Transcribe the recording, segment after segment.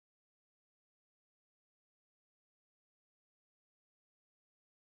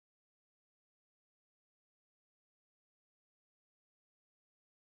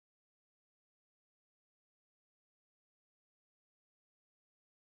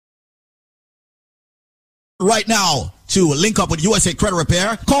right now to link up with USA Credit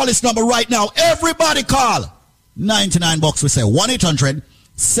Repair. Call this number right now. Everybody call. $99 we say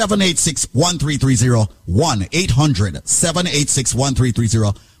 1-800-786-1330.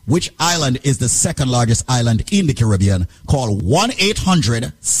 1-800-786-1330. Which island is the second largest island in the Caribbean? Call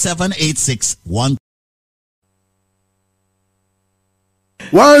 1-800-786-1330.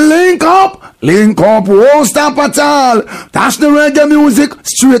 Well, link up, won't stop at all. That's the reggae music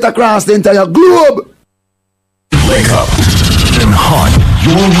straight across the entire globe. Link up and hot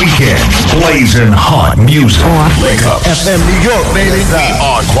your weekend, blazing hot music. Link up FM New York, baby. We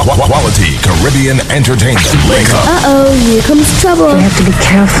are quality Caribbean entertainment. Link up. Here comes trouble. You have to be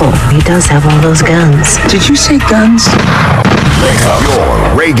careful. He does have all those guns. Did you say guns? Link up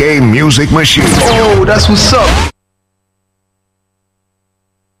your reggae music machine. Oh, that's what's up.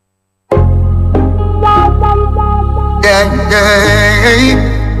 Yeah,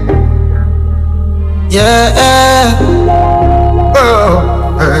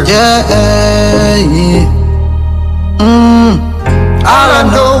 all I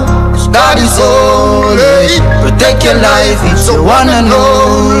know is God is holy. Protect your life, it's the one and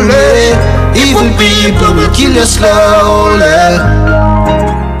only. Evil people will kill you slowly.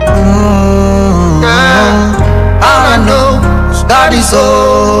 All I know is God is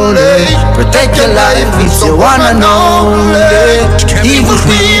holy. Protect your life, it's the one and only. Evil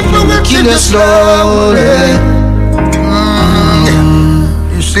people will kill you slowly.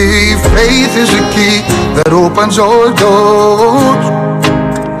 You see, faith is the key that opens all doors.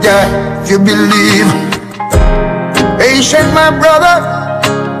 Yeah, if you believe, patient my brother,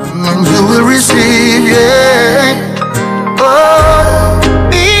 and you will receive, yeah. Oh,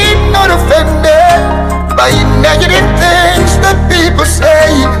 be not offended by negative things that people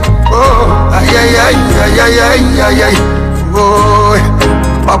say. Oh, ay, ay, ay, ay, ay, ay, ay, ay. Oh,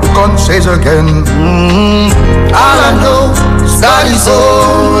 Popcorn says again. All I know is God is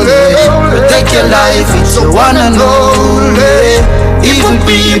holy. Protect your life, it's the one and only. Evil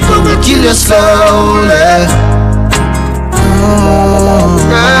people will kill you slowly.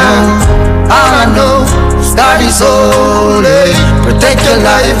 All I know is God is holy. Protect your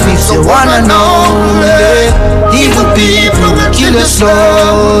life, it's the one and only. Evil people will kill you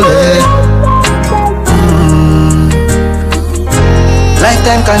slowly.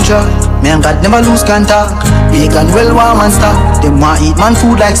 Lifetime contract, me and God never lose contact. Bacon well warm and stock. Them want eat man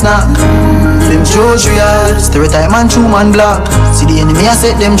food like snack. Them shows real, stereotype man true man black. See the enemy I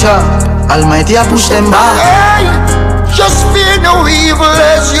set them trap. Almighty I push them back. Hey, just fear no evil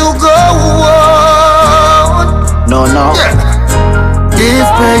as you go on. No. Yeah. Give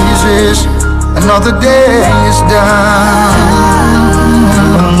praises, another day is done.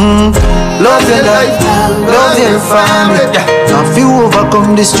 Love your life, love your family. Now if you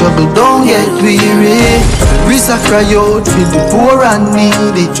overcome the struggle, don't get weary. We cry out for the poor and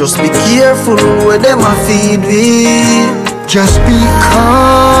needy. Just be careful where them a feed we. Just be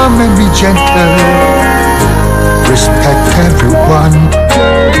calm and be gentle. Respect everyone.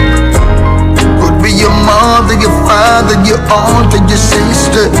 Could be your mother, your father, your aunt and your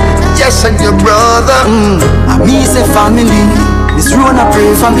sister. Yes, and your brother. I me say family. This run a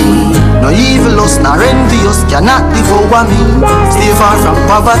pray for me. No evil us, nor envious cannot devour me. Stay far from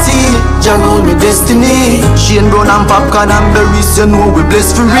poverty, Jah rule me destiny. Shane Brown and popcorn and berries, you know we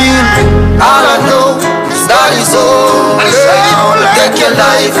blessed for real. All I know is that is holy. Take your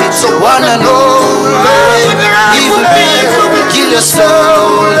life, it's the one and only. Evil people will kill you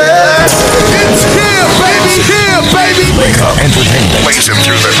slowly. It's here, baby, here, baby. Link up entertainment. Blaze him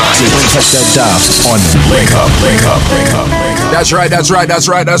through the night. Touch that dial on Link up. That's right.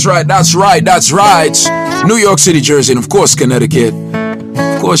 New York City, Jersey, and of course Connecticut.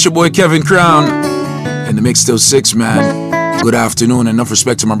 Of course your boy Kevin Crown. In the mix till 6, man. Good afternoon, and enough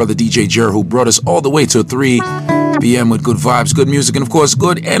respect to my brother DJ Jer, who brought us all the way till 3 p.m. with good vibes, good music, and of course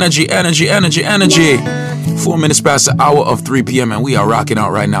good energy. 4 minutes past the hour of 3 p.m. and we are rocking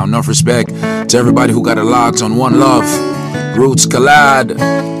out right now. Enough respect to everybody who got it locked on One Love, Roots Collab.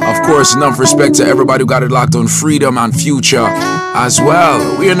 Of course, enough respect to everybody who got it locked on Freedom and Future as well.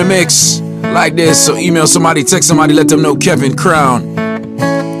 We're in the mix like this, so email somebody, text somebody, let them know Kevin Crown.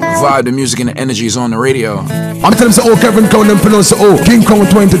 Vibe, the music and the energy is on the radio. I'm telling you, Kevin Crown and pronounce the King Kong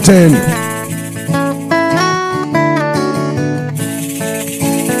 2010.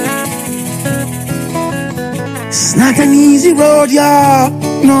 It's not an easy road, yeah.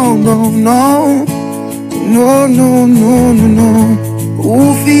 No.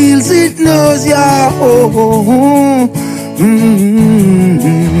 Who feels it knows, yeah.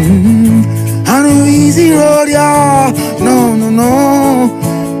 On an easy road, yeah. No.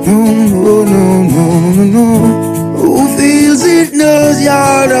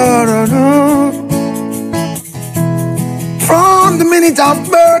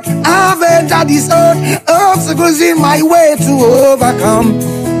 of this earth, obstacles in my way to overcome.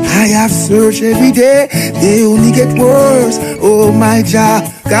 I have searched every day, they only get worse. Oh my Jah,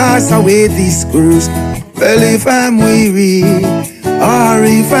 cast away this curse. Well, if I'm weary, or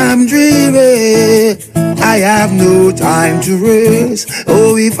if I'm dreary, I have no time to rest.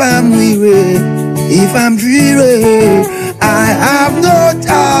 Oh, if I'm weary, if I'm dreary, I have no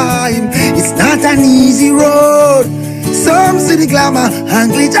time. It's not an easy road. Some see the glamour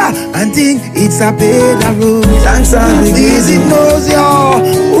and glitter and think it's a better road. Thanks and this it knows y'all.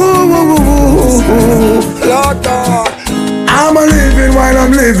 Lord God. I'm a living while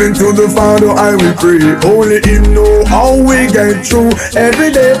I'm living, to the Father I will pray. Only Him know how we get through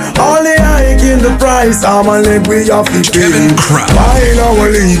every day. Only I give the price, I'm a leg we have to pay. While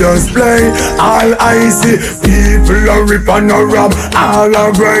our leaders play, all I see, people are rip and a rob, all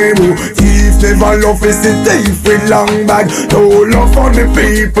are grime. Thief never love is the thief with long bag. No love for the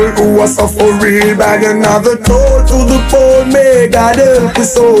people who are suffer real bad. Another toll to the poor, may God help the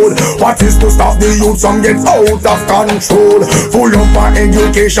soul. What is to stop the youth from get out of control? Full up on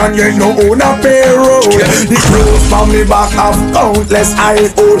education, yet no own a payroll. The clothes from me back have countless I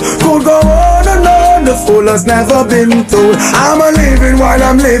old. Could go on and on, the fool has never been told. I'm a living while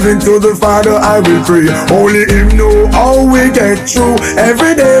I'm living, to the Father I will pray. Only Him know how we get through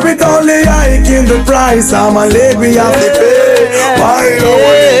every day. With only I give the price, I'm a leg we have to pay. While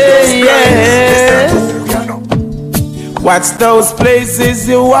our leaders play. Watch those places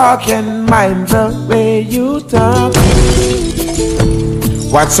you walk and mind the way you talk.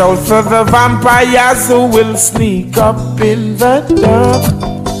 Watch out for the vampires who will sneak up in the dark.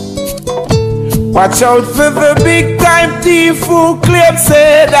 Watch out for the big time thief who claim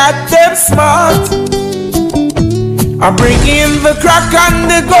say that them smart. I bring in the crack and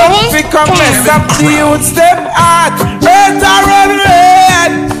the gun, we come mess up the youths them heart. Earth are run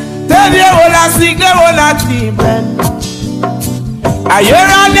red, tell you all I seek, they all I team blend. I hear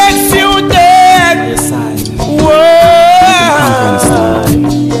our next few dead. Whoa.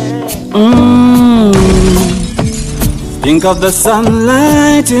 Think of the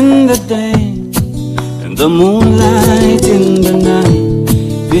sunlight in the day and the moonlight in the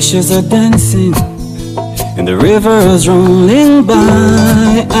night. Fishes are dancing and the rivers rolling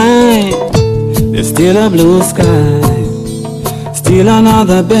by. There's still a blue sky, still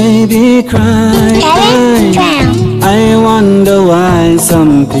another baby cry. I wonder why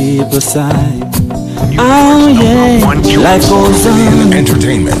some people sigh. Oh yeah, life goes on.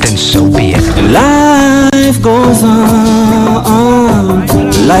 Entertainment, and so be it. Life goes on.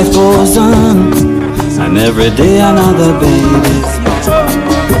 Life goes on. And every day another baby.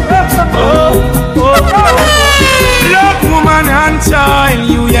 Love, woman and child,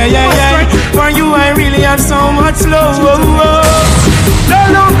 you, yeah. For you I really have so much love.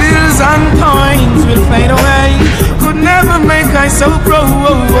 No bills and coins will fade away. Could never make I so proud.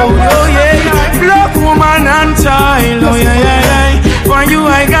 Oh yeah. Love, woman and child, oh yeah. For you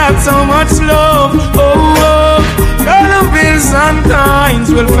I got so much love. Oh. No bills and coins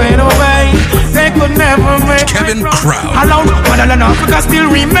will fade away. They could never make Kevin Crown. Alone, Motherland Africa still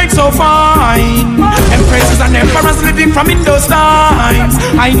remains so fine. Empresses and emperors living from in those times.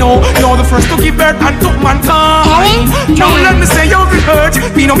 I know you're the first to give birth and took mankind. Now let me say you're the hurt,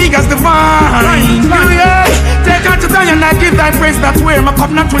 be no big as divine. Take out to die and I give thy praise. That's where my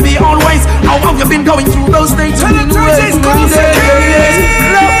covenant will be always. How have you been going through those days? Love,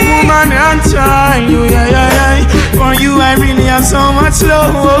 woman and child, yeah. For you I really have so much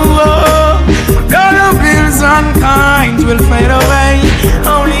love. All the bills and kinds will fade away.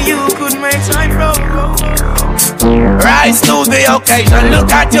 Only you could make time grow. Rise to the occasion,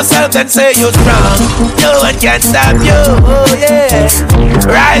 look at yourself and say you're strong. No one can stop you, oh yeah.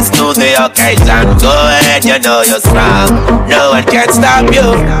 Rise to the occasion, go ahead, you know you're strong. No one can stop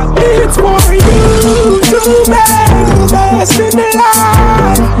you. It's for you to make the best in the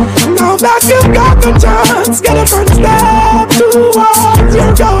life. Now that you've got the chance, get a first step towards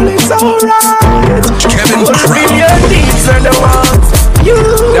your goal, it's alright. Kevin Crown. Your needs are the ones.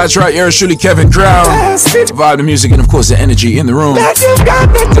 That's right, yours truly, Kevin Crown. Vibe the music and of course the energy in the room.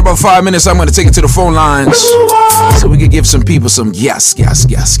 In about 5 minutes, I'm going to take it to the phone lines so we can give some people some gas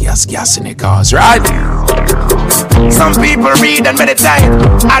in their cars, right? Some people read and meditate,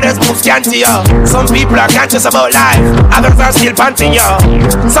 others move scanty, yo. Some people are conscious about life, others are still panting, yo.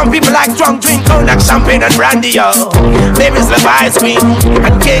 Some people like drunk drink, cognac, champagne and brandy, yo. Babies love ice cream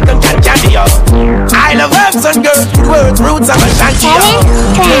and cake and candy, yo. I love herbs and girls with words, roots and shanty, yo.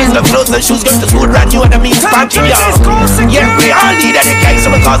 Girls love clothes and shoes, girls to school brand new and the means panting, yo. Yeah, we all need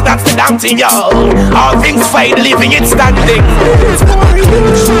education because that's the damn thing, yo. All things fade, living it standing.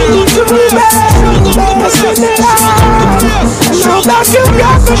 Show that you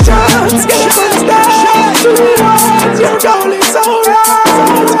got the chance, get the start to the ones your goal is alright.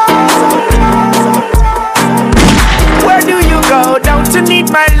 Where do you go? Don't you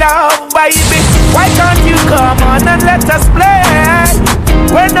need my love, baby? Why can't you come on and let us play?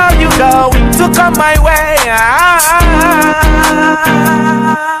 When are you going to come my way?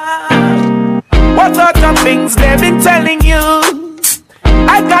 What sort of things they've been telling you?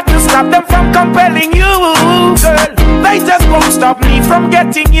 I got to stop them from compelling you, girl. They just won't stop me from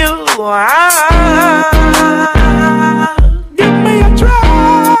getting you. Give me a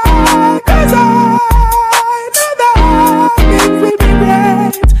try, 'cause I know that it will be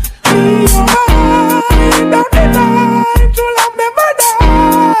great. Me or mine, don't deny, true love never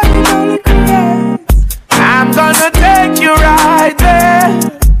dies, only creates. I'm gonna take you right there,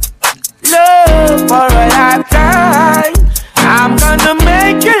 love for a lifetime. I'm gonna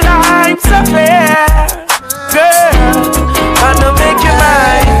make your life so clear, girl. Gonna make you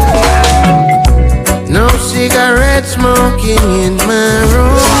mine. No cigarette smoking in my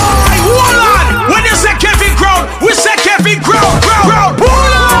room. Hey, hold on! When you say Kevin Crown, we say Kevin Crown. Pull up!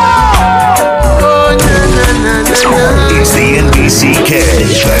 Oh, na. It's the NBCK,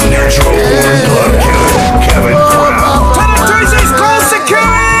 the Natural Born Blood Killer, Kevin Crown. Thursday's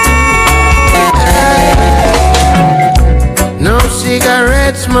No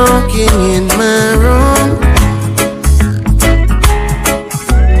cigarette smoking in my room.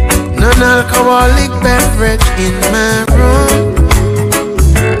 Non-alcoholic beverage in my room.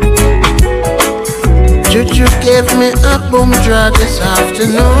 Juju gave me a boom drug this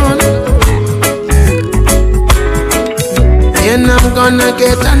afternoon, and I'm gonna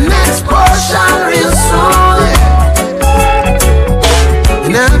get a next portion real soon.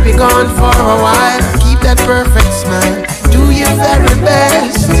 And I'll be gone for a while. Keep that perfect smile, do your very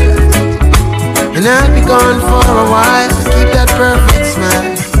best. And I'll be gone for a while. Keep that perfect smile,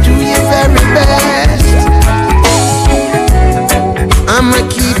 do your very best. I'ma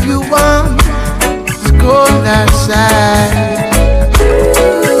keep you warm, it's cold outside.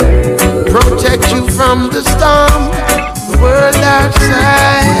 Protect you from the storm, the world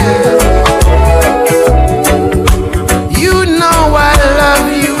outside. You know I love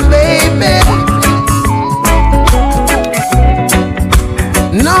you, baby.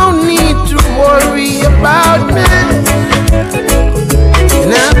 No need to worry about me.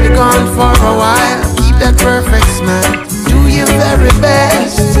 And I'll be gone for a while. Keep that perfect smile, do your very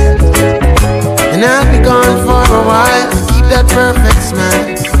best. And I'll be gone for a while. Keep that perfect smile,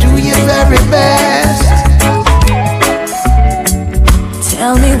 do your very best.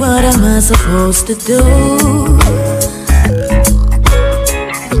 Tell me, what am I supposed to do?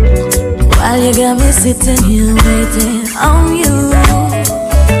 While you got me sitting here waiting on you.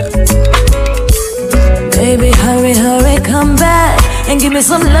 Baby, hurry, come back and give me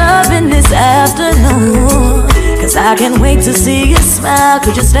some love in this afternoon. 'Cause I can't wait to see you smile.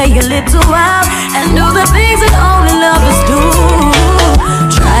 Could you stay a little while and do the things that only lovers do?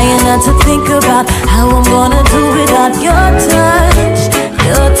 Trying not to think about how I'm gonna do without your touch.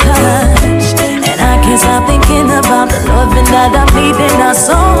 And I can't stop thinking about the loving that I'm needing now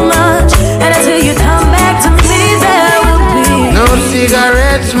so much. And until you come back to me, there will be no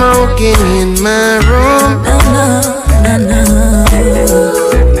cigarette smoking in my room. No.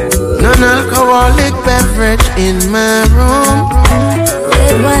 Non-alcoholic beverage in my room.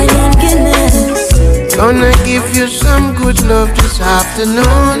 Red wine and Guinness. Gonna give you some good love this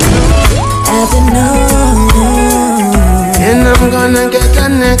afternoon. And I'm gonna get the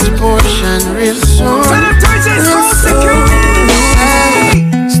next portion real soon.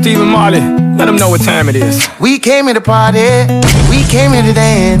 Stephen Marley, let them know what time it is. We came here to party, we came here to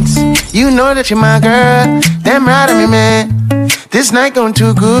dance. You know that you're my girl, damn right I'm your man. This night going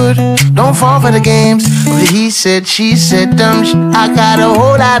too good, don't fall for the games. He said, she said, dumb I got a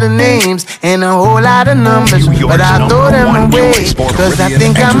whole lot of names and a whole lot of numbers, but I throw them away, 'cause I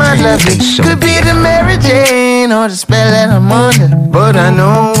think I might love it. Could be the Mary Jane or the spell that I'm under, but I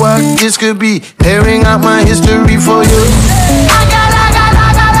know what this could be, tearing out my history for you. I got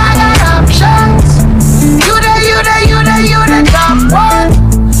options. You the top one.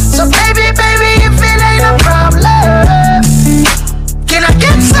 So baby, if it ain't a problem,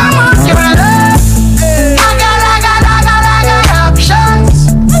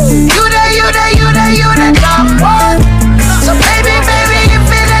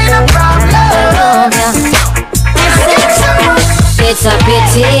 it's a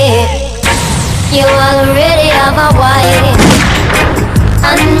pity. You already have a wife,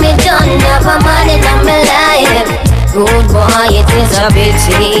 and me don't have a man in my life. Good boy, it is a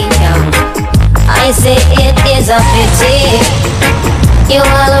pity. I say it is a pity. You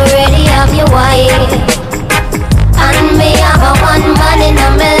already have your wife, and me have a one man in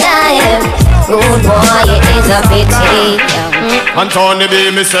my life. Good boy, it is a pity. Anthony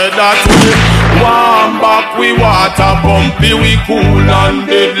B, me said that we warm back, we water bumpy, we cool and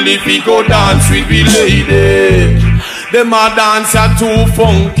deadly. We go dance with we lady. Them a dance are too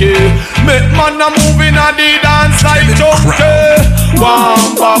funky. Make man a moving a the dance like junkie.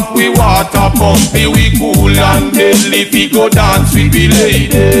 Warm back, we water bumpy, we cool and deadly. We go dance with we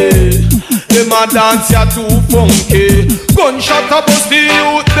lady. Them a dance are too funky. Gunshot a bust the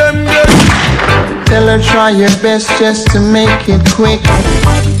youth, them get. Tell her try your best just to make it quick.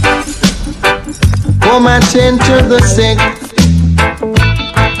 Come and tend to the sick.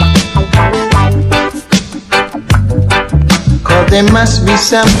 Cause there must be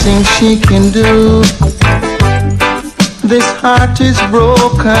something she can do. This heart is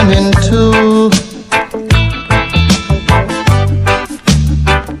broken in two.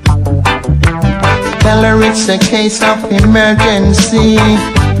 Tell her it's a case of emergency.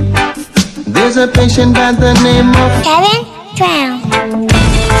 There's a patient by the name of Kevin Drown.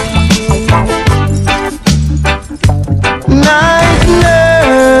 Night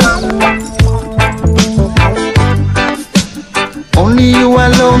nurse. Only you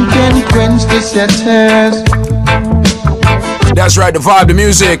alone can quench this thirst. That's right, the vibe, the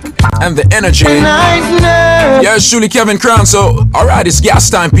music, and the energy. Yeah, it's truly Kevin Crown. So, alright, it's gas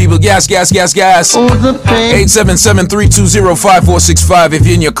time, people. Gas. 877-320-5465. If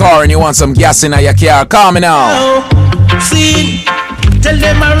you're in your car and you want some gas in your car, call me now. See, tell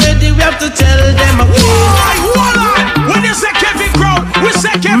them already, we have to tell them again. When you say Kevin Crown, we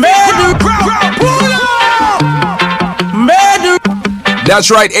say Kevin Crown. That's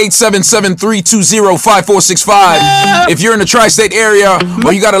right, 877-320-5465. If you're in the tri-state area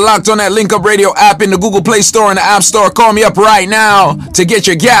or you got it locked on that Link Up Radio app in the Google Play Store and the App Store, call me up right now to get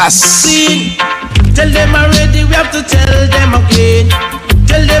your gas. See, tell them already, we have to tell them again.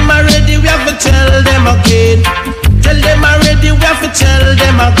 Tell them already, we have to tell them again. Tell them already, we have to tell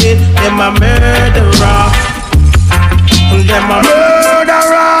them again. Them a murderer. Them a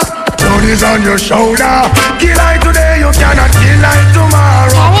murderer. Blood is on your shoulder. Kill I today, you cannot kill I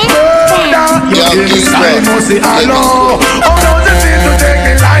tomorrow. Murder, you inside must say hello. How does it feel to take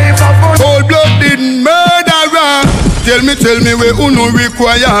the life of a cold-blooded murderer? Tell me where uno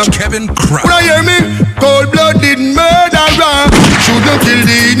require. Kevin Crown. When I hear me, cold-blooded murderer shouldn't kill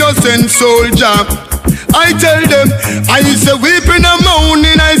the innocent soldier. I tell them, I say weeping and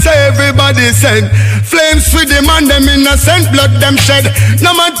moaning, I say everybody send flames for them and them innocent blood them shed.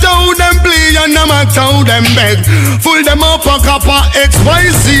 No matter how them bleed and no matter how them beg, full them up a copper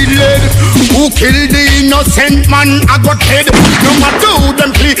XYZ lead. Who killed the innocent man I got head. No matter how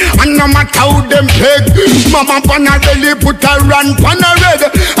them plead and no matter how them beg. Mama pan a belly put a run pan a red.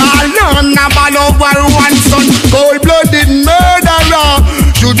 All none about over one son. Cold-blooded murderer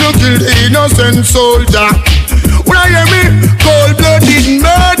should you kill the innocent soldier? When I hear me, cold-blooded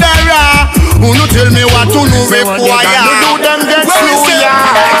murderer, who no tell me what to do require? Do them get slow,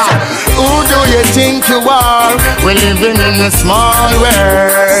 yeah. Who do you think you are? We're living in a small world.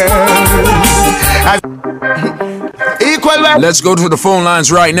 Let's go to the phone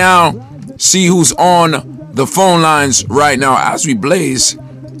lines right now. See who's on the phone lines right now as we blaze.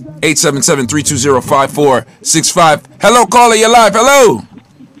 877-320-5465. Hello, caller, you're live. Hello.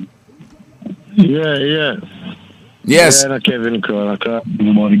 Yeah. Yes. Yeah, Kevin Crown. I can't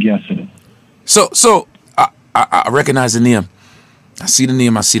about the gas. So I recognize the name. I see the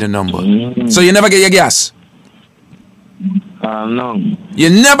name, I see the number. So you never get your gas? No. You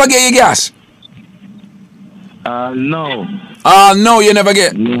never get your gas? No. No, you never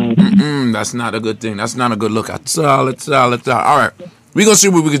get. That's not a good thing. That's not a good look. It's all right. We're gonna see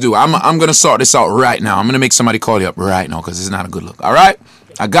what we can do. I'm gonna sort this out right now. I'm gonna make somebody call you up right now because it's not a good look. All right?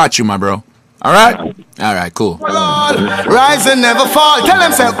 I got you, my bro. All right, cool. Rise and never fall. Tell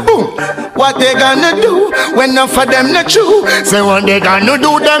them, say, boom. What they gonna do when none for them not true? Say what they gonna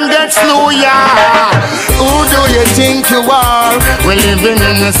do, them get slow, yeah. Who do you think you are? We're living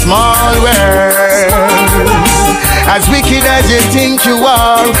in a small world. As wicked as you think you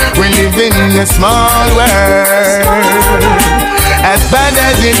are, we're living in a small world. As bad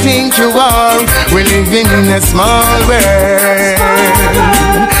as you think you are, we're living in a small world.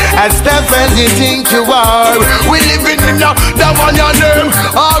 as tough as you think you are. We living in a that one your name.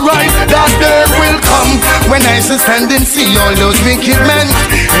 Alright, that day will come when I shall stand and see all those wicked men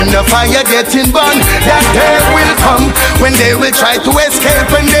in the fire getting burned. That day will come when they will try to escape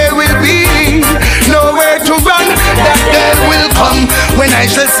and there will be nowhere to run. That day will come when I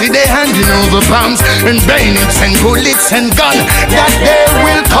shall see they handing over bombs and bayonets and bullets and guns. That day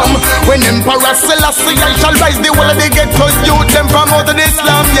will come when Emperor Selassie I shall rise the whole of the ghetto youth them from out of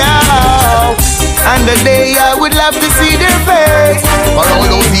Islam, yeah. And the day I would love to see their face for all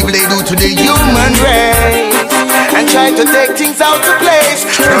those evil they do to the human race and try to take things out of place,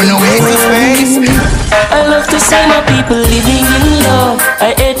 run away to space. I love to see my people living in love.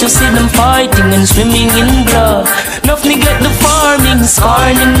 I hate to see them fighting and swimming in blood. Enough neglect the farming,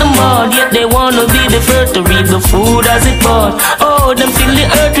 scarring in the mud. Yet they wanna be the first to reap the food as it bought. Oh, them fill the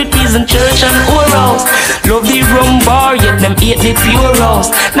earth with peace and church and whorehouse. Love the rum bar, yet them eat the pure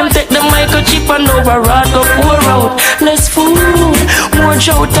house. Them take the microchip and override go pour out. Less food, more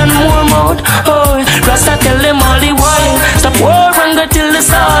shout and more mouth. Oh, Rasta tell them all the while. Stop war and go till the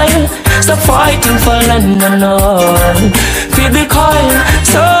soil. Stop fighting for land and all. Feed the coil,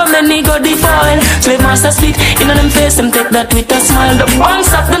 so many go defile. Slave master spit in on them face, them take that with a smile. The one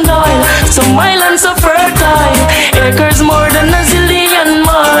stop the Nile, so my land so fertile. Acres more than a zillion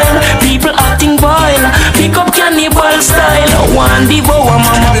mile. People acting vile, pick up cannibal style. One devour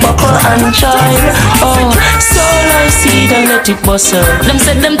mama, papa and child. Oh, soul I see them let it bust her. Them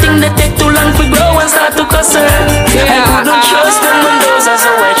said them think they take too long to grow and start to cuss her. I couldn't trust them when those as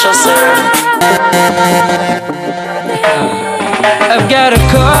a white trusser. I've got a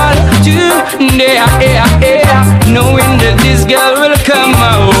call today, knowing that this girl will come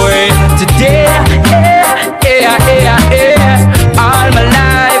my way today. All my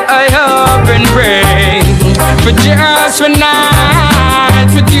life I hope and pray for just one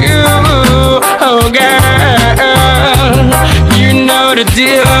night with you, oh girl. You know the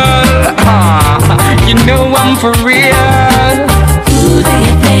deal, you know I'm for real. Who do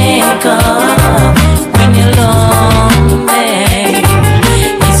you think of when you're lonely?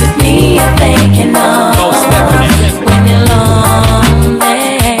 Is it me you're thinking of? Most definitely. When you're lonely,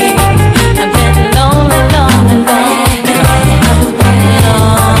 I'm getting lonely, lonely, lonely.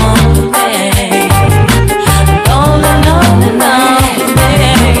 Lonely, lonely, lonely.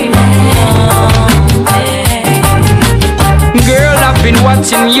 Girl, I've been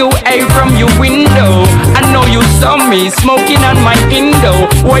watching you from your window. I know you saw me smoking on my Indo,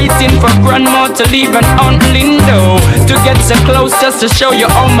 waiting for grandma to leave and Aunt Lindo to get so close just to show you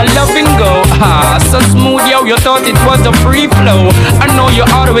all my loving go. So smooth, yo, you thought it was a free flow. I know you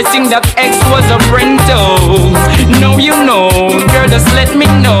always think that X was a rental. No, you know, girl, just let me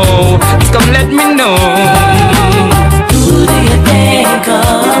know. Just come let me know. Who do you think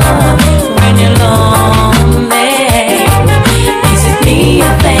of when you're lonely? Is it me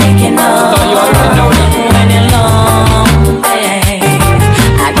you're thinking of? Oh, you already know that. When you're lonely,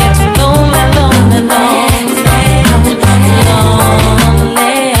 I get too lonely, lonely, lonely,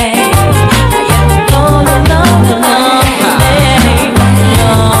 lonely. I get too lonely, lonely, lonely.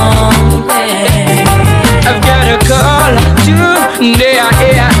 I've got a call today,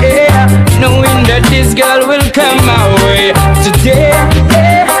 knowing that this girl will come my way today.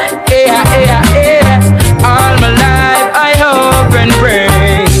 All my life I hope and pray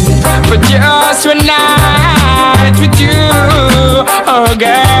for just one night with you, oh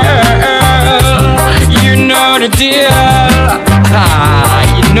girl. You know the deal,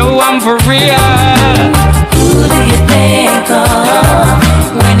 you know I'm for real. Who do you think of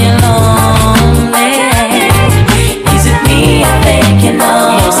when you're lonely? Is it me you're thinking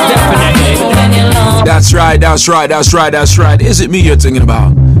of? Most definitely. When you're lonely. That's right. Is it me you're thinking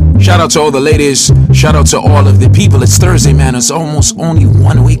about? Shout out to all the ladies. Shout out to all of the people. It's Thursday, man. It's almost only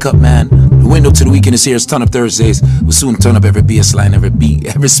 1 week up, man. The window to the weekend is here. It's Turn Up Thursdays. We'll soon turn up every BS line, every beat,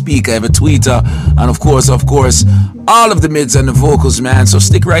 every speaker, every tweeter, and of course, all of the mids and the vocals, man. So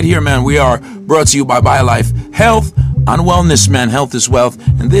stick right here, man. We are brought to you by BioLife Health and Wellness, man. Health is wealth,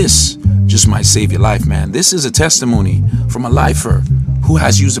 and this just might save your life, man. This is a testimony from a lifer who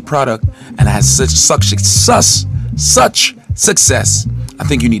has used the product and has such success. I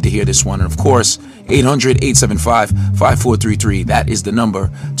think you need to hear this one. And of course, 800-875-5433. That is the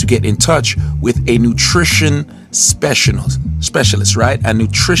number to get in touch with a nutrition specialist, right? A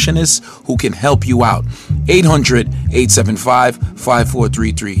nutritionist who can help you out.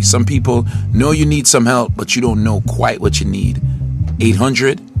 800-875-5433. Some people know you need some help, but you don't know quite what you need.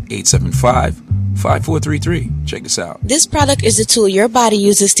 800-875-5433. 5433. Check this out. This product is a tool your body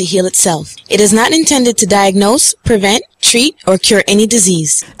uses to heal itself. It is not intended to diagnose, prevent, treat, or cure any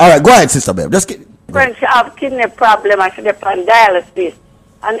disease. All right, go ahead, Sister Babe. Just get... When she have kidney problem and she depend on dialysis.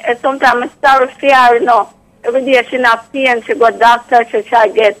 And sometimes I'm sorry for her, you know. Every day she have pain, she go doctor, she try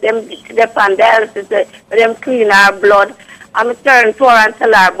get them, she depend on dialysis, them clean her blood. I'm turn to her and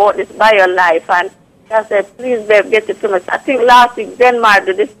tell her about this BioLife. And she said, please, babe, get it to me. I think last week, Denmark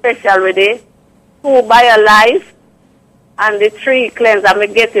did this special with it. 2 BioLife and the 3 cleanse. I'm going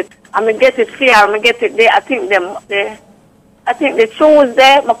to get it fair. I'm going to get it there. I think the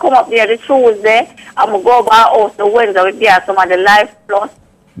Tuesday, I'm come up there the Tuesday. I'm going to go by house the Wednesday with there some of the Life Plus.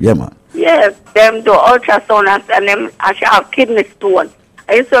 Yeah, man. Yes, them do ultrasound and them actually have kidney stone.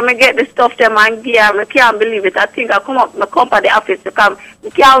 And so I get the stuff them and gear. I can't believe it. I think I come to the office to come. I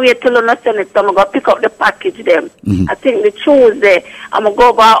can't wait till I send it, so I'm going to pick up the package them. Mm-hmm. I think the Tuesday, I'm going to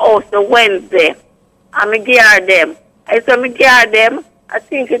go by house the Wednesday. I'm going to gear them. And so I gear them. I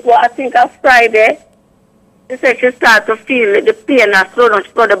think on Friday, she said she start to feel the pain and slow down.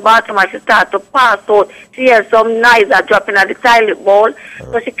 She go to the bathroom and she start to pass out. She hears some noise dropping at the toilet bowl.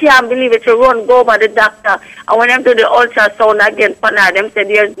 So she can't believe it. She run, go by the doctor. And when them do the ultrasound again, them say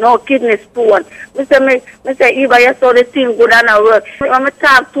there's no kidney stone. I say, Eva, you saw the thing good and I work. When I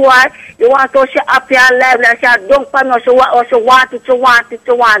talk to her, you want to she happy and lively and she don't find out she want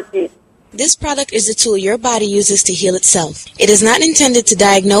it. This product is a tool your body uses to heal itself. It is not intended to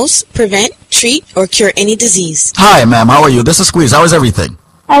diagnose, prevent, treat, or cure any disease. Hi, ma'am. How are you? This is Squeeze. How is everything?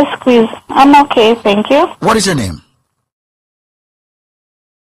 Hi, Squeeze. I'm okay, thank you. What is your name?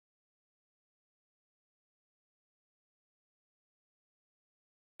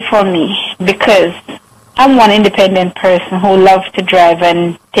 For me, because I'm one independent person who loves to drive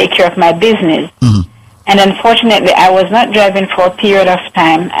and take care of my business. Mm-hmm. And unfortunately, I was not driving for a period of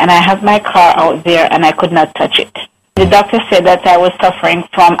time, and I have my car out there, and I could not touch it. The doctor said that I was suffering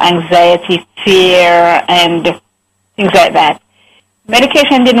from anxiety, fear, and things like that.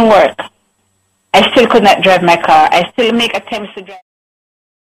 Medication didn't work. I still could not drive my car. I still make attempts to drive.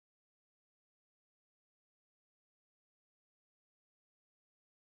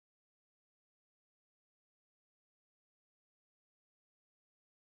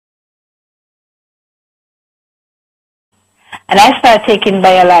 And I started taking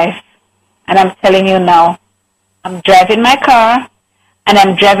BioLife. And I'm telling you now, I'm driving my car, and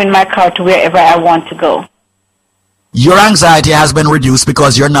I'm driving my car to wherever I want to go. Your anxiety has been reduced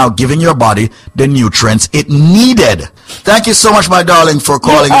because you're now giving your body the nutrients it needed. Thank you so much, my darling, for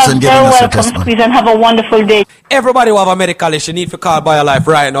calling us and giving us your testimony. Please, and have a wonderful day. Everybody who have a medical issue need to call BioLife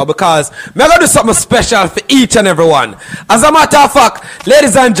right now, because I'm going to do something special for each and every one. As a matter of fact,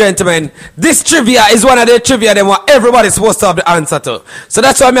 ladies and gentlemen, this trivia is one of the trivia that everybody's supposed to have the answer to. So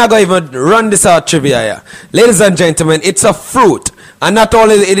that's why I'm going to even run this out trivia here. Ladies and gentlemen, it's a fruit. And not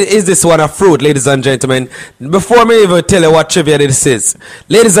only is this one a fruit, ladies and gentlemen, before me even tell you what trivia this is,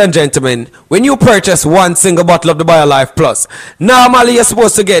 ladies and gentlemen, when you purchase one single bottle of the BioLife Plus, normally you're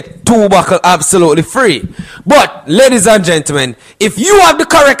supposed to get 2 bottles absolutely free. But, ladies and gentlemen, if you have the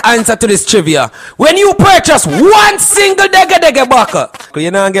correct answer to this trivia, when you purchase one single dega bottle,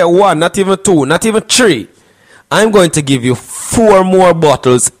 you're not get 1, not even 2, not even 3. I'm going to give you 4 more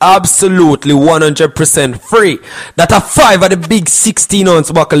bottles absolutely 100% free. That are 5 of the big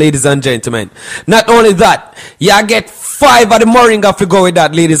 16-ounce bottle, ladies and gentlemen. Not only that, you get 5 of the Moringa if you go with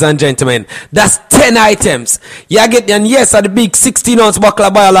that, ladies and gentlemen. That's 10 items. You get, and yes, of the big 16-ounce bottle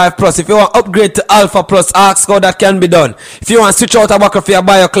of BioLife Plus. If you want to upgrade to Alpha Plus, ask how that can be done. If you want to switch out a bottle for your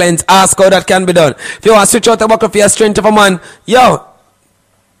BioCleanse, ask how that can be done. If you want to switch out a bottle for your Strength of a Man,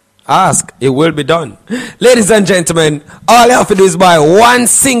 ask, it will be done. Ladies and gentlemen, all you have to do is buy one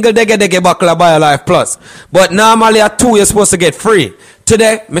single dege bottle of BioLife Plus. But normally at 2 you're supposed to get free.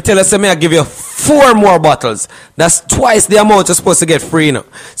 Today, me tell you, I give you 4 more bottles. That's twice the amount you're supposed to get free now.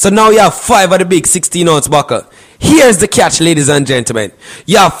 So now you have 5 of the big 16-ounce bottle. Here's the catch, ladies and gentlemen.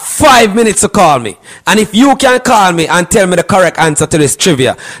 You have 5 minutes to call me. And if you can call me and tell me the correct answer to this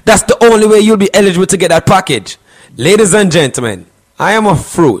trivia, that's the only way you'll be eligible to get that package. Ladies and gentlemen, I am a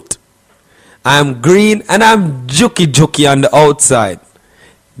fruit. I'm green and I'm jukey on the outside.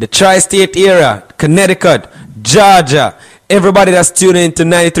 The tri-state area, Connecticut, Georgia, everybody that's tuning into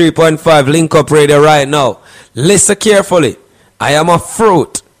 93.5 Link Up Radio right now, listen carefully. I am a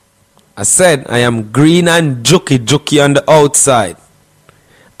fruit. I said I am green and jukey on the outside.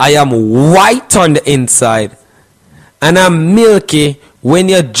 I am white on the inside. And I'm milky when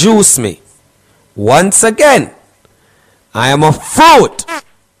you juice me. Once again, I am a fruit.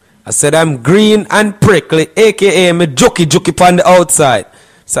 I said I'm green and prickly, aka me jokey on the outside.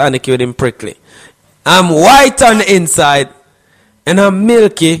 So I with him prickly. I'm white on the inside, and I'm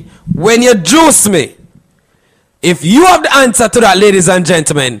milky when you juice me. If you have the answer to that, ladies and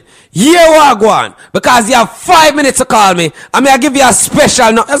gentlemen, here we go on. Because you have 5 minutes to call me. I mean, I give you a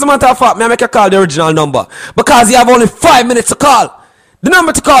special number. As a matter of fact, I make you call the original number. Because you have only 5 minutes to call. The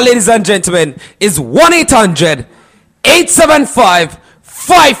number to call, ladies and gentlemen, is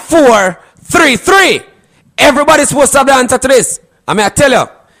 1-800-875-5433. Everybody's supposed to have the answer to this. I mean, I tell you,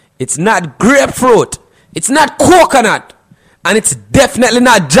 it's not grapefruit. It's not coconut. And it's definitely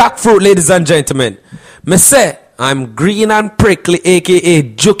not jackfruit, ladies and gentlemen. Me say, I'm green and prickly, aka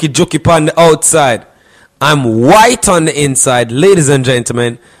juky on the outside. I'm white on the inside, ladies and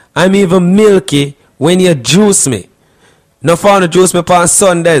gentlemen. I'm even milky when you juice me. No fun to juice me on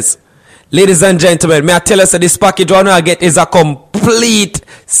Sundays. Ladies and gentlemen, may I tell you that this package one I get is a complete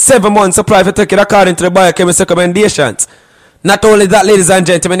 7 month supply for take it according to the biochemist recommendations. Not only that, ladies and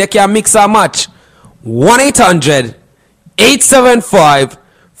gentlemen, you can mix and match.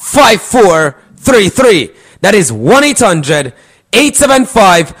 1-800-875-5433. That is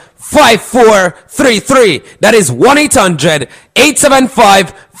 1-800-875-5433. That is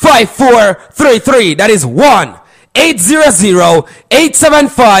 1-800-875-5433. That is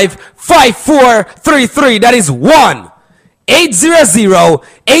 1-800-875-5433. That is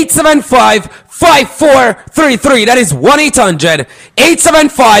 1-800-875-5433. That is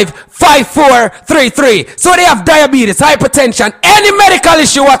 1-800-875-5433. So they have diabetes, hypertension, any medical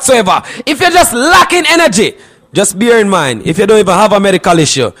issue whatsoever. If you're just lacking energy, just bear in mind, if you don't even have a medical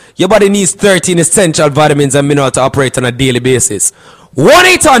issue, your body needs 13 essential vitamins and minerals to operate on a daily basis.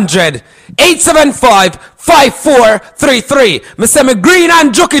 1-800-875-5433. Me say me green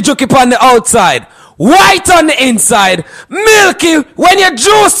and juky on the outside, white on the inside, milky when you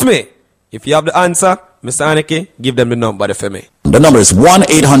juice me. If you have the answer, Mr. Aniki, give them the number for me. The number is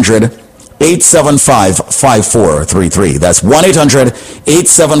 1-800-875-5433. That's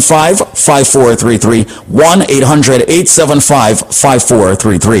 1-800-875-5433.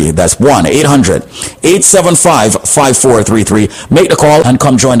 1-800-875-5433. That's 1-800-875-5433. Make the call and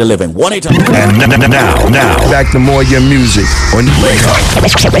come join the living. 1-800. And now, back to more of your music on Wake Up.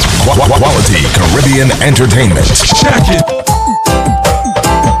 Quality Caribbean Entertainment. Check it.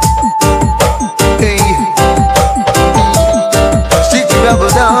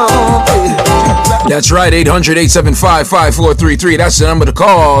 That's right, 800-875-5433. That's the number to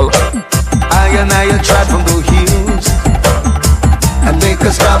call. I and I try from the hills and make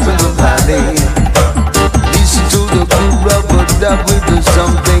a stop in the valley. Listen to the good rubber dub with the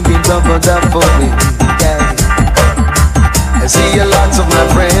something in rubber dub for me. Yeah. I see a lot of my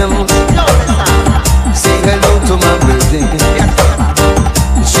friends. Say hello to my building.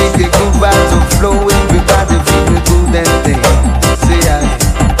 She can go back to flow, everybody feel me good and thing. Say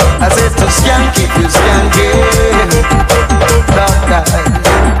I said to skank if you skank it.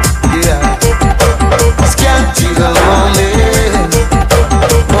 Yeah. Skank till the morning.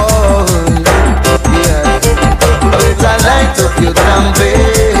 Oh, yeah. Better light up your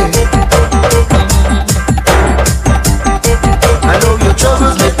trumpet. I know your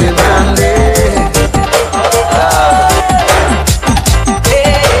troubles making candy.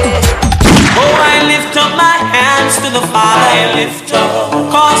 Oh, I lift up my hands to the Father, lift up.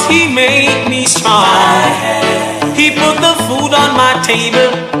 He made me strong. He put the food on my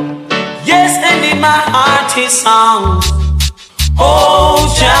table. Yes, and in my heart his song.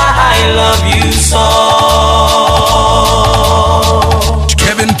 Oh, Jah, I love you so.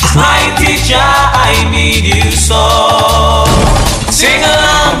 Kevin Mighty Jah, I need you so. Sing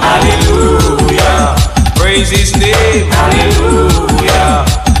along, hallelujah. Praise his name, hallelujah.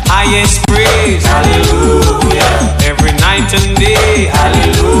 Highest praise, hallelujah. Every night and day,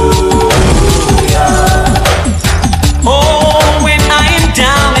 hallelujah. Oh, when I am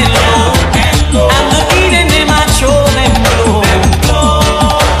down and low, and the Eden in my show them blow.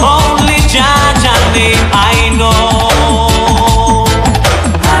 Only Jah name I know.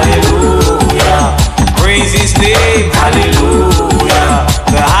 Hallelujah. Praise his name, hallelujah.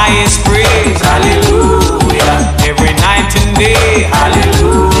 The highest praise, hallelujah. Every night and day,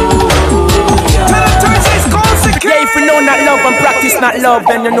 hallelujah. Yeah, if we know not love and practice not love,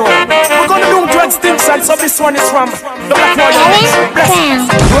 then you know. We're gonna do drug distinction, so this one is from the Black Warrior.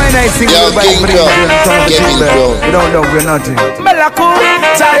 When I sing goodbye, you don't know we're nothing.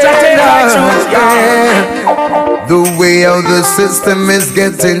 The way how the system is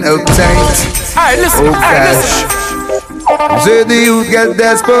getting uptight. Alright, listen, oh gosh. So the youth get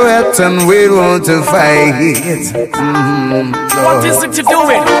desperate and we want to fight. What is it you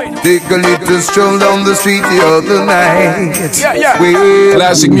doing? Take a little stroll down the street the other night.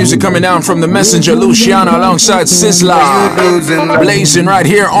 Classic music coming down from the messenger Luciano alongside Sizzla. Blazing right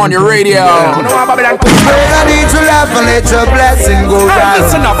here on your radio. I need to laugh and let your blessing go down.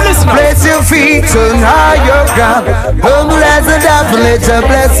 Listen up. Place your feet on higher ground. Humble as a dove and let your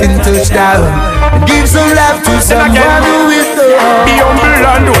blessing touch down. Give some love to someone who is the Be humble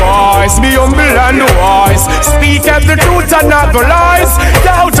and wise, be humble and wise. Speak of the truth and not the lies.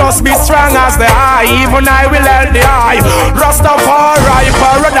 Thou just be strong as the eye, even I will help the eye. Rastafari,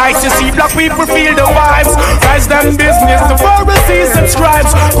 paradise, you see black people feel the vibes. Rise them business, the Pharisees and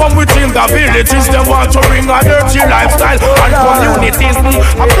scribes. Come within the villages, they want to bring a dirty lifestyle and communities.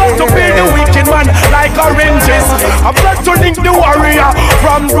 I've got to build the wicked man like oranges. I've got to link the warrior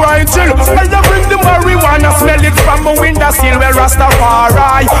from Grind Hill. And I bring the marijuana, smell it from a window sill. Where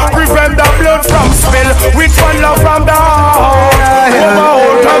Rastafari prevent the blood from spill. With one love from the heart,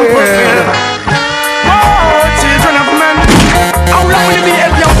 old and fulfill. Oh, children of men, how long will you be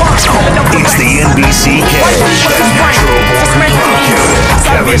able to watch? It's the NBCK, the Natural Born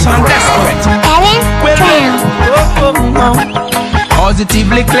Kevin Crown.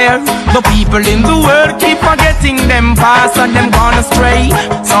 Positively clear, the people in the world keep forgetting them past and them gone astray.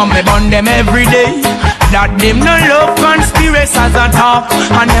 Some may burn them every day. That them no love conspiracies at all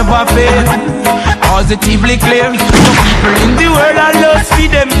and never fail. Positively clear, the people in the world are lost for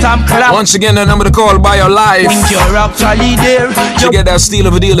them time clap. Once again, the number to call by your life. Think you're actually there. To get that steal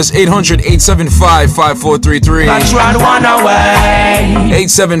of a deal is 800-875-5433. That's run one away.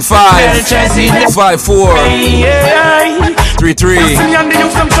 875-5433. See and the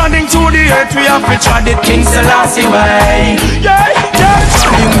youth them trotting to the earth. We have to trot it King Selassie way.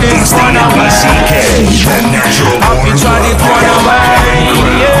 Trotting this one away. Happy trot it one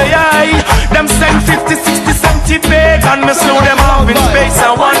away. Them send 50, 60, 70 big and me slow them up in space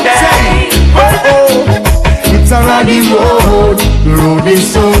and one day. It's a raggy road, the road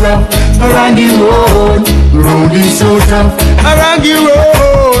is so rough. A raggy road, the road is so tough. A raggy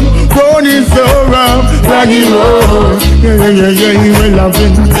road, road is so rough. Raggy road, yeah, we love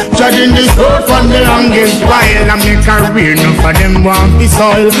it. Treading this road for the longest while. I make a career, no for them want the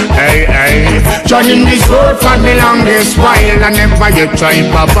soil. Hey, treading this road for the longest while. And never you try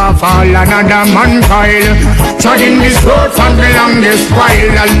papa fall another man coil. Treading this road for the longest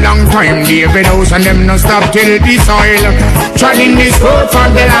while. A long time, David House and them no stop till the soil. Treading this road for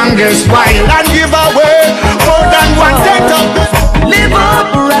the longest while. And give away more than one tenth of this. Live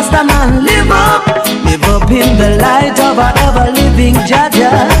up, Rastaman, live up. Live up in the light of our ever-living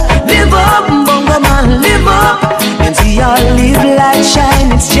Jaja. Live up, Bongo Man, live up. And see our live light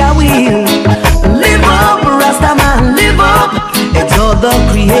shine, it's Jah will. Live up, Rastaman, live up. Exalt the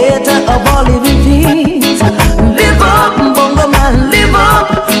creator of all living things. Live up, Bongo Man, live up.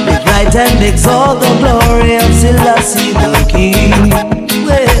 Live right and exalt the glory of Selassie the King.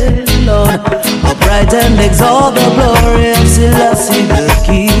 Well, Lord, upright and exalt the glory of Selassie the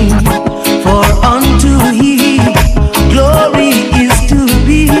King. For unto He glory is to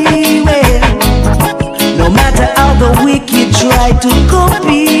be. Well, no matter how the wicked try to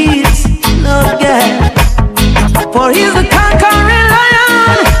compete, Lord God, for He's the conquering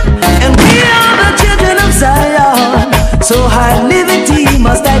lion, and we are the children of Zion. So high liberty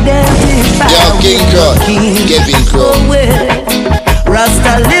must identify King Crow, Kevin Crow.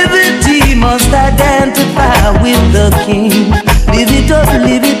 Rasta liberty must identify with the King. Live it up,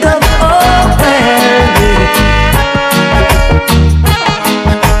 oh well.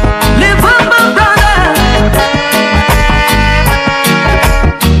 Live up, my brother.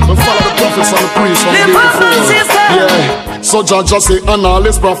 We follow the prophets and the priests from Live up, my sister. Yeah. So Jah just say, and all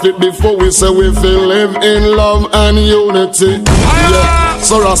His prophet before we say we feel live in love and unity. Yeah.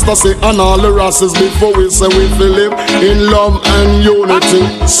 So Rasta say, and all the races before we say we feel live in love and unity.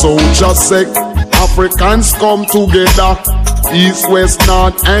 So just say, Africans come together, East, West,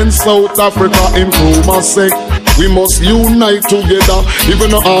 North and South Africa improve us say. We must unite together.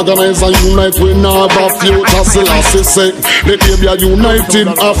 Even no organize and unite, we not have a future. Selassie say, let there be a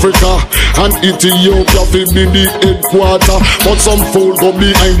united Africa, and Ethiopia will be the headquarter. But some fool go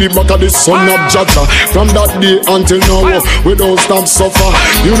behind the back of the son of Jaja. From that day until now, we don't stop suffer.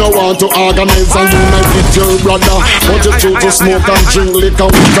 You don't want to organize and unite with your brother, but you choose to smoke and drink liquor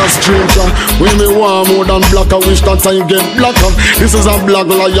with a stranger. When we want more than black, I wish that time get blacker. This is a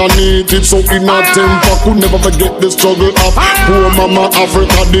black lion native, so in a temper could never forget make the struggle up. Poor mama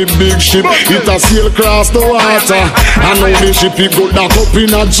Africa, the big ship, it a sail across the water. I know the ship it go dock up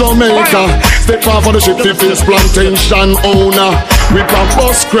in a Jamaica. Step off of the ship, the face plantation owner. With a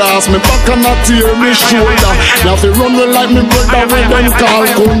bus cross, me back and a tear me shoulder. Now if you run me like me brother, with them call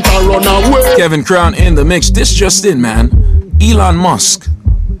counter run away. Kevin Crown in the mix. This just in, man. Elon Musk,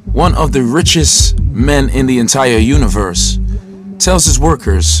 one of the richest men in the entire universe, tells his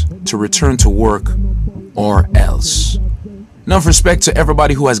workers to return to work or else. Enough respect to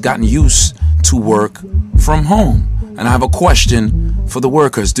everybody who has gotten used to work from home. And I have a question for the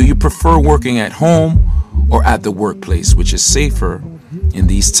workers. Do you prefer working at home or at the workplace, which is safer in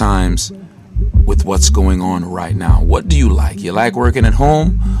these times with what's going on right now? What do you like? You like working at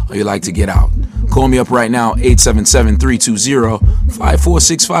home or you like to get out? Call me up right now,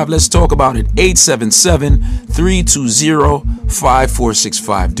 877-320-5465. Let's talk about it.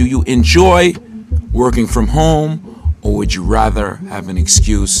 877-320-5465. Do you enjoy working from home, or would you rather have an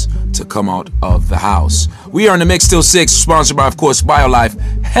excuse to come out of the house? We are in the mix till 6, sponsored by, of course, BioLife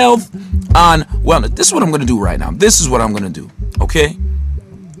Health on Wellness. This is what I'm going to do right now. This is what I'm going to do, okay?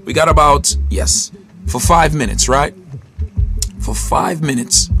 We got about, for 5 minutes, right? For 5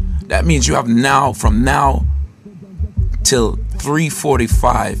 minutes. That means you have from now till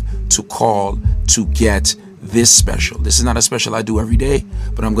 3:45 to call to get this special. This is not a special I do every day,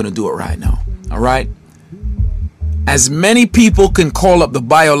 but I'm going to do it right now, all right? As many people can call up the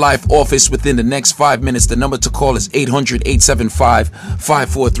BioLife office within the next 5 minutes. The number to call is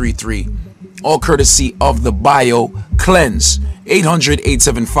 800-875-5433. All courtesy of the Bio Cleanse.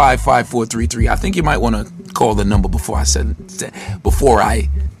 800-875-5433. I think you might want to call the number before I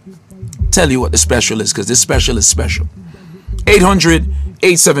tell you what the special is, because this special is special.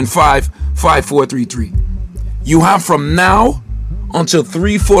 800-875-5433. You have from now until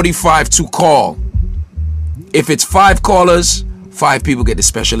 3:45 to call. If it's 5 callers, 5 people get the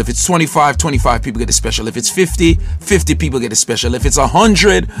special. If it's 25 people get the special. If it's 50 people get the special. If it's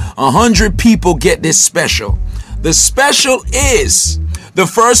 100 people get this special. The special is the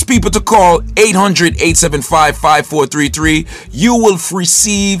first people to call 800-875-5433. You will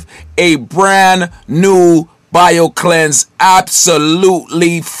receive a brand new Bio Cleanse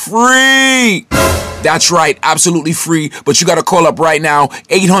absolutely free. That's right, absolutely free. But you got to call up right now,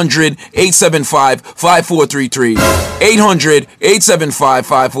 800-875-5433.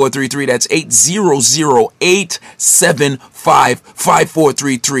 800-875-5433. That's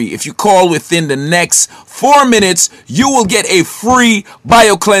 800-875-5433. If you call within the next 4 minutes, you will get a free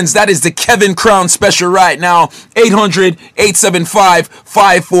Bio Cleanse. That is the Kevin Crown special right now.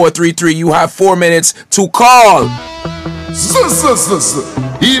 800-875-5433. You have 4 minutes to call.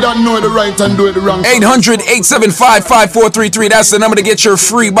 He don't know the right and do it the wrong. 800-875-5433. That's the number to get your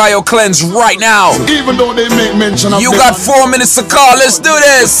free Bio Cleanse right now. Even though they make mention of you got 4 minutes to call. Let's do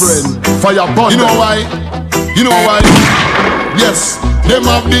this. Fire burn. You know why? Yes, them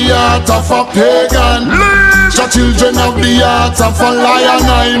have the heart of a pagan. The children have the heart of a lion,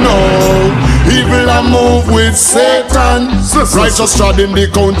 I know. Evil and move with Satan. Righteous treading the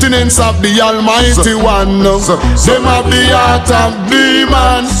countenance of the Almighty One. Them have the heart of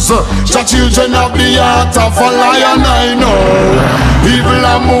demons. The children have the heart of a lion, I know. Evil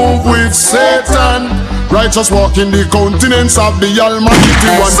and move with Satan. Righteous walk in the countenance of the Almighty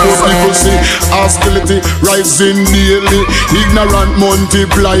One. Those people see hostility rising daily. Ignorant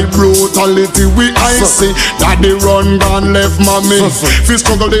multiply brutality. I see that they run gone left mommy. Fi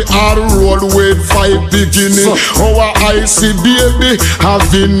struggle the hard road with 5 beginning. Our I see baby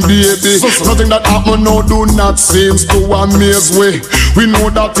having baby. Nothing that happen now do not seems to amaze we. We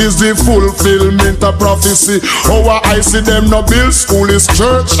know that is the fulfillment of prophecy. Our I see them no build school is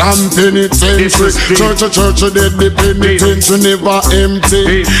church and penitentiary. Church dead the penitentiary never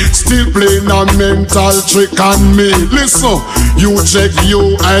empty. Still playing a mental trick on me. Listen, you check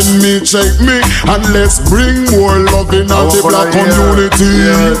you and me check me, and let's bring more love in the black community.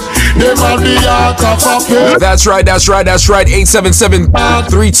 Them are the heart of a pit. That's right.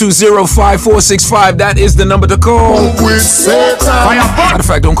 877-320-5465. That is the number to call. Matter of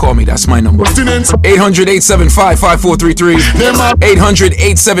fact, don't call me. That's my number. 800-875-5433.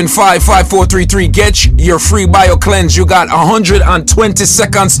 800-875-5433. Get your free Bio Cleanse. You got 120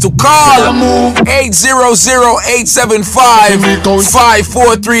 seconds to call.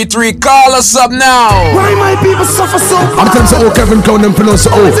 800-875-5433. Call us up now. Why my people suffer so bad? I'm telling you, Kevin Crown and pronounce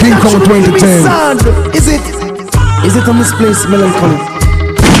King Crown 2010. Is it a misplaced melancholy?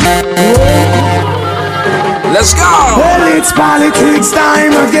 Let's go. Well, it's politics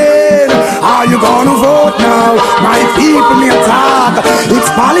time again. Are you gonna vote now? My people may talk. It's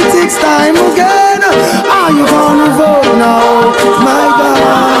politics time again. Are you gonna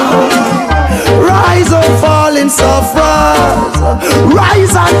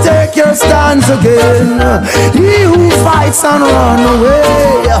rise and take your stands again. He who fights and run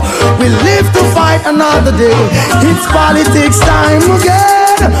away will live to fight another day. It's politics time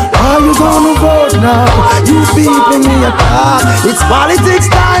again. Are you gonna vote now? You people me a talk. It's politics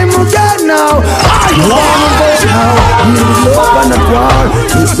time again now. Are you gonna vote now? You love on the ground.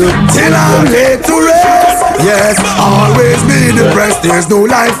 Till I'm late to rest. Yes, always be depressed. There's no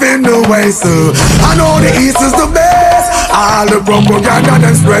life in the West. I know the East is the best. All the propaganda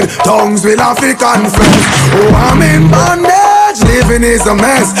that spread, tongues will have to confess. Oh, I'm in bondage, living is a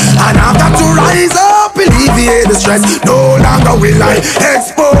mess, and I've got to rise up, alleviate the stress. No longer will I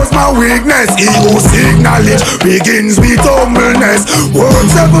expose my weakness. Ego acknowledge begins with humbleness. Work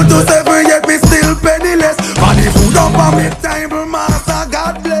 7 to 7, yet me still penniless. For the food up on me table, master,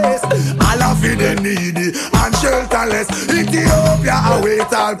 God bless. All of the needy and shelterless. Ethiopia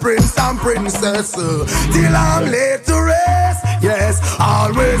await all prince and princess. Till I'm late to rest. Yes,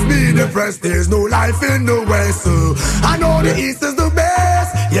 always be depressed. There's no life in the West. I know the East is the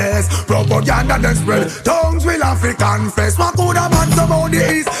best. Yes, propaganda then spread. Tongues will have to confess. What could have man about the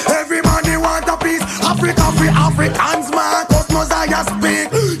East? Every man they want a piece. Africa free Africans, man. Cosmos I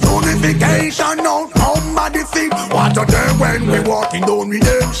speak. Unification don't come by defeat. What a day when we walking down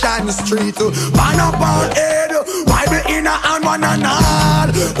Redemption Street. Man up on head, Bible in a hand, one and all.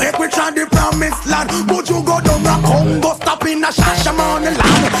 Make we try the promised land. But you go down the Congo, stop in a Shashamane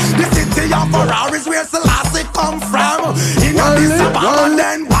land. The city of Ferraris where Selassie come from. In a Lisbon,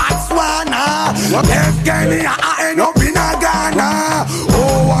 then Botswana. Left Kenya, I end up in a Ghana.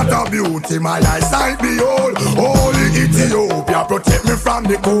 Oh, what a beauty, my eyesight behold. Holy Ethiopia, protect me from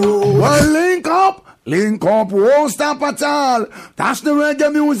the cold. Well, link up, won't stop at all. That's the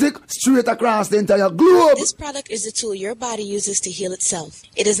reggae music straight across the entire globe. This product is a tool your body uses to heal itself.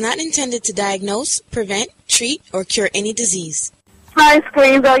 It is not intended to diagnose, prevent, treat, or cure any disease. Hi,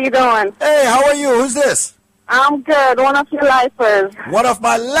 Squeeze. How you doing? Hey, how are you? Who's this? I'm good. One of your lifers. One of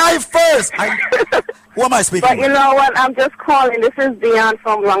my lifers? Who am I speaking But you with? know what? I'm just calling. This is Dion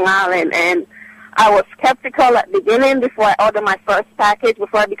from Long Island, and I was skeptical at the beginning before I ordered my first package,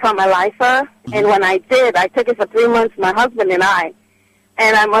 before I become a lifer. And when I did, I took it for 3 months, my husband and I.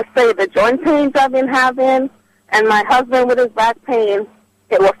 And I must say, the joint pains I've been having, and my husband with his back pain,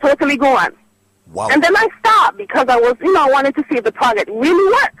 it was totally gone. Wow. And then I stopped because I was, I wanted to see if the product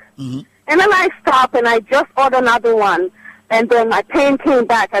really worked. And then I stopped and I just ordered another one. And then my pain came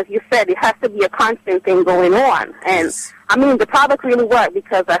back. As you said, it has to be a constant thing going on. And I mean, the product really worked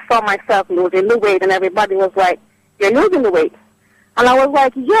because I saw myself losing the weight and everybody was like, you're losing the weight. And I was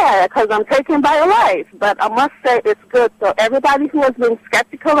like, yeah, because I'm taking BioLife. But I must say it's good. So everybody who has been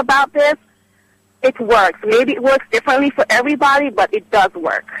skeptical about this, it works. Maybe it works differently for everybody, but it does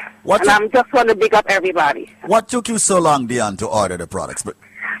work. I'm just want to big up everybody. What took you so long, Dion, to order the products? But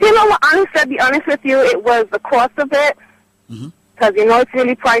You know what, honestly, to be honest with you, it was the cost of it. Because, it's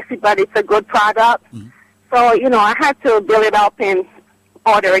really pricey, but it's a good product. So, I had to build it up and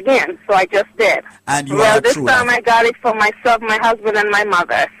order again. So I just did. And you well, are this true time love. I got it for myself, my husband, and my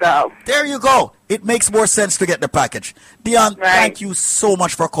mother. So there you go. It makes more sense to get the package. Dion, thank you so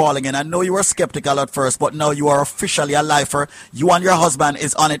much for calling in. I know you were skeptical at first, but now you are officially a lifer. You and your husband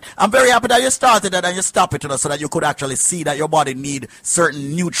is on it. I'm very happy that you started it and you stopped it, so that you could actually see that your body need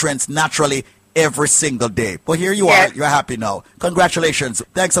certain nutrients naturally every single day. But here you are. You're happy now. Congratulations.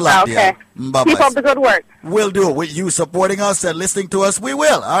 Thanks a lot, Dion. Bye-bye. keep up the good work. We'll do. With you supporting us and listening to us, we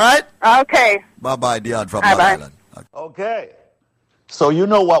will. All right? Okay. Bye-bye, Dion from Bye-bye. Long Island. Okay. So you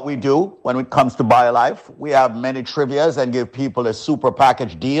know what we do when it comes to BioLife. We have many trivias and give people a super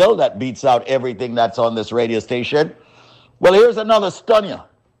package deal that beats out everything that's on this radio station. Well, here's another stunner.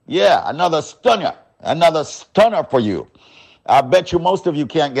 Yeah, another stunner. Another stunner for you. I bet you most of you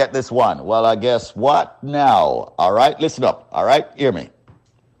can't get this one. Well, I guess what now? All right, listen up. All right, hear me.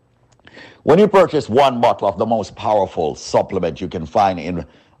 When you purchase one bottle of the most powerful supplement you can find in,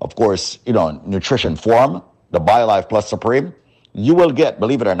 of course, nutrition form, the BioLife Plus Supreme, you will get,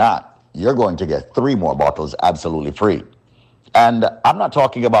 believe it or not, you're going to get 3 more bottles absolutely free. And I'm not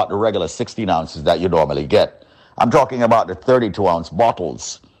talking about the regular 16 ounces that you normally get. I'm talking about the 32-ounce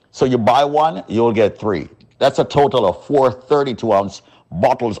bottles. So you buy one, you'll get 3. That's a total of 4 32-ounce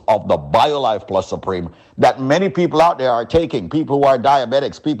bottles of the BioLife Plus Supreme that many people out there are taking. People who are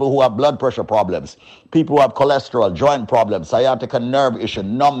diabetics, people who have blood pressure problems, people who have cholesterol, joint problems, sciatica nerve issue,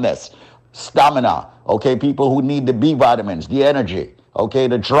 numbness, stamina, okay, people who need the B vitamins, the energy, okay,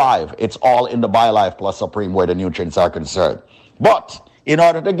 the drive. It's all in the BioLife Plus Supreme where the nutrients are concerned. But in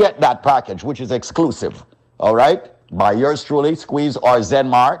order to get that package, which is exclusive, all right, by yours truly, Squeeze or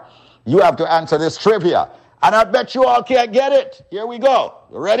Zenmar, you have to answer this trivia. And I bet you all can't get it. Here we go.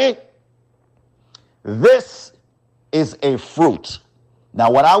 You ready? This is a fruit.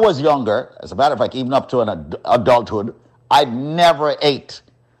 Now, when I was younger, as a matter of fact, even up to an adulthood, I never ate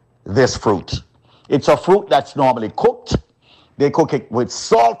this fruit. It's a fruit that's normally cooked. They cook it with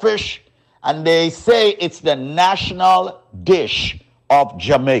saltfish, and they say it's the national dish of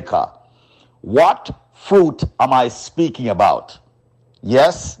Jamaica. What fruit am I speaking about?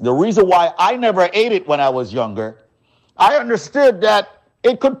 Yes, the reason why I never ate it when I was younger, I understood that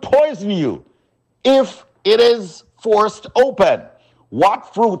it could poison you if it is forced open.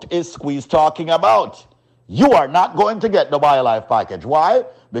 What fruit is Squeeze talking about? You are not going to get the BioLife package. Why?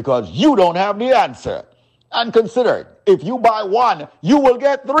 Because you don't have the answer. And consider, if you buy one, you will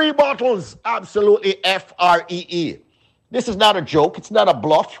get 3 bottles. Absolutely Free. This is not a joke. It's not a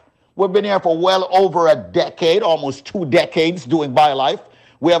bluff. We've been here for well over a decade, almost 2 decades doing BioLife.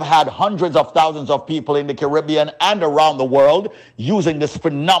 We have had hundreds of thousands of people in the Caribbean and around the world using this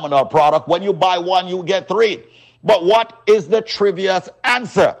phenomenal product. When you buy one, you get 3. But what is the trivia's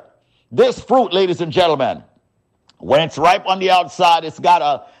answer? This fruit, ladies and gentlemen, when it's ripe on the outside, it's got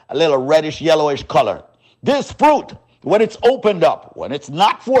a little reddish, yellowish color. This fruit, when it's opened up, when it's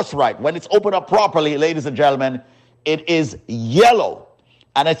not force ripe, when it's opened up properly, ladies and gentlemen, it is yellow.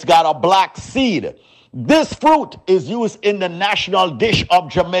 And it's got a black seed. This fruit is used in the national dish of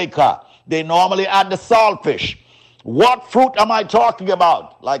Jamaica. They normally add the saltfish. What fruit am I talking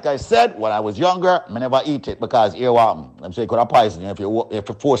about? Like I said, when I was younger, I never eat it because I'm saying could I poison you if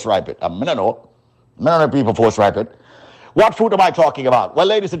you force ripe it. I don't know. None of the people force ripe it. What fruit am I talking about? Well,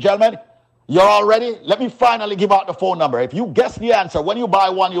 ladies and gentlemen, you're all ready? Let me finally give out the phone number. If you guess the answer, when you buy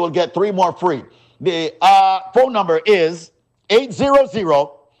one, you will get 3 more free. The phone number is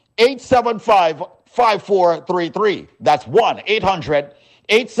 800-875-5433. That's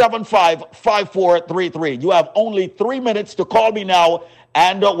 1-800-875-5433. You have only 3 minutes to call me now.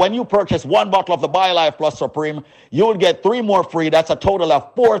 And when you purchase 1 bottle of the BioLife Plus Supreme, you will get 3 more free. That's a total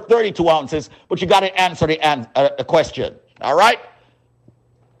of 432 ounces. But you got to answer the question. All right?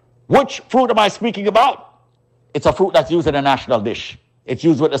 Which fruit am I speaking about? It's a fruit that's used in a national dish. It's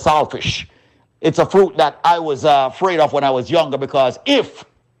used with the saltfish. It's a fruit that I was afraid of when I was younger because if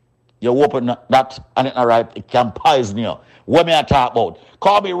you open that and it's not ripe, it can poison you. What may I talk about?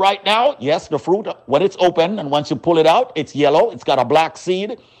 Call me right now. Yes, the fruit, when it's open and once you pull it out, it's yellow. It's got a black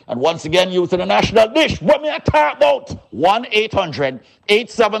seed. And once again, used in a national dish. What may I talk about?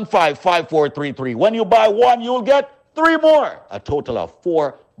 1-800-875-5433. When you buy one, you'll get 3 more. A total of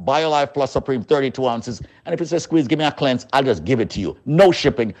 4 BioLife Plus Supreme 32 ounces. And if it says Squeeze, give me a cleanse, I'll just give it to you. No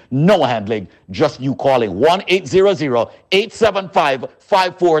shipping, no handling, just you calling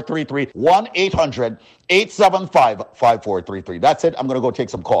 1-800-875-5433. 1-800-875-5433. That's it. I'm going to go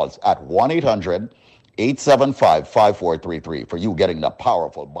take some calls at 1-800-875-5433 for you getting the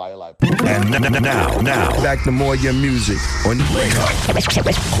powerful BioLife. And now, back to more your music on Wake Up.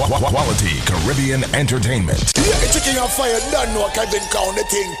 Quality Caribbean Entertainment. Yeah, it's a king of fire, don't know, Kevin count the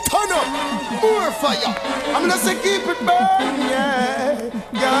thing. Turn up, more fire. I'm gonna say keep it burning, yeah.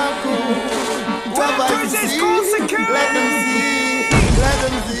 Yeah, cool. What I see, let them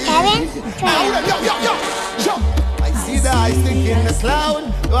see. Kevin? Yo. I see the ice stick in the cloud.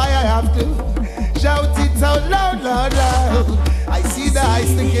 Why I have to shout it out loud, loud, loud. I see the ice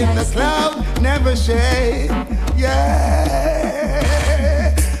stick in the cloud, never shade.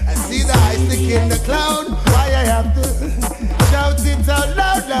 Yeah. I see the ice stick in the cloud. Why I have to shout it out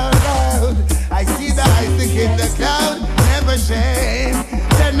loud, loud, loud. I see the ice stick in the cloud, never shade.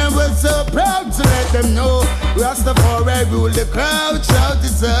 Then I was so proud to let them know Rastafari rule the crowd. Shout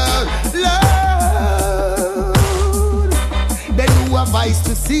it out loud. They who have eyes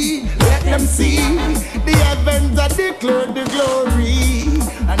to see, let them see. The heavens that declare the glory.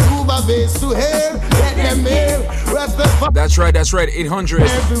 And who have ears to hear, let them hear. That's right, 800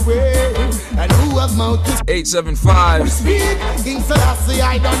 everywhere. And who have mouth to 875 speak. King Selassie,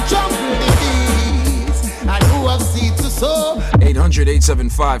 I don't jump with the beats. And who have seed to sow.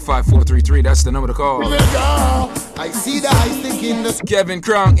 800-875-5433. That's the number to call. I see the ice stick in the Kevin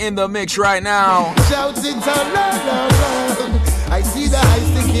Crown in the mix right now. Shout it out loud, loud, loud. I see the ice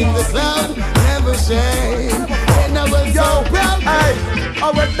stick in the cloud, never shame. And I was so proud. Hey, I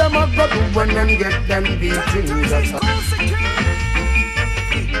want them up go do when them get them beating.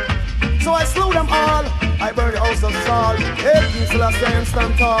 So I slew them all. I burned the house of Saul. Hey, King Selassie, I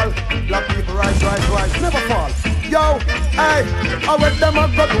stand tall. Black people rise, never fall. Yo, hey, how what them a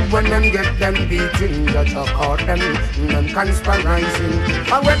go do when them get them beating? Judge a caught them conspiring.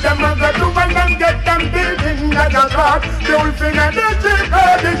 How what them a go do when them get them beating? Judge a caught the whole thing and the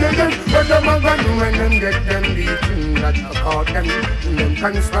chicken. What them a go do when them get them beating? Judge a caught them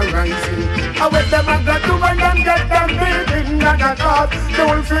conspiring. How what them a go do when them get them beating? Judge a caught the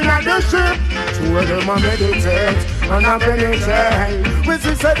whole thing and the ship. Two of them a meditate and a penetrate. We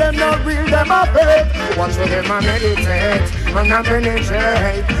see say them not real, them a fake. Watch for them a meditate and a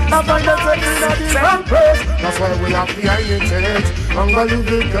penetrate. I find us in a different place. That's why we have to imitate and go live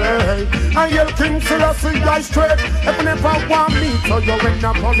it great. And yell King Selassie die straight. If you never want me, so you end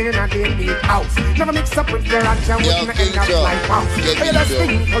up on in a daily house. Never mix up with their action with me end up like house. Hey, the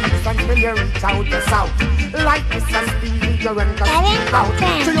sting police until you reach out the south. Like Mr. Speedy, you're in the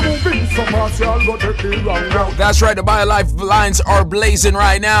out. So you move in so much, you'll go take the wrong route. That's right, the BioLife lines are blazing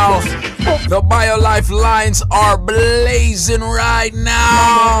right now. The BioLife lines are blazing right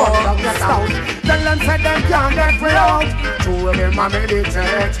now. The land said them can't get free out. Two of them a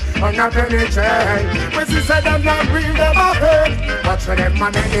meditate and a penetrate. When she said them not real, them a hate. Watch for them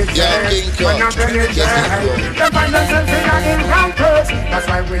a meditate and a penetrate. They find themselves in an incantation. That's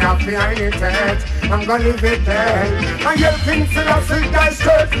why we have to imitate. I'm gonna leave it there. And yell King Selassie die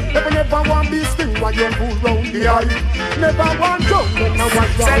straight. If you never want be sting while you fool round the eye. Never want to, never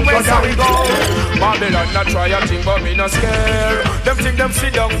want to. Say where's how we go? Babylon not try a thing but me no scare. Them think them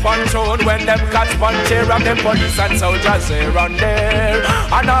sit down pan throne when them catch pan chair. And them police and soldiers here and there.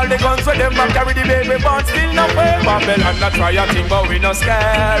 And all the guns with them and carry the baby but still no way. Babylon not try a thing but we no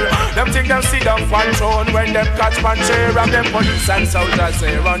scare. Them think them sit down pan throne when them catch pan chair. And them police and soldiers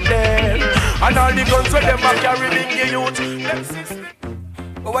here and there. And all the guns with them and carry the youth.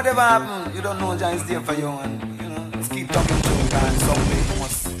 But whatever happens, you don't know John is there for you, and you know, just keep talking to him, and someday you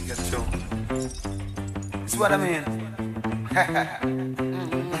must get through. See what I mean?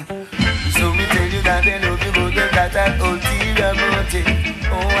 So me tell you that they love you, but they got that ulterior motive.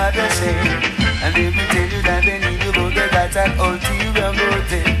 Oh, what a shame. And they me tell you that they need you, but they got that ulterior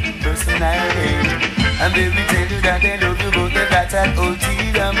motive. Personality. And they me tell you that they love you, but they got that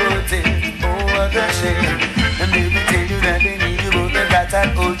ulterior motive. Oh, what a shame. And they me tell you that they need you, but they got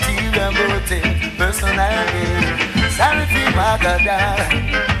that ulterior motive. Personality. Sorry for my God,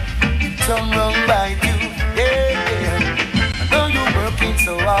 some wrong by you. Yeah, yeah. And though you working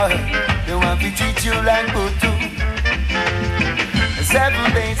so hard, they want to treat you like Butu.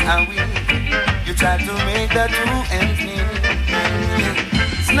 7 days a week, you try to make the 2 ends meet.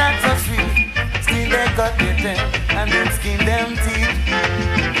 It's not so sweet, still they cut their teeth and then skin them teeth.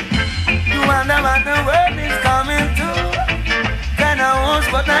 You wonder what the world is coming to. Kinda host,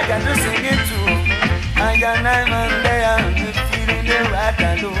 but I got to sing it too. I got 9 man there, and the feeling they right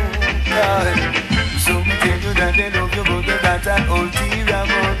alone. So we tell you that they love you, but they got an ulterior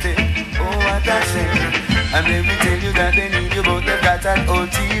motive. Oh, what a shame. And then we tell you that they need you, but they got an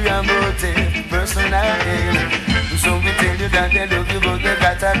ulterior motive. Personality. So we tell you that they love you, but they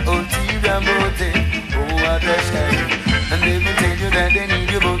got an ulterior motive. Oh, what a shame. And then we tell you that they need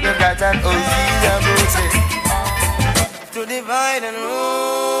you, but they got an ulterior motive. To divide and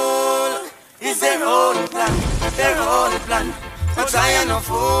rule is their own plan, their own plan. But I am no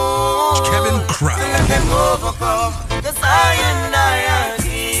fool. Kevin Crown. To let them overcome. 'Cause I am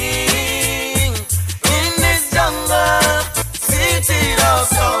king in this jungle. City of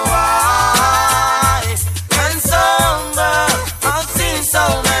so high and somber. I've seen so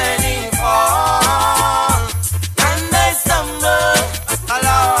many fall, and they stumble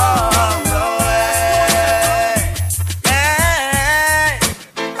along the way. Hey,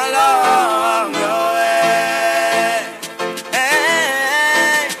 along the way.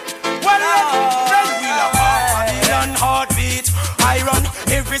 Hey, well, Babylon heartbeat. I run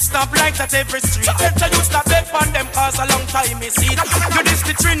every stoplight at every street. Better you stop it on them cause a long time me see it. You this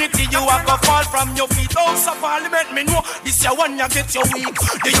the Trinity, you have to fall from your feet. House of Parliament, me know this your one you get your weak.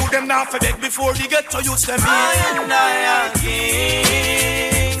 The you them now for beg before they get to use them. I am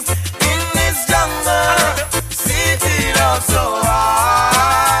kings in this jungle. City love so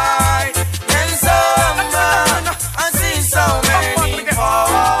high and somber. I see so many fall.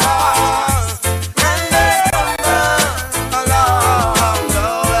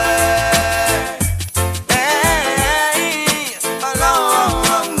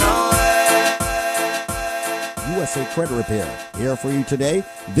 Credit Repair. Here for you today,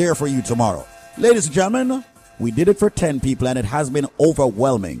 there for you tomorrow. Ladies and gentlemen, we did it for 10 people and it has been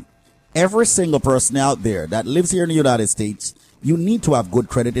overwhelming. Every single person out there that lives here in the United States, you need to have good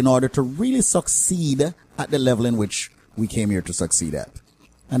credit in order to really succeed at the level in which we came here to succeed at.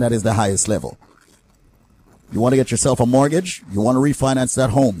 And that is the highest level. You want to get yourself a mortgage? You want to refinance that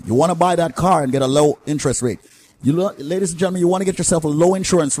home? You want to buy that car and get a low interest rate? Ladies and gentlemen, you want to get yourself a low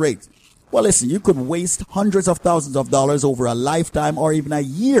insurance rate? Well, listen, you could waste hundreds of thousands of dollars over a lifetime or even a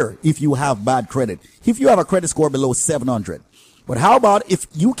year if you have bad credit, if you have a credit score below 700. But how about if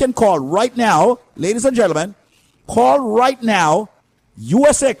you can call right now, ladies and gentlemen, call right now.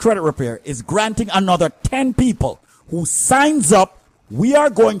 USA Credit Repair is granting another 10 people who signs up. We are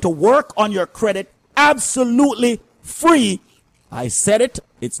going to work on your credit absolutely free. I said it.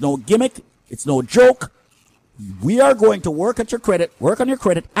 It's no gimmick. It's no joke. We are going to work on your credit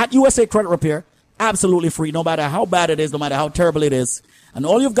at USA Credit Repair, absolutely free, no matter how bad it is, no matter how terrible it is. And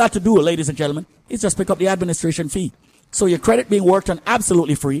all you've got to do, ladies and gentlemen, is just pick up the administration fee. So your credit being worked on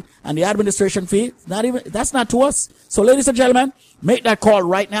absolutely free, and the administration fee, that's not to us. So ladies and gentlemen, make that call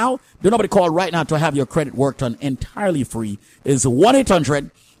right now. Do nobody call right now to have your credit worked on entirely free. It's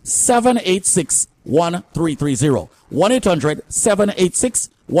 1-800-786-1330.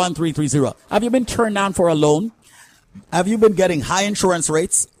 1-800-786-1330. Have you been turned down for a loan? Have you been getting high insurance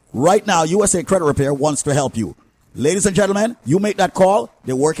rates? Right now, USA Credit Repair wants to help you. Ladies and gentlemen, you make that call.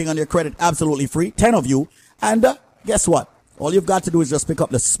 They're working on your credit absolutely free. 10 of you. And guess what? All you've got to do is just pick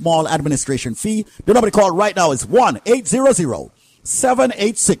up the small administration fee. The number to call right now is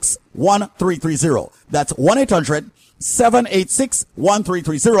 1-800-786-1330. That's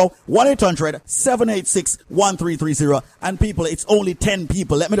 1-800-786-1330. 1-800-786-1330. And people, it's only 10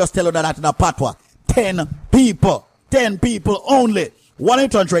 people. Let me just tell you that in a patwa. 10 people. 10 people only.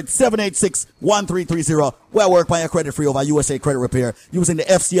 1-800-786-1330. Where work by your credit free over USA Credit Repair using the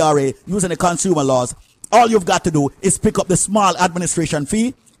FCRA, using the consumer laws. All you've got to do is pick up the small administration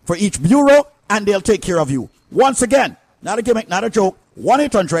fee for each bureau, and they'll take care of you. Once again, not a gimmick, not a joke.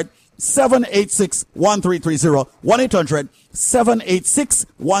 1-800-786-1330.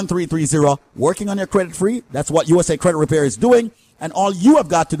 1-800-786-1330. Working on your credit free. That's what USA Credit Repair is doing. And all you have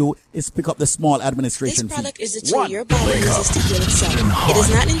got to do is pick up the small administration fee. This product is the tool your body uses to heal itself. It is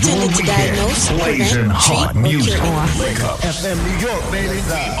not intended to diagnose, prevent, treat, or cure anything. Wake up. FM New York, baby.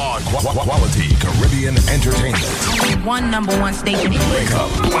 On Quality Caribbean Entertainment. One number one station. Wake up.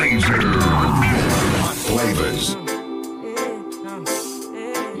 Blazer. Flavors.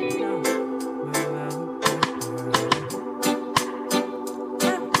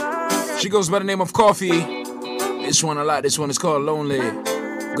 She goes by the name of Coffee. This one I like. This one is called Lonely.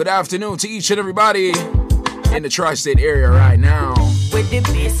 Good afternoon to each and everybody in the tri-state area right now. With the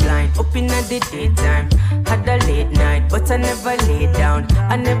baseline up in the daytime. Had a late night, but I never lay down.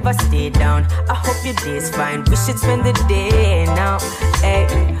 I never stay down. I hope your day's fine. We should spend the day now. Hey,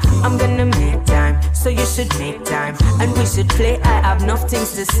 I'm gonna make time, so you should make time. And we should play. I have enough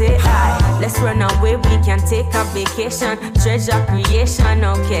things to say. Hi, let's run away. We can take a vacation. Treasure creation,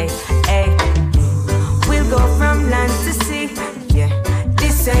 okay. Hey. We'll go from land to sea, yeah.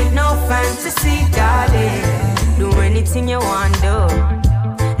 This ain't no fantasy, darling. Do anything you want, do.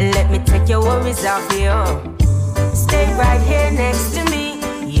 Let me take your worries off you. Stay right here next to me,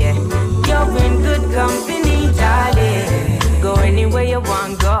 yeah. You're in good company, darling. Go anywhere you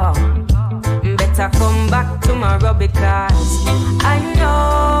want, go. Better come back tomorrow because I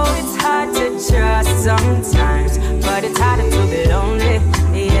know it's hard to trust sometimes, but it's harder to be lonely,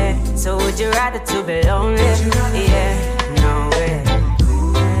 yeah. So would you rather to be lonely? Yeah, no way.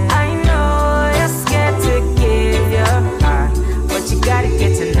 I know you're scared to give your heart, but you gotta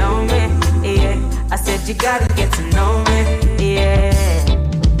get to know me, yeah. I said you gotta get to know me, yeah.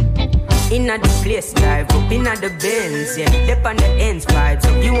 Inna the place, drive up inna the Benz, yeah. Dip on the ends, vibes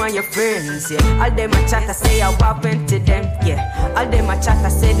up you and your friends, yeah. All them a chat, I say I went to them, yeah. All them a chat, I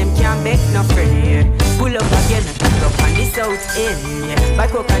say them can't make no friend, yeah. Pull up again and pick up on the south end, yeah. Buy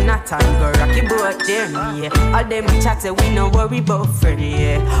coconut and go rocky boat them, yeah. All them a chat, say we no worry about friend,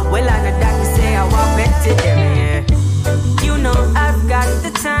 yeah. Well, I know that we say I went to them, yeah. You know I've got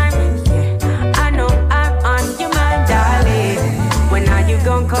the time, yeah. I know I'm on your mind, darling. When are you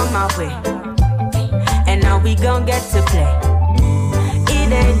gon' come my way? And now we gon' get to play.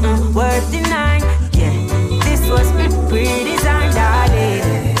 It ain't worth denying, yeah. This was pre-designed, darling.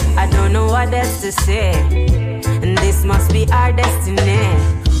 I don't know what else to say. And this must be our destiny.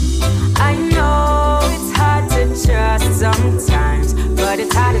 I know it's hard to trust sometimes, but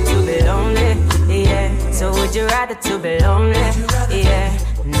it's harder to be lonely, yeah. So would you rather to be lonely? Yeah,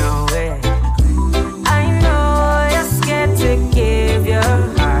 no way. I know you're scared to give your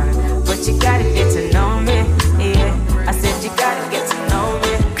heart, but you gotta get to know me, yeah. I said you gotta get to know me,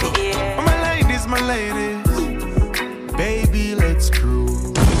 yeah. My ladies, baby, let's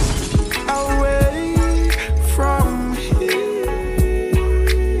cruise away from here.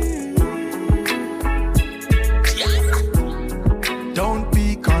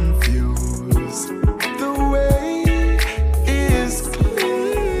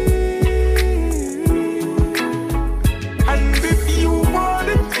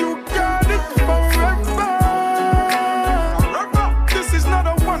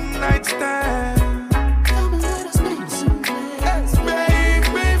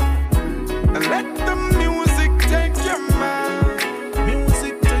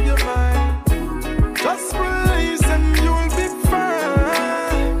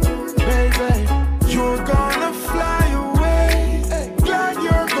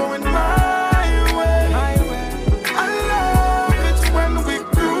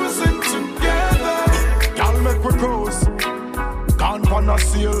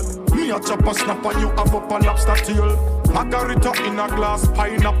 a chop a snap and you have up a lobster tail. Margarita in a glass,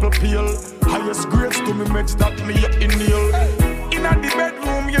 pineapple peel. Highest grades to me meds that me inhale. In a the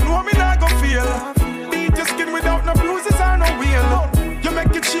bedroom, you know me not go feel. Beat your skin without no bruises or no wheel. You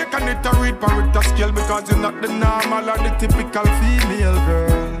make it shake and it a read parita scale because you're not the normal or the typical female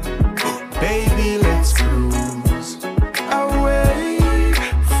girl. Baby, let's cruise away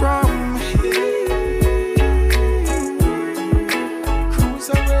from here. Cruise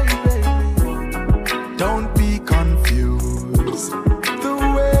away, baby. Don't be confused. The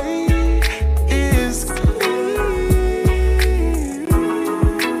way is clear.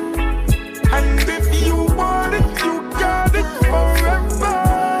 And if you want it, you got it forever.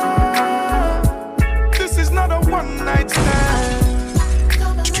 This is not a one-night stand.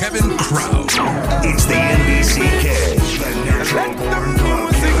 Kevin Crown. It's the NBCK, the natural born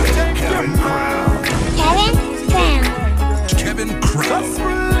dog killer. Kevin Crown. Kevin Crown. Just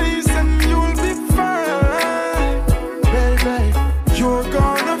release and you'll be fine. Baby, you're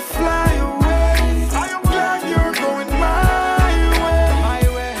gonna fly away. Yeah, you're going my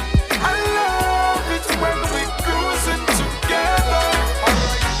way. I love it when we're cruising together.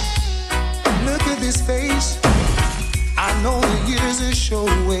 Look at this face. I know the years are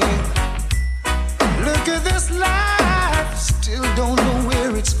showing. Look at this life. Still don't know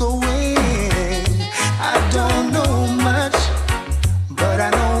where it's going. I don't know much, but I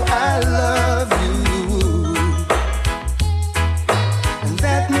know I love you. And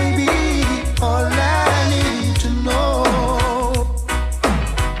that may be all I need to know.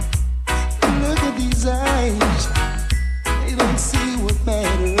 Look at these eyes. They don't see what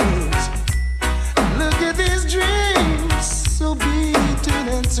matters. Look at these dreams, so beaten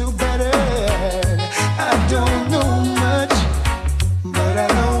and so better. I don't know much, but I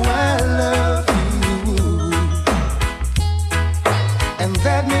know I love you. And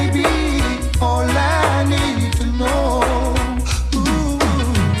that may be all I need to know. Ooh,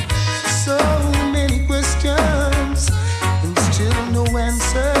 so many questions and still no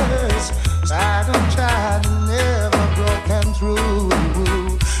answers. I don't try to never broken through.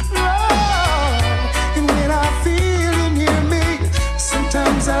 And when I feel you near me,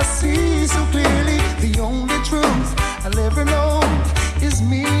 sometimes I see so clearly the only truth I'll ever know is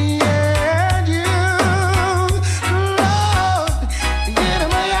me and you. Lord, get in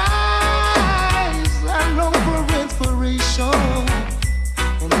my eyes, I long for inspiration,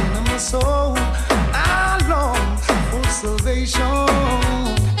 and in my soul I long for salvation.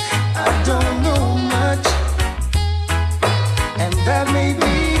 I don't know much, and that may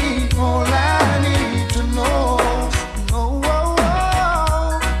be all I need to know. No,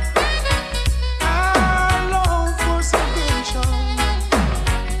 I long for salvation,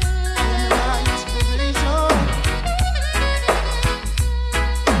 and my inspiration.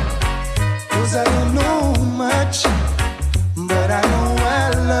 'Cause I don't know much, but I know I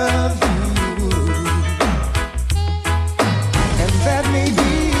love you, and that may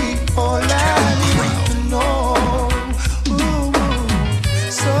be all I need to know. Ooh,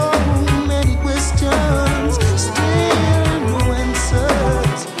 so many questions, still no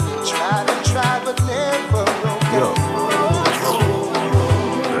answers. Try, but never broken. Yo,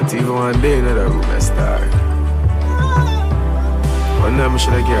 not even one day in that room I start. One time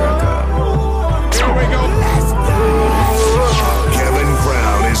should I get a car? Here we go. Kevin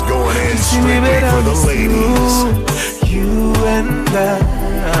Crown is going in strictly for the ladies. You and I,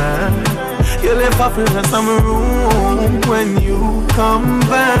 you left off in some room when you come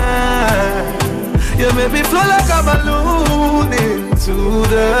back. You make me flow like a balloon into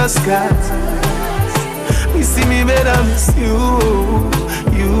the sky. You see me better miss you,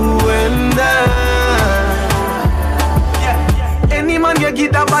 you and I. Any man you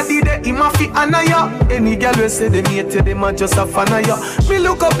give that body there, him a fi honor ya. Any girl will say them hate you, them a just a fan of ya. Me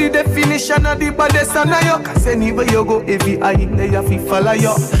look up the definition of the baddest on ya. 'Cause anywhere you go, every eye in there you fi follow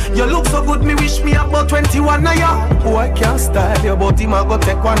ya. You look so good, me wish me about 21 of ya. Oh, I can't style you, but him a go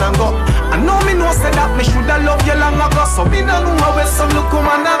take one and go. I know me know say that me shoulda love you long ago. So me no know where some look come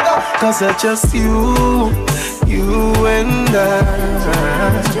and go. 'Cause it's just you and I.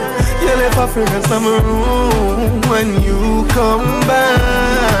 You left a friend in some room when you come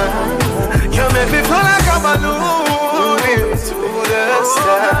back. You make me feel like a balloon into the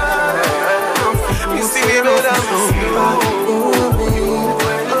sky. You see me better than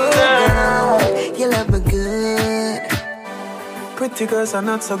you love me good. Pretty girls are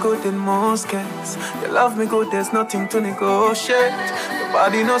not so good in most cases. You love me good, there's nothing to negotiate. Your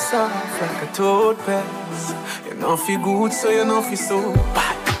body no soft like a toad paste. You know feel good, so you know feel so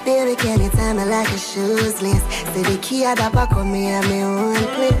bad. Baby, can you tell me like a shoes list? Say the key at the back of me at my own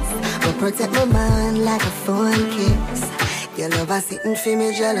place. Go protect my mind like a phone kiss. Your love is sitting for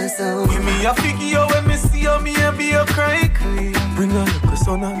me jealous of. Give me a figure when me see you, me and be a cry clean. Bring a little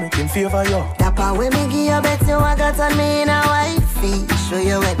son and make him favor you. That part when me give you bet you I got on me in a wifey. Show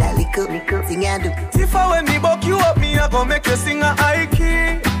you where that little thing I do. If I when me buck you up, me I gon' make you sing a high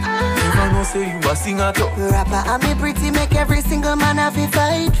key. Never know say you a singer too. Rapper and me pretty make every single man have a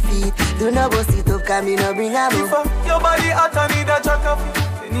 5 feet. Do not bust it up, cause me no bring a book. Your body hot and need a jack up.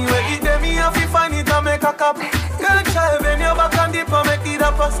 Anyway, it dem me have to find it and make a copy. Girl, child, bend your back and dip and make it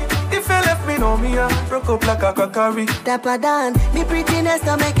a pussy. If you left me, know me, broke up like a crockery. Dapper Dan, me prettiness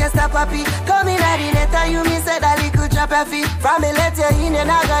to make you stop happy. Come in at the net and you me say that little drop your feet. From me let you in, you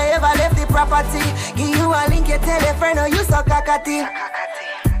never ever left the property. Give you a link, you tell a friend, or you so cockatty.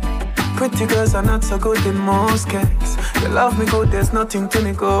 Pretty girls are not so good in most cases. You love me good, there's nothing to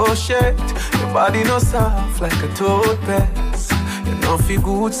negotiate. Your body no soft like a toothpaste. You know feel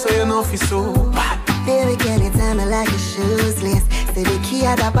good, so you know feel so bad. Baby, can you tell me like a shoes list? Say the key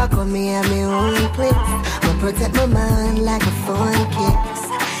at the back of me and my own place. I'll protect my mind like a phone kiss.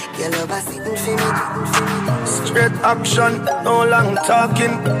 Your love is sitting for me. Straight action, no long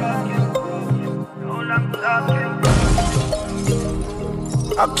talking.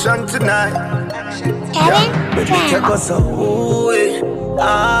 Action tonight. Yeah, baby, take us away.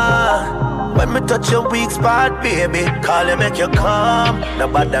 When me touch your weak spot, baby, call you, make you come.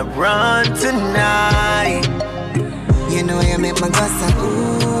 Nobody run tonight. You know you make my gossip,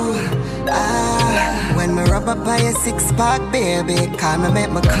 ooh, When me rub up by your 6-pack, baby, call me,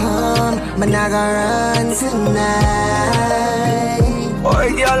 make me come. Me not gonna run tonight. Oh,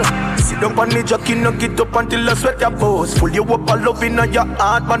 girl, sit down on the jockey, no get up until I sweat your pose. Full you up, I love in your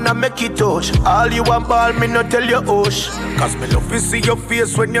heart, man, I make it touch. All you want, ball, me no tell you hush. Cause me love to see your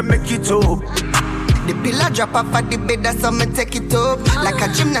face when you make it up. The pillow drop off at the bed, that's how me take it up. Like a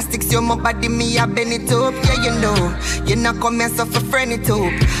gymnastics, you my body, me I bend it up. Yeah, you know, you not come here so for friend it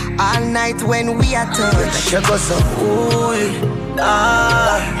up. All night when we are touch. You go so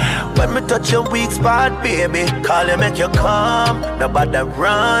when me touch your weak spot, baby, call you, make you come. Nobody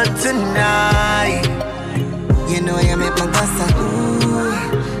run tonight. You know you make my gossip,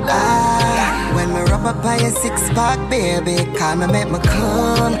 when me rub up by your 6-pack, baby, call me, make me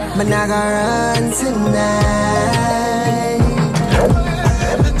come. Me not gonna run tonight.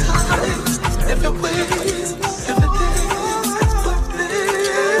 Every time, every way, every day,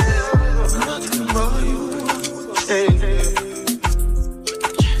 I'm nothing about you. Hey.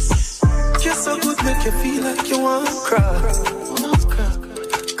 Yes. You're so good, make you feel like you want to cry.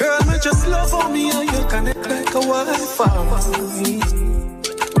 Girl, me just love on me and you connect like a Wi-Fi.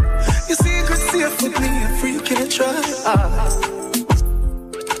 Your secret safe with me, I'm free, can you try?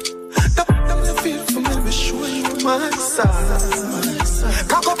 The feel for me, be sure you my side.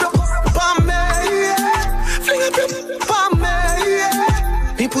 Cock up your palm, yeah. Fling up your palm,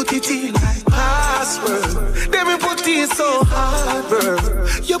 yeah. Me put it in like password. Then me put it so hard, bro.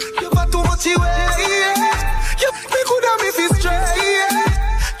 You got too much away, yeah. You could have me feel straight, yeah.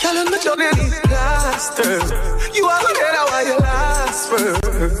 Girl, I'm not done any plaster. You are the head of why you last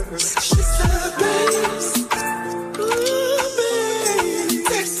first. She said, babes, babe,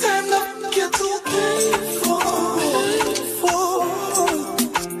 next time not get too painful.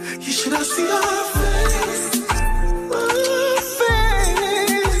 You should have seen her face.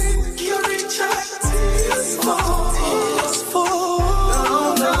 You reach out, tears fall.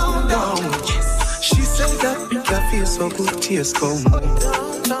 Down. She said that make her feel so good, tears come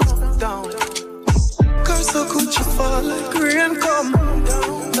down. Girl, so good you fall like rain come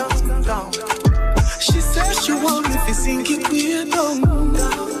down. She said she want me to sink it way down.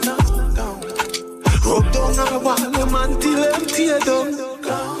 Rub down her wall until them tear down.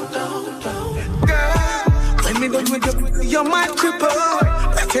 Girl, when me done with you might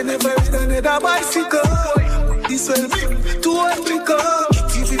cripple. Like you never rid another bicycle. This will be too unbreakable.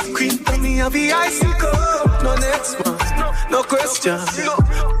 Kitty with cream for me have the icicle. No next one, no question.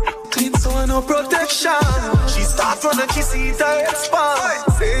 Clean so no protection. She start from the kiss it her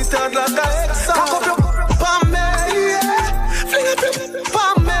expand. Say it out like a exam. Cock up your palm, yeah. Fling up your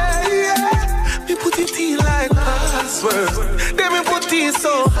palm, yeah. Me put it in like password. Then me put it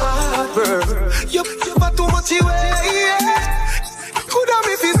so hard, bro. You got too much away, yeah. Could have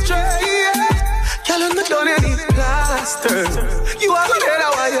me feel straight, yeah. Girl, I'm not done any plaster. You are the head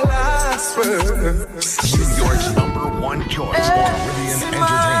of why you last first. New York's #1 choice for Caribbean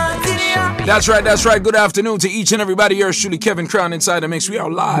entertainment. That's right. Good afternoon to each and everybody. Yours truly, Kevin Crown, inside the mix. We are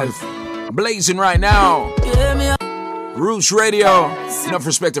live, blazing right now. Roots Radio. Enough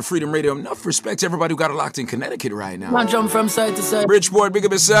respect to Freedom Radio. Enough respect to everybody who got it locked in Connecticut right now. Man, jump from side to side. Bridgeport, big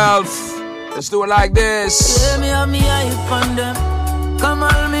up yourself. Let's do it like this. Yeah, me have me hype on them. Come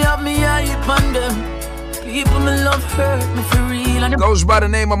on, me have me hype on them. People me love hurt me for real. And goes by the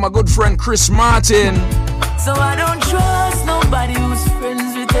name of my good friend Chris Martin. So I don't trust nobody who's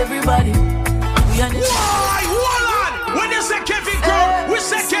friends with everybody. We are the hold on! When you say Kevin Crown, we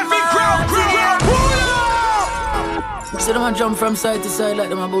say Kevin Crown. So them a jump from side to side like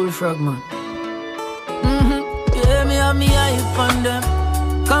them a bullfrog, man. Yeah, me have me hype on them.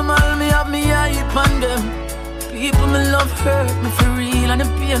 Come on, me have me hype on them. People me love hurt me for real. And the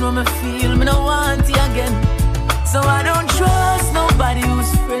pain when me feel, me no want it again. So I don't trust nobody who's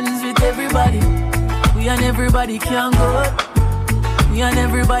friends with everybody. We and everybody can go. We and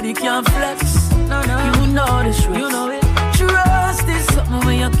everybody can flex. No, no. You know the truth. You know it. Trust is something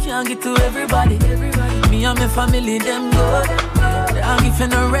where you can't get to everybody. Me and my family, them good. I'm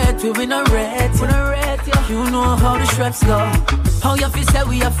giving a red, we win a red. You know how the straps go. How you feel say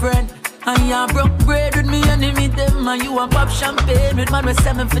we a friend. And you broke bread with me enemy them. And you a pop champagne with man with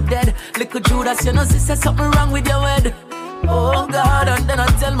 7 for dead. Little Judas, you know sister something wrong with your head. Oh God, and then I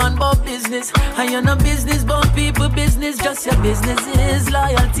tell man about business. And you know business about people business. Just your business is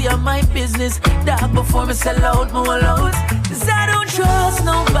loyalty of my business. That before me sell out, more out. Cause I don't trust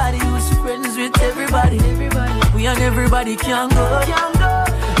nobody who's friends with everybody. We and everybody can go.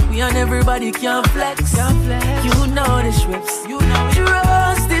 We and everybody can flex. You know the strips. You know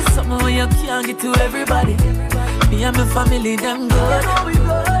trust is something where you can't get to everybody. Me and my family, them good.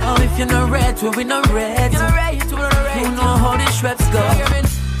 Oh, if you're not red, we not red. You know how the straps go.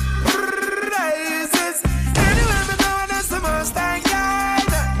 Raises. Anywhere me go, that's the most I got.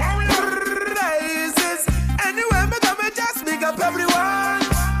 Raises. Anywhere me go, me just big up everyone.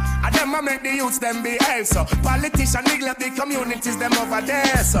 And them a make the youths them behave so. Politicians neglect the communities them over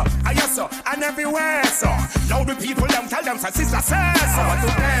there so. I yes so, and everywhere so. Now the people them tell them so sister says so. What to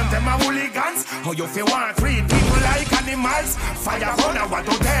them a hooligans. How you feel want treat people like animals. Fire burner, what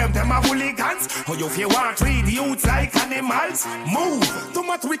to them a hooligans. How you feel want treat youths like animals. Move, too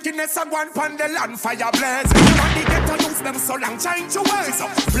much wickedness and one pan the land fire blaze. Everybody get to use them so long, change your ways so.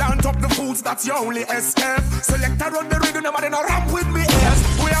 Plant up the foods that you only escape. Select around the rhythm and then ramp with me ears.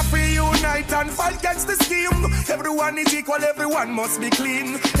 We have to unite and fight against the scheme. Everyone is equal, everyone must be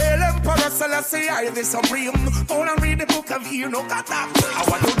clean. Hail Emperor Selassie, I the supreme. Go and read the book of you, no got that. I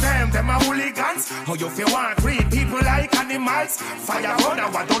want to them a hooligans. How you feel want treat people like animals. Fire burner,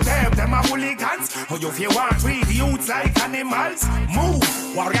 what to them a hooligans. How you feel want treat youths like animals. Move,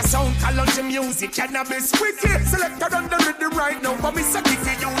 warrior sound, college music, cannabis, wicked. Selected on the rhythm right now, but me say if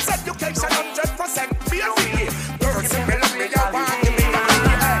you use education 100% be a way. Girls in me love me, I want me.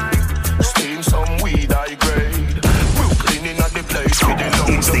 Steam some weed, I grade. Brooklyn in the place with the low.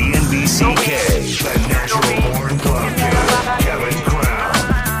 It's the NBCK, the Natural Born Club. Kevin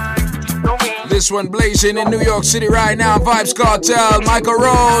Crown. This one blazing in New York City right now. Vibes Cartel, Michael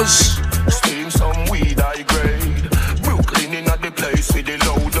Rose. Steam some weed, I grade. Brooklyn in the place with the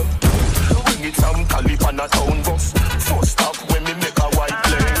load. Bring it some Cali on a town bus. First stop when we make a white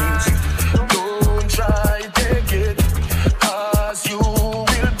plains. Don't try take it, cause you will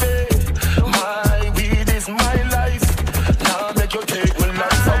pay. My weed is my life. Now make you take my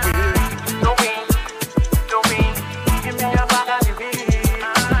life away. No weed, give me a bag of the weed.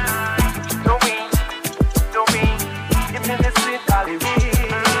 No weed, give me the sweet Cali weed.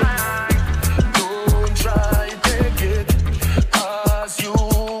 Don't try take it, cause you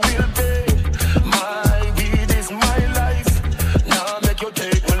will pay. My weed is my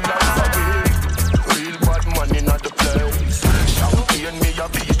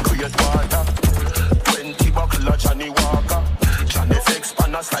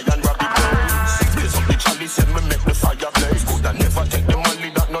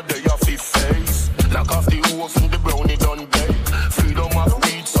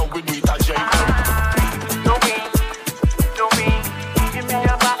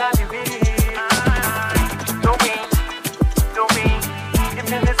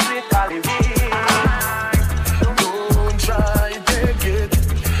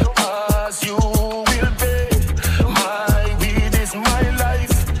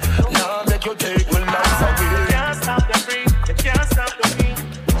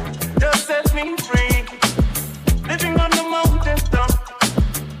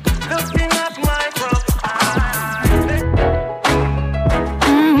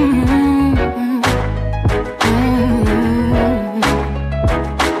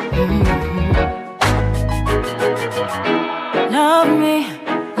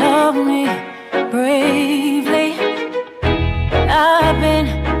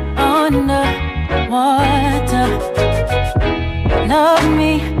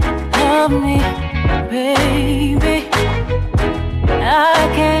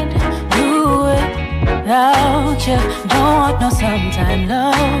without you. Don't want no sometime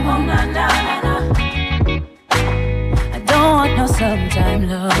love. Oh, na, na, na, na. I don't want no sometime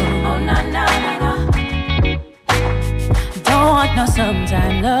love. Oh, na, na, na, na. Don't want no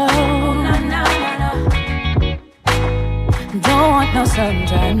sometime love. Oh, na, na, na, na. Don't want no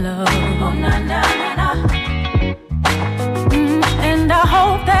sometime love. Oh, na, na, na, na. And I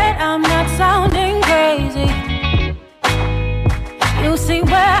hope that I'm not sounding crazy. You see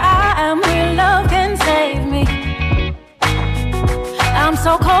where I am, real love can save me. I'm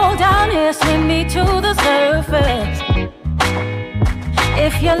so cold down here, swim me to the surface.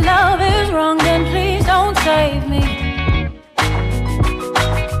 If your love is wrong, then please don't save me.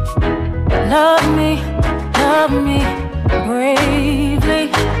 Love me bravely.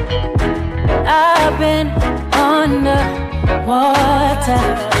 I've been under water.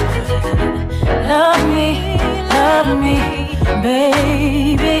 Love me,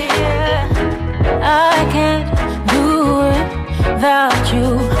 baby. I can't do it without you.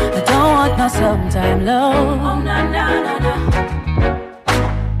 I don't want no sometime love. Oh, na, na, na, na.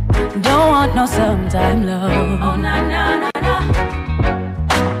 Don't want no sometime love. Oh, na, na, na, na.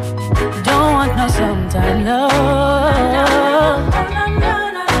 Don't want no sometime love. Oh, na, na,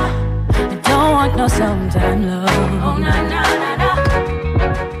 na, na. Don't want no sometime love. Oh, na, na, na, na.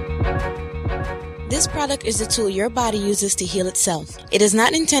 This product is a tool your body uses to heal itself. It is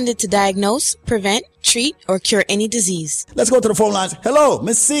not intended to diagnose, prevent, treat, or cure any disease. Let's go to the phone lines. Hello,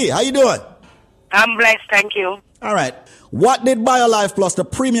 Miss C. How you doing? I'm blessed, thank you. All right. What did BioLife Plus, the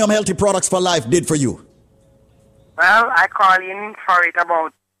premium healthy products for life, did for you? Well, I called in for it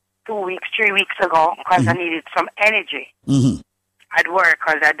about 3 weeks ago because I needed some energy at work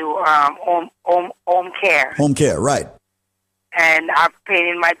because I do home care. Home care, right. And I'm pain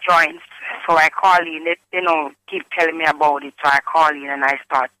in my joints. So I call in, keep telling me about it. So I call in and I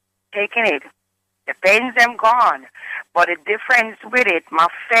start taking it. The pains them gone. But the difference with it, my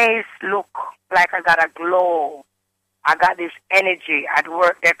face look like I got a glow. I got this energy. At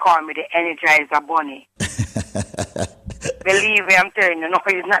work, they call me the Energizer Bunny. Believe me, I'm telling you, no,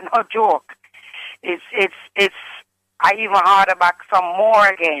 it's not no joke. It's. I even order back some more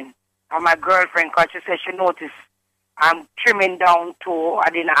again from my girlfriend because she said she noticed I'm trimming down too. I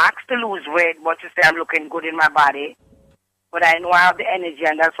didn't ask to lose weight, but she said I'm looking good in my body. But I know I have the energy,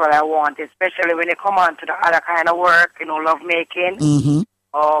 and that's what I want, especially when they come on to the other kind of work, love making.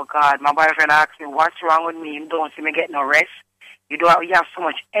 Oh, God, my boyfriend asked me, what's wrong with me? You don't see me get no rest. You have so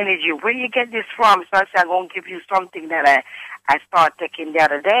much energy. Where do you get this from? So I said, I'm going to give you something that I started taking the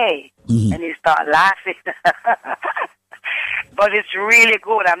other day. And he started laughing. But it's really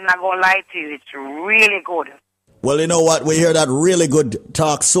good. I'm not going to lie to you. It's really good. Well, you know what? We hear that really good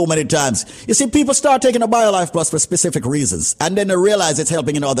talk so many times. You see, people start taking a BioLife Plus for specific reasons, and then they realize it's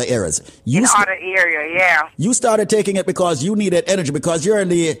helping in other areas. Other area, yeah. You started taking it because you needed energy, because you're in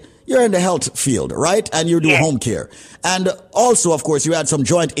the health field, right? And you do home care. And also, of course, you had some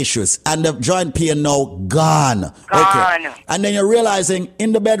joint issues, and the joint pain now gone. Okay. And then you're realizing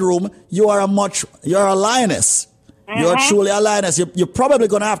in the bedroom, you're a lioness. You're truly a lioness. You're probably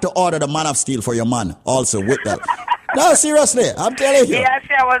going to have to order the Man of Steel for your man also with that. No, seriously, I'm telling you. Yes,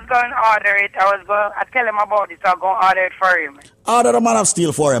 I was going to order it. I tell him about it, so I'm going to order it for him. Order the Man of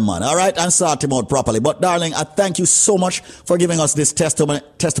Steel for him, man, all right? And sort him out properly. But, darling, I thank you so much for giving us this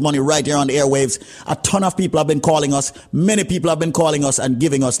testimony right here on the airwaves. A ton of people have been calling us. Many people have been calling us and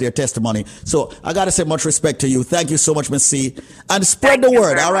giving us their testimony. So, I got to say much respect to you. Thank you so much, Miss C. And spread the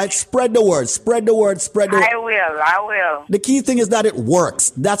word, all right? Spread the word. Spread the word. I will. The key thing is that it works.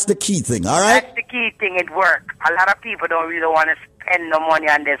 That's the key thing, all right? That's the key thing. It works. A lot of people don't really want to spend no money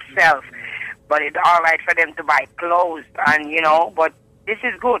on themselves. But it's all right for them to buy clothes, and but this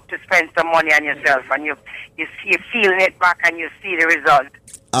is good to spend some money on yourself, and you're feeling it back, and you see the result.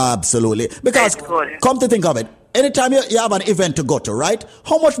 Absolutely, because come to think of it, anytime you have an event to go to, right?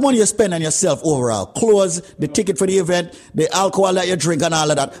 How much money you spend on yourself overall? Clothes, the ticket for the event, the alcohol that you drink, and all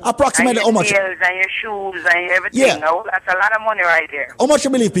of that. Approximately how much? And your and your shoes and everything. Yeah. That's a lot of money right there. How much you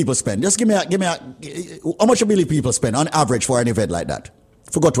believe people spend? Just give me how much you believe people spend on average for an event like that?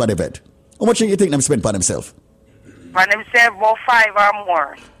 Forgot to an event. How much do you think them spend for themselves? For themselves, about $5 or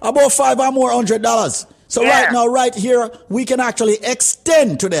more. About $5 or more, $100. So right now, right here, we can actually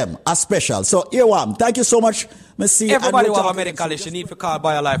extend to them a special. So earworm, thank you so much, Miss C. Everybody who have a medical issue need to call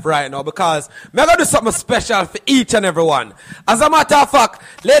BioLife right now, because we're going to do something special for each and every one. As a matter of fact,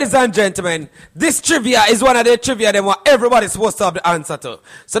 ladies and gentlemen, this trivia is one of the trivia that everybody's supposed to have the answer to.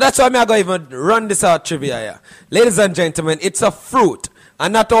 So that's why I'm going to even run this out trivia here. Ladies and gentlemen, it's a fruit.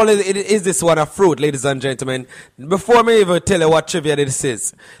 And not only is this one a fruit, ladies and gentlemen, before me even tell you what trivia this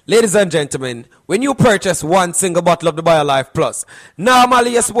is, ladies and gentlemen, when you purchase one single bottle of the BioLife Plus,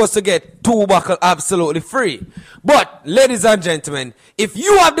 normally you're supposed to get 2 bottles absolutely free. But, ladies and gentlemen, if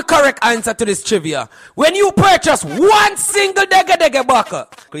you have the correct answer to this trivia, when you purchase one single Dega bottle,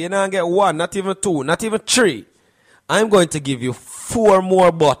 you're not get 1, not even 2, not even 3, I'm going to give you 4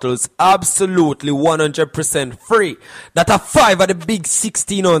 more bottles absolutely 100% free. That are 5 of the big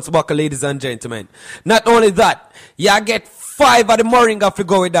 16-ounce bottle, ladies and gentlemen. Not only that, you get 5 of the Moringa if you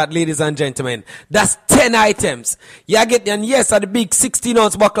go with that, ladies and gentlemen. That's 10 items. You get, and yes, of the big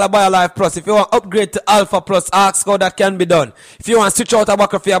 16-ounce bottle of BioLife Plus. If you want to upgrade to Alpha Plus, ask how that can be done. If you want to switch out a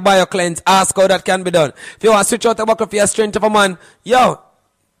bottle for your BioCleanse, ask how that can be done. If you want to switch out a bottle for your Strength of a Man,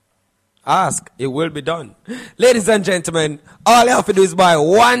 ask, it will be done. Ladies and gentlemen, all you have to do is buy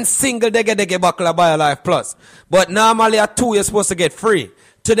one single Dega bottle of BioLife Plus. But normally at 2 you're supposed to get free.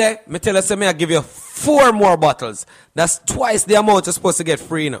 Today, me tell you, I give you 4 more bottles. That's twice the amount you're supposed to get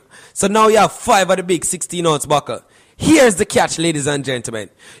free now. So now you have 5 of the big 16-ounce bottle. Here's the catch, ladies and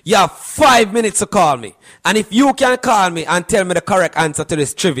gentlemen. You have 5 minutes to call me. And if you can call me and tell me the correct answer to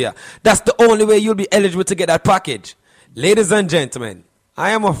this trivia, that's the only way you'll be eligible to get that package. Ladies and gentlemen,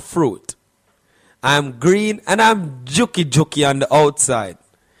 I am a fruit. I am green and I'm juky on the outside.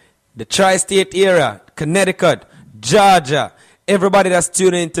 The tri-state area, Connecticut, Georgia, everybody that's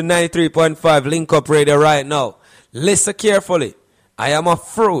tuning into 93.5 Link Up Radio right now, listen carefully. I am a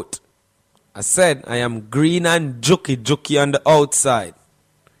fruit. I said I am green and juky on the outside.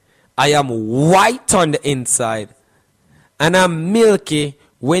 I am white on the inside. And I'm milky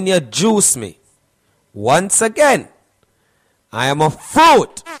when you juice me. Once again, I am a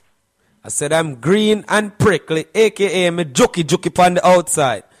fruit. I said I'm green and prickly, a.k.a. me juky on the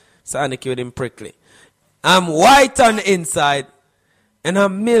outside. So I with him prickly. I'm white on the inside, and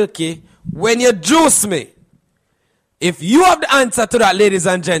I'm milky when you juice me. If you have the answer to that, ladies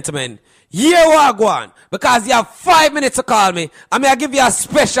and gentlemen, here we go on. Because you have 5 minutes to call me. I mean, I give you a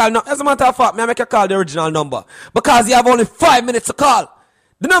special number. As a matter of fact, I make you call the original number. Because you have only 5 minutes to call.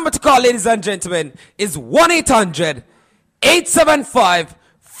 The number to call, ladies and gentlemen, is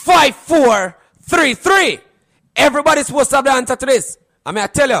 1-800-875-5433. Everybody's supposed to have the answer to this. I mean, I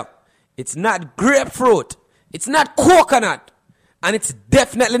tell you, it's not grapefruit. It's not coconut. And it's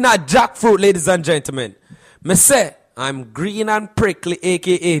definitely not jackfruit, ladies and gentlemen. Me say, I'm green and prickly,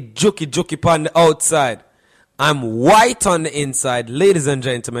 a.k.a. juky on the outside. I'm white on the inside, ladies and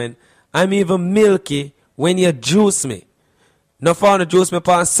gentlemen. I'm even milky when you juice me. No fun to juice me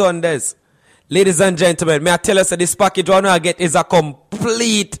on Sundays. Ladies and gentlemen, may I tell you that this package one I get is a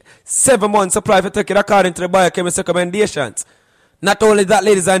complete 7-month supply if you take it according to the biochemist recommendations. Not only that,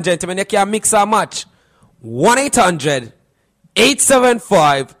 ladies and gentlemen, you can mix and match.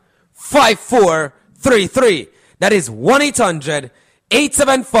 1-800-875-5433. That is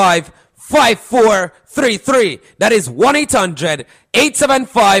 1-800-875-5433. That is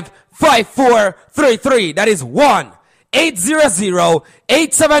 1-800-875-5433. That is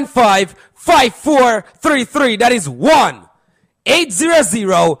 1-800-875-5433. That is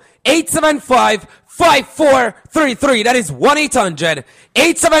 1-800-875-5433. That is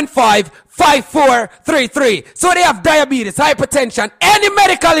 1-800-875-5433. So they have diabetes, hypertension, any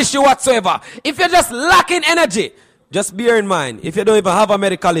medical issue whatsoever. If you're just lacking energy, just bear in mind, if you don't even have a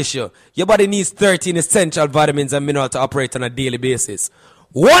medical issue, your body needs 13 essential vitamins and minerals to operate on a daily basis.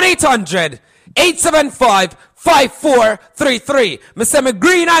 1-800-875-5433. Me say me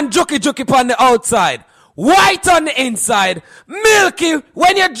green and juky on the outside, white on the inside, milky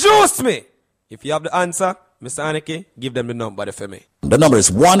when you juice me. If you have the answer, Mr. Aniki, give them the number for me. The number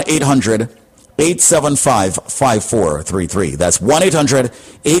is 1-800-875-5433. That's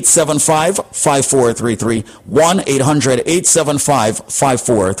 1-800-875-5433.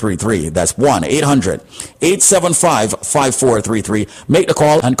 1-800-875-5433. That's 1-800-875-5433. Make the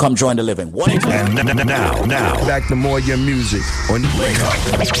call and come join the living. And now, back to more your music on Wake Up.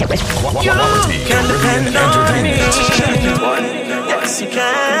 Quality Caribbean Entertainment. Yes, you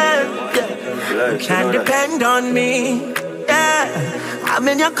can. You can depend on me. Yeah, I'm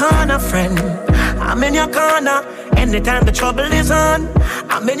in your corner, friend. I'm in your corner. Anytime the trouble is on,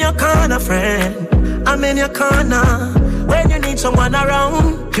 I'm in your corner, friend. I'm in your corner. When you need someone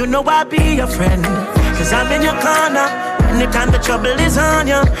around, you know I'll be your friend. Cause I'm in your corner. Anytime the trouble is on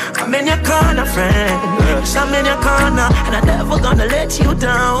you, I'm in your corner, friend. Cause I'm in your corner, and I'm never gonna let you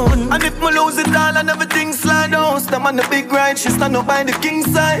down. And if me lose it all and everything slide down. Stand on the big ride, she stand up by the king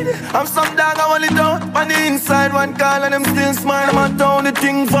side. I'm some dog, I want it out on the inside. One call and them still smile, I'm on town, the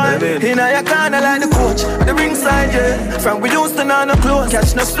thing fine. In your corner like the coach, the ringside, yeah. From we used to know no close,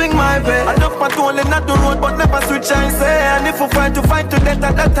 catch no swing my way. I love my tone, not the road, but never switch I say. And if we fight to fight to death,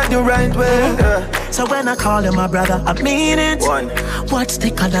 that's the right way. So when I call you my brother, I mean it. What's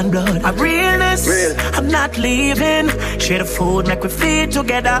thicker than blood? I'm realness. I'm not leaving. Share the food, make we feed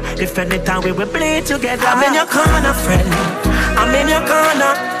together. If anytime we will bleed together. I'm in your corner, friend. I'm in your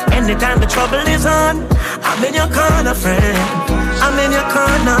corner. Anytime the trouble is on, I'm in your corner, friend. I'm in your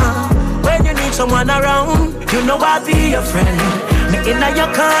corner. When you need someone around, you know I'll be your friend. Me in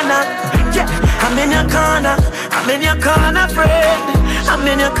your corner. Yeah, I'm in your corner. I'm in your corner, friend. I'm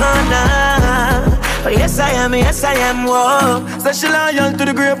in your corner. But yes I am, whoa. Say she loyal to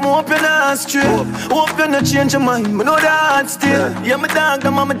the grave, me hope you're not straight. Hope you're not change your mind, me know that still. Yeah, my dog,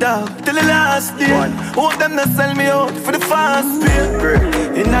 I'm my dog, till the last day. Hope them not sell me out for the fast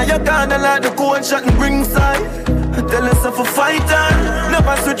pay. In your corner like the cold shot and bring side. Tell us if a fighter.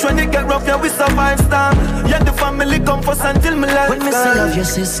 Never switch when it get rough, yeah, we survive storm. Yeah, the family come first until my life. When me say love your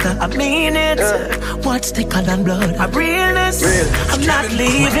sister, I mean it. What's thicker than blood? I'm realness. I'm not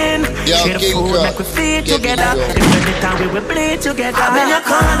leaving. Share the food, make we feed together. If every time we will bleed together. I'm in your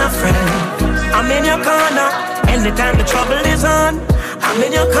corner, friend. I'm in your corner. Anytime the trouble is on, I'm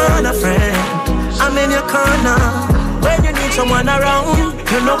in your corner, friend. I'm in your corner. When you need someone around,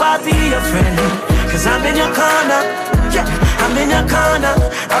 you know I'll be your friend. Cause I'm in your corner, yeah, I'm in your corner,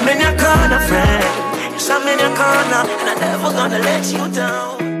 I'm in your corner, friend. Yes, I'm in your corner, and I'm never gonna let you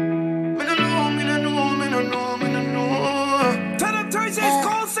down. Me no know. Turn up Thursday's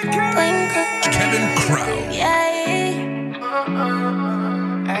call security. Kevin Crow. Yeah.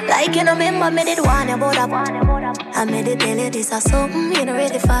 Like you know, remember me did one about up. I made it tell you this is something you know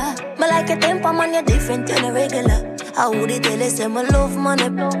ready for. Me like your temper, man, you're different, you're not regular. I would it tell you, say me love money.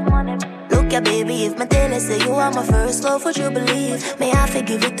 Look ya baby, if my tell you say you are my first love, would you believe? May I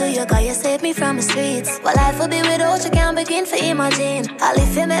forgive it to you, cause you saved me from the streets. Well, life will be without you, can't begin to imagine. All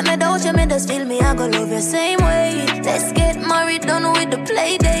if you make me doubt you, me just feel me, I go love you same way. Let's get married, done with the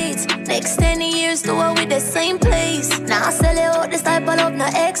play dates. Next 10 years, do it with the same place. Now I sell you out this type of love, no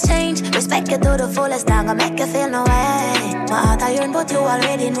exchange. Respect you to the fullest, I'm gonna make you feel no way. My heart I yearn, but you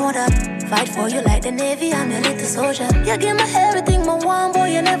already know that. Fight for you like the Navy, I'm your little soldier. You give me everything, my one boy,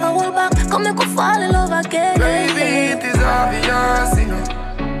 you never hold back. Come and go fall in love again. Baby, it is obvious, you know,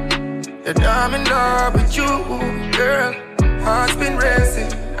 that I'm in love with you, girl. Heart's been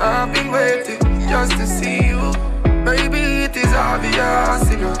racing, I've been waiting just to see you. Baby, it is obvious,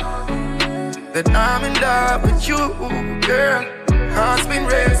 you know, that I'm in love with you, girl. Heart's been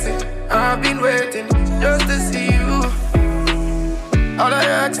racing, I've been waiting just to see you. All I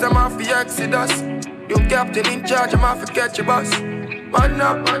ask them off the Exodus. You captain in charge, I'm off to catch your bus. Man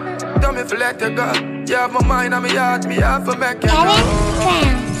up, tell me if you let you go. You have my mind and my heart, me have to make you know.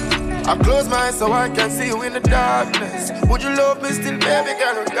 I close my eyes so I can see you in the darkness. Would you love me still, baby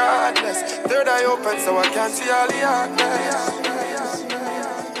girl, regardless? Third eye open so I can see all the darkness.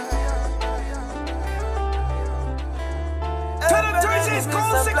 Turn up Thursday's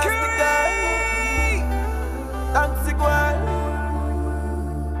call security. Toxic world.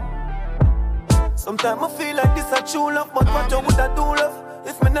 Sometimes I feel like this a true love, but what you woulda do love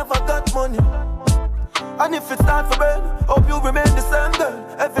if me never got money? And if it start for burn, hope you remain the same girl.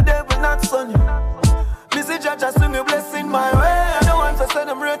 Every day will not sunny. Missy Jaja swing your blessing my way. I don't want to send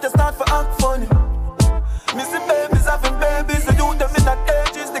them rate to start for act funny. Missy babies having babies, they do them in that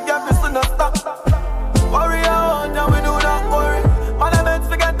ages, the gap is to not stop. Worry on, now we do not worry. Man, I meant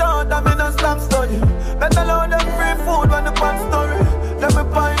to get out, I mean not stop studying. Better load them free food when the pan story. Let me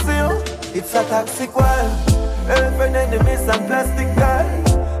poison you. It's a toxic world. Every enemies and plastic girl.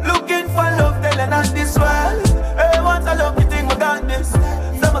 Looking for love, telling not this world. Hey, want a lucky thing, we got this.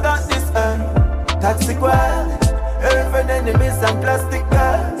 So I got this, toxic world. Every enemies and plastic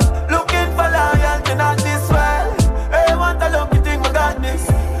girls. Looking for loyalty, not this world. Hey, want a lucky thing, we got this.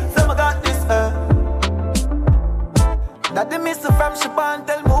 So I got this, That the mister from Shaban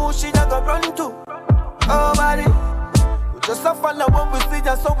tell me who she not go run to. Oh, body. Just a follow when we see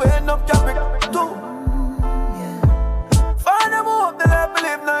just so we end up carrying too. Find them who up the life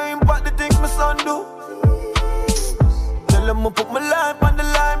believe now impact the things my son do. Tell them I put my life on the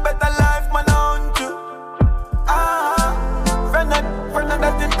line, better life man on you. Friend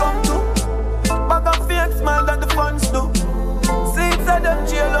that didn't come to. Back of fake smile that the funds do. See inside them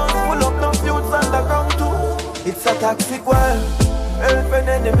jail house full up no feuds underground too. It's a toxic world. Every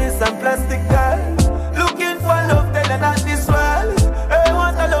enemies and plastic girl. Looking for love, telling not this world. Hey,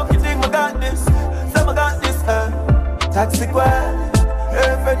 want a lucky thing, my God. toxic world.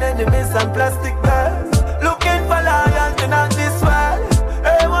 Every enemies and plastic bags. Looking for loyalty, not this world.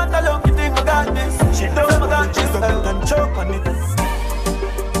 Hey, what a lucky thing, I got this. She don't got this. And choke on it.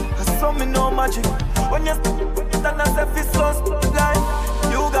 I saw me no magic. When you stand and say it's so blind.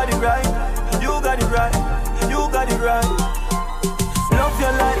 You got it right. You got it right. You got it right. Love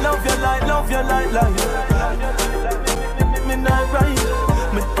your light, love your light, love your light, light. Me not right.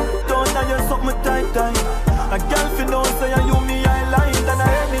 Me don't know you something tight, tight. A girl fi know say you me I light. And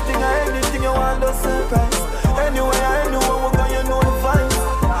anything you want to surprise. Anywhere, we go, you know the vibes.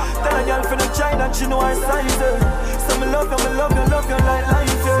 Tell a girl fi no try that she know her size. So me love you like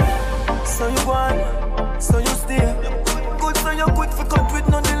life, yeah. So you go on, so you stay. Good so you quick for cut with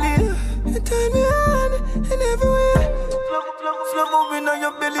no delay. You turn me on in everywhere. Slow moving on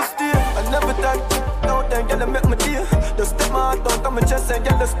your belly stay. I never thought no time, girl, make me deal. Just step my heart out of my chest and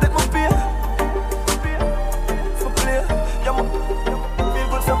girl, just step my fear. For play, yeah, feel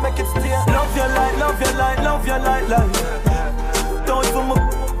good so make it stay. Love your light, love your light, love your light, light. Don't for my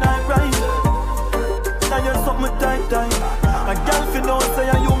night right. Now you're something tight, tight. A girl fi know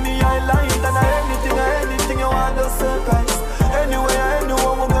say you me I light. And anything you want to surprise. Anywhere, we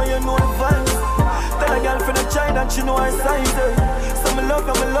go, you know the vibes. Tell a girl fi no try that she know her size. So me love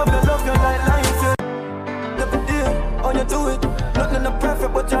you like life, yeah. Every day, how you do it. Nothing not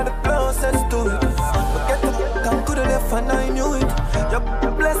perfect, but you're the closest to it. But get the come coulda left and I knew it. Your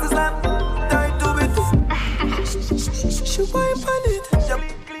blessings like tied to it. She wipe on it. Your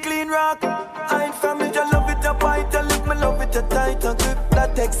clean rock. I ain't from it, you love it, you bite. You lick me love it, you tight. You grip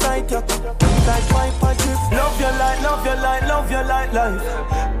that excite you. Like wipe on drip. Love your light, love your light, love your light, life.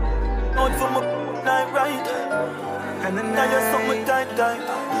 Out for my night right. And then now you're something tight, tight.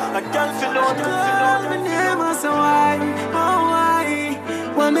 I can't feel no, my name is why, oh why?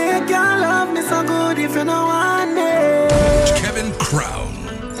 Why make you love me so good if you don't want it? Kevin Crown.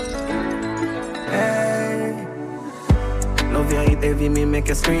 Hey, love you hit heavy, me make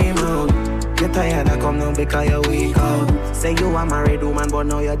you scream out. Get tired, I come now because you're weak out. Say you a married woman, but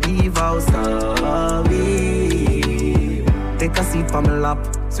now you're divorced. Sorry. Take a seat on my lap.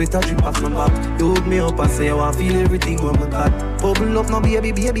 Sweet a drip off my back. You hook me up and say you want feel everything when I got. Bubble up now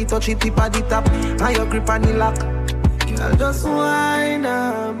baby, touch it tip at the top. Now your grip on the lock. Girl, just whine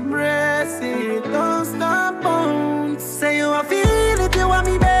and press it. Don't stop bounce. Say you want feel it, you want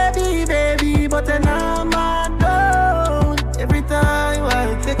me baby. But then I'm down. Every time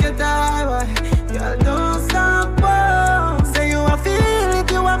I take your time, girl, don't stop bounce. Say you want feel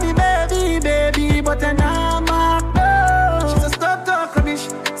it, you want me baby. But then I'm down. She just stop talk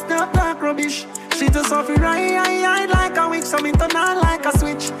rubbish. She just off it right like a witch. So me turn on like a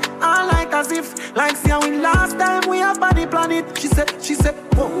switch. On like as if, like see how we last time we up on the planet. She said,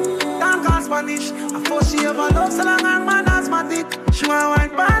 whoa, can't call Spanish. I thought she ever loved so long and man asthmatic. She want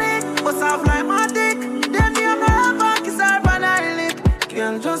white panic, but soft like my dick. Then me have never kiss her on her lip.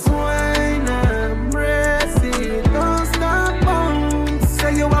 Girl, just whine and press it. Don't stop bounce.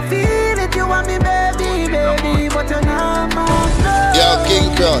 Say you want feel it, you want me baby. But you're not my love. Yo,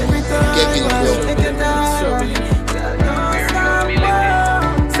 King Crown, Kevin Crown.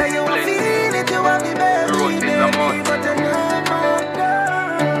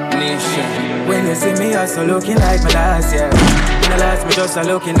 When you see me, also looking like my last year. When I last, me just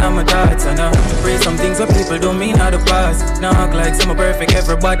looking at my thoughts. And pray some things what people don't mean out the past. Now act like some perfect,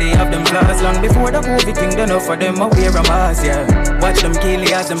 everybody have them flaws. Long before the COVID thing, done enough for them, I wear a mask, yeah. Watch them kill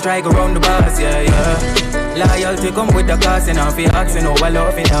as them try go round the bars, yeah. Loyalty come with the cost, and I'll be asking how I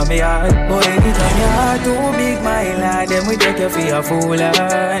love it on me heart. But anytime your heart too big, my lad, then we take you for a fool.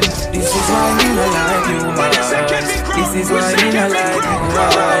 And this is why we not like you, man. This is why we not like you,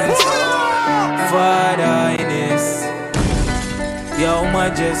 man. Father in this, Your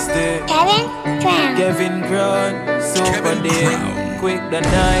Majesty, Kevin Crown, Super Day, Quick the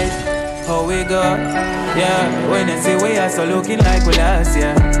Night, how we go? Yeah, when I say we are so looking like we last,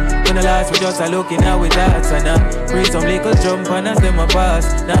 yeah. When the last we just are looking at with that, and bring some little jump and as them a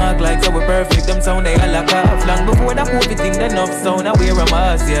pass. Now act like so we perfect, them sound they all a cough. Long before that movie thing, the enough sound I wear a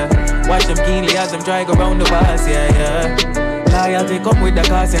mask, yeah. Watch them keenly as them try go round the bars, yeah. Loyalty come with the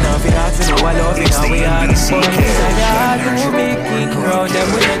cost, and if you ask me no I love it, now we are. But inside your heart, you big king crown, them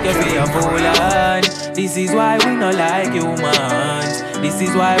we make you be a fool, and this is why we not like you, man. This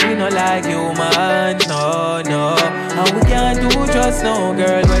is why we not like you, man. No. And we can't do just no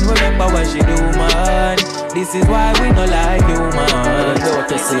girl when we remember what she do, man. This is why we not like you, man.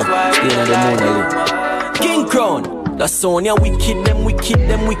 This is why we not like you, man. King Crown. The Sonia wicked, them wicked,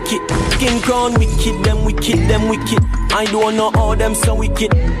 them wicked. King Crown wicked, them wicked, them wicked. I don't know how them so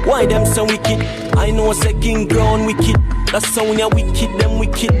wicked. Why them so wicked? I know say King Crown wicked. The Sonia wicked, them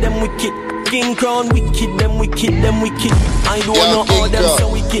wicked, them wicked. King Crown wicked, them wicked, them wicked. I don't know how them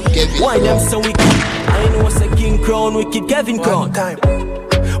so wicked. Why them so wicked? I know say King Crown wicked. Kevin Crown.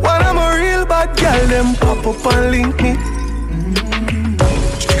 When I'm a real bad girl, them pop up and link me.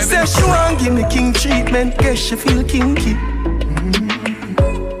 Say she want give me king treatment, guess she feel kinky.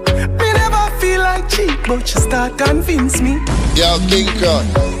 Me never feel like cheap, but she start convince me. Yo, King Crown,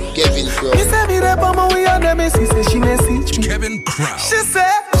 Kevin Crown. Me say me there on my way on the message, say she message me. Kevin Crown. She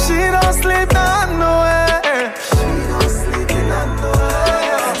say she don't sleep on nowhere. She don't sleep in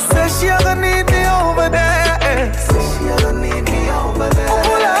nowhere. Say she gonna need me over there. Say she gonna need me over there.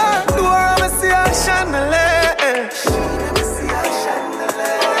 Pull her door, I'ma see her chandelier.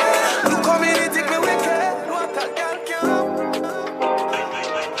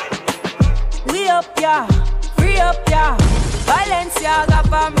 Yeah, free up, yeah. Balenciaga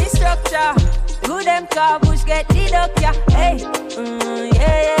for me structure. Good them car bush get deduct, yeah. Hey,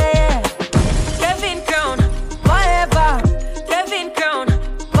 yeah. Kevin Crown, forever. Kevin Crown,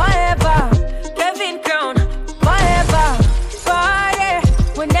 forever. Kevin Crown, forever. Party,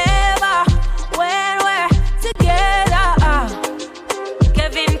 whenever, when we're together.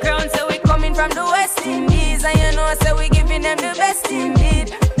 Kevin Crown, so we coming from the West Indies, and you know, so we giving them the best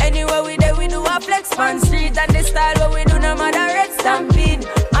indeed. Anywhere we there, we do a flex on street. And the style what we do, no matter red stampede.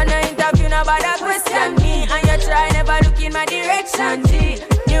 And no interview, no bother question me. And you try, never look in my direction, G.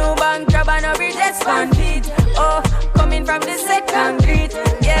 New bank crab and no bridges fan feet. Oh, coming from the second street,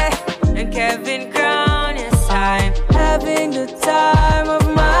 yeah. And Kevin Crown, yes, I'm having the time of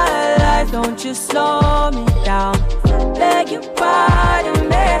my life. Don't you slow me down. Beg your pardon,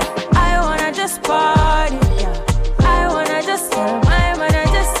 me. I wanna just party, yeah. I wanna just tell my man,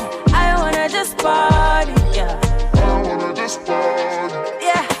 I wanna just party, yeah. I wanna just party.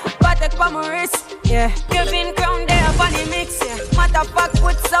 Yeah, Patek for my wrist, yeah. Kevin Crown there on the mix, yeah. Matter fuck,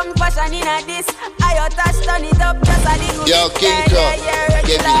 put some passion in a this. I touch, turn it up, just a little bit. Yo, King Crown,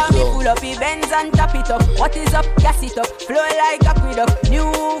 Kevin Crown. Pull up the Benz and tap it up. What is up, gas it up. Flow like aqueduct.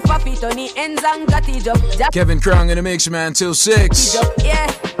 New faffy on the ends and got it up. Kevin Crown in the mix, man, till 6.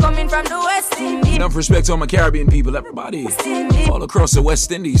 Yeah, coming from the West Indies. Enough respect to all my Caribbean people, everybody. All across the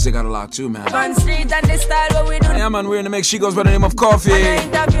West Indies, they got a lot too, man. On street and the style what we do. Yeah, man, we're in the mix. She goes by the name of Coffee.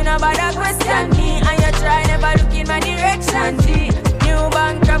 And I interview nobody question me. And you try never look in my direction, G. New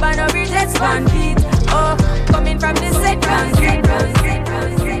bank crab and no bridges fan feet. Oh, coming from the second street.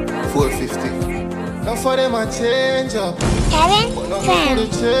 450. Now for them I change up. Kevin Crown. To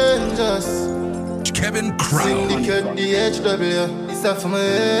change us. Kevin Crown. Syndicate DHW. It's up for my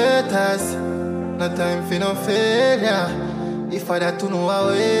haters. No time for no failure. If I that to know I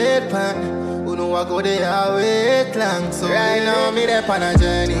wait pan, who know I go there I wait long. So right now me there on a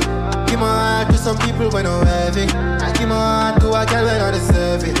journey. Give my heart to some people when I'm heavy. I give my heart to a girl when I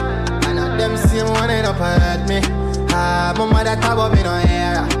deserve it. And at them same one end up at me. My mother talk about me no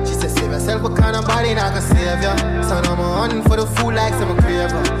hair. She said save yourself, but can't nobody not gonna save ya. So now I'm hunting for the food like some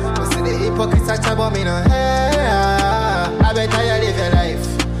craver. But see the hypocrites I talk about me no hair. I better you live your life.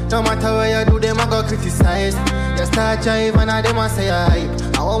 No matter what you do, them I go criticize. You start jive and them I say hype.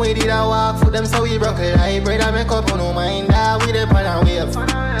 And when we did a walk for them, so we broke a life. Brother make up on no mind, that we the pan and wave.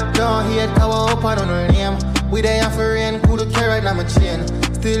 Don't hate cover up on no name. We there for rain, cool to carry on my chain.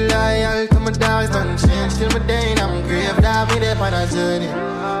 Still loyal to my dogs, don't change. Till my day in I'm grave, that we there on a journey.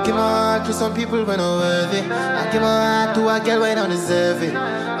 Give my heart to some people when I'm worthy. I give my heart to a girl when I deserve it.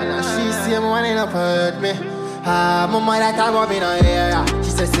 And now she see me wanting up hurt me. My mother talk about me no area.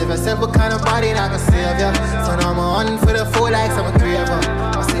 She said save yourself, but can't nobody not gonna save ya. So now I'm on for the fool like some craver.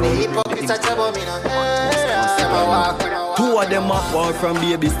 I see the hypocrites talk about me no area. Say my walk. Two of them are war from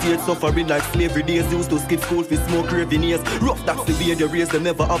baby stage, suffering like slavery days. Used to skip school for smoke raving years. Rough that's the way they raise, them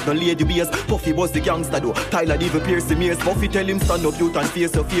never have no lady beers. Puffy was the gangster though, Tyler even pierce him ears. Puffy tell him stand up youth and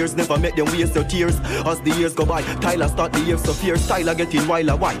face your fears. Never make them waste your tears. As the years go by, Tyler start the years of fears. Tyler getting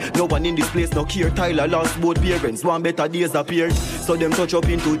wilder, why? No one in this place no care. Tyler lost both parents, one better days appeared. So them touch up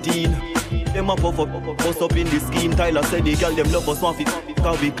into teen. Them a puff up, bust up in the scheme. Tyler said the girl them love us, want fit,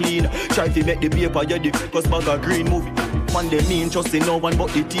 cause we clean. Try to make the paper, yeah, the cause bag a green movie. on the mean, just say no one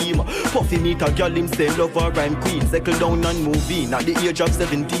but the team. Puffy meet a girl, him say lover and queen. Settle down and move in at the age of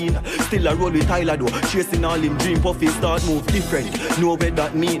 17. Still a roll with Tyler though, chasing all him dream. Puffy start move different, know what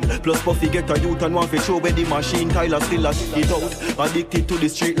that mean. Plus Puffy get a youth and want to show where the machine. Tyler still a it out, addicted to the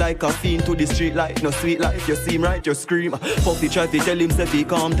street like a fiend. To the street life, no sweet life. You see him right, you scream. Puffy try to tell himself he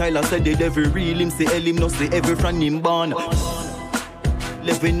calm. Tyler said the devil real, him say hell him no say every friend him born.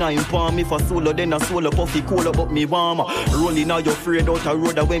 Level 9 palm, if a solo then a solo. Puffy cool but me warm. Rolling now you afraid out a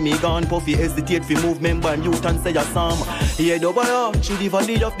road when me gone. Puffy hesitate fi move member and youth and say a psalm. He head over here, she the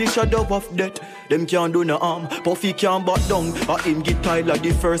valley of the shadow of death. Them can't do no harm, Puffy can't back down. Him get Tyler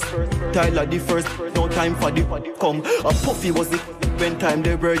the first, no time for the come. Puffy was the when time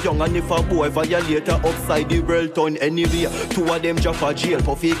they were young. And if a boy violate upside the world turn anyway. Two of them drop a jail.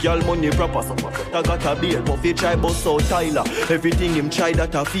 Puffy girl money proper, so I got a bail. Puffy try bust out Tyler, everything him try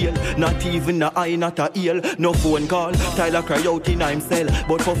that a fail. Not even a eye, not a ear, no phone call. Tyler cry out in himself,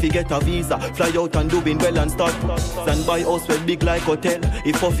 but Puffy get a visa, fly out and doing well and start and buy house well big like hotel.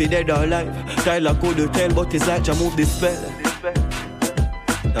 If Puffy dead or alive, Tyler couldn't tell, but his light just move the spell.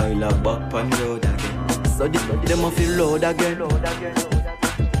 Tyler back on road again. So them a feel load again.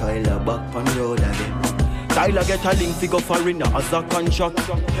 Tyler back on road again. Tyler get a link figure foreigner as a contract.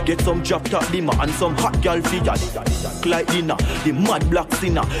 Get some drop top dimmer and some hot girl figure. Like dinner, the mad black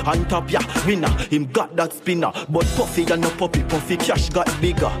sinner. On top ya winner, him got that spinner. But Puffy and no puppy, Puffy cash got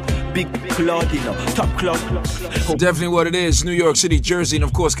bigger. Big cloud, top cloud. Definitely what it is. New York City, Jersey, and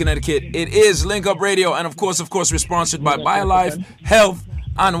of course Connecticut. It is Link Up Radio, and of course we're sponsored by BioLife Health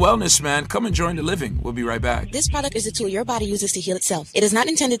and Wellness, man. Come and join the living. We'll be right back. This product is a tool your body uses to heal itself. It is not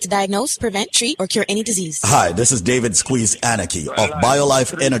intended to diagnose, prevent, treat, or cure any disease. Hi, this is David Squeeze Anarchy of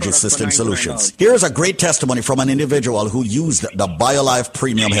BioLife Energy System Solutions. Here's a great testimony from an individual who used the BioLife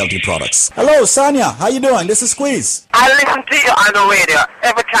Premium Healthy products. Hello, Sonia. How you doing? This is Squeeze. I listen to you on the radio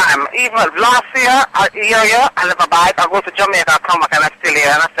every time. Even last year, I hear you, I never buy it. I go to Jamaica, I come back and I still hear,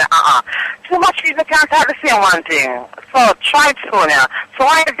 and I say, too much people can't have the same one thing. So try it, Sonia. So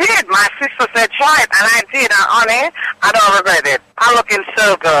I did. My sister said try it, and I did. And honey, I don't regret it. I'm looking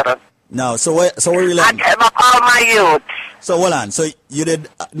so good. No, so where you I gave up all my youth. So hold on. So you did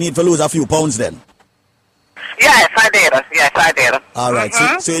need to lose a few pounds then? Yes, I did. Yes, I did. All right.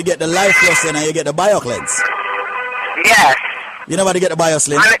 So you get the Life Plus and you get the BioCleanse. Yes. You know how to get the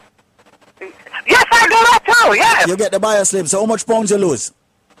BioSlim? Yes, I do that too. Yes. You get the BioSlim. So how much pounds you lose?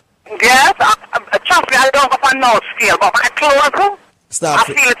 Yes. Trust me, I don't go for no scale, but my clothes. Stop. I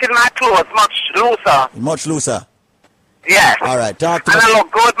feel it in my clothes, much looser. Much looser. Yes. All right, talk to me. And I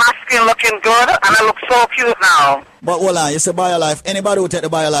look good, my skin looking good, and I look so cute now. But hold on, you say BioLife. Anybody who take the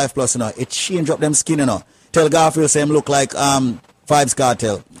BioLife Plus, you know, it change up them skin, you know. Tell Garfield say him look like Vibes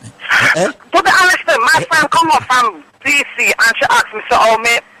Cartel. To be honest, my friend come up from DC and she asked me, so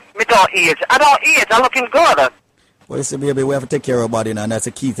me don't age. I don't age, I'm looking good. Well, you see, baby, we have to take care of our body now, and that's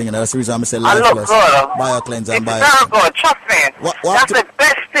a key thing, and that's the reason I'm saying I Life look Plus, good. BioCleanse, and It's very good, trust me. That's the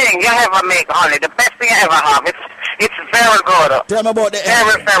best thing you ever make, honey. The best thing you ever have. It's very good. Tell me about the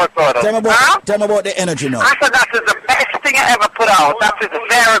energy. Very good. Tell me about the energy now. I said that is the best thing you ever put out. That is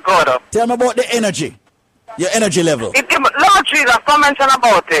very good. Tell me about the energy. Your energy level. Lord Jesus, don't mention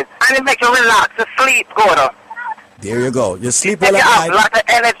about it. And it make you relax, you sleep good. There you go. You sleep well you at have night. a lot of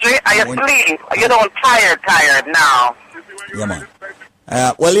energy and you sleep. You don't tired now. Yeah, man.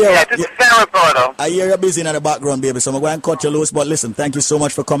 Well, yeah, this is very good. I hear you're busy in the background, baby, so I'm going to cut you loose. But listen, thank you so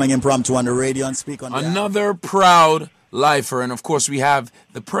much for coming impromptu on the radio and speak on another proud lifer. And of course, we have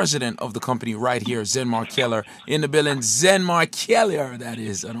the president of the company right here, Zenmar Keller, in the building. Zenmar Keller, that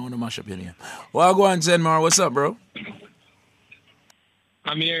is. I don't want to mash up your name. Well, go on, Zenmar. What's up, bro?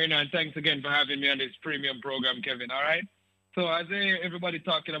 I'm here, and thanks again for having me on this premium program, Kevin. All right? So as I hear everybody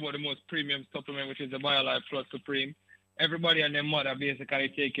talking about the most premium supplement, which is the BioLife Plus Supreme, everybody and their mother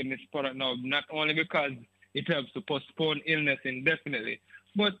basically taking this product now, not only because it helps to postpone illness indefinitely,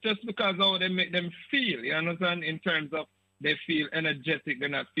 but just because how they make them feel, you understand, in terms of they feel energetic, they're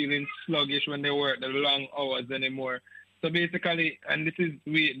not feeling sluggish when they work the long hours anymore. So basically, and this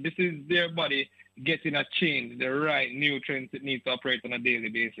is their body getting a change, the right nutrients it needs to operate on a daily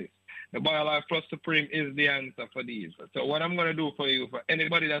basis. The BioLife Plus Supreme is the answer for these. So what I'm going to do for you, for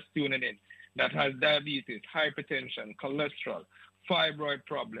anybody that's tuning in, that has diabetes, hypertension, cholesterol, fibroid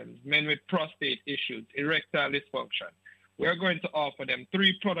problems, men with prostate issues, erectile dysfunction, we're going to offer them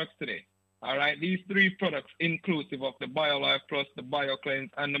 3 products today. All right, these 3 products, inclusive of the BioLife Plus, the BioCleanse,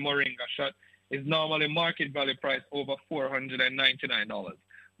 and the Moringa Shot, is normally market value price over $499.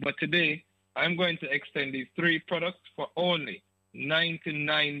 But today, I'm going to extend these 3 products for only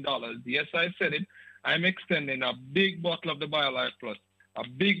 $99. Yes, I said it. I'm extending a big bottle of the BioLife Plus, a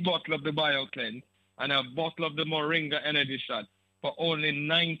big bottle of the BioCleanse, and a bottle of the Moringa Energy Shot for only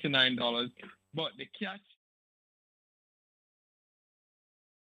 $99. But the catch...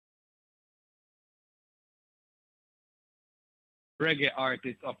 reggae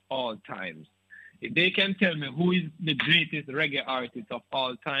artist of all times. If they can tell me who is the greatest reggae artist of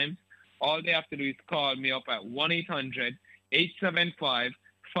all time, all they have to do is call me up at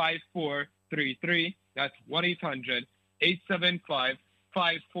 1-800-875-5433. That's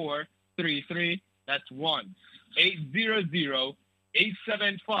 1-800-875-5433. That's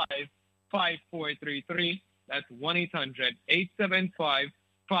 1-800-875-5433. That's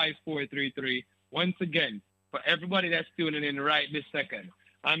 1-800-875-5433. Once again, for everybody that's tuning in right this second,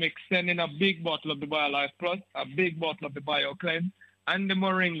 I'm extending a big bottle of the BioLife Plus, a big bottle of the BioCleanse, and the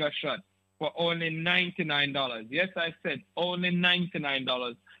Moringa Shot for only $99. Yes, I said only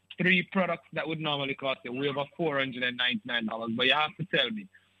 $99. 3 products that would normally cost you way over $499. But you have to tell me,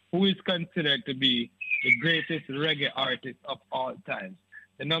 who is considered to be the greatest reggae artist of all time?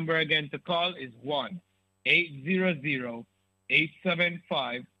 The number again to call is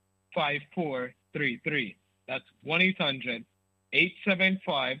 1-800-875-5433. That's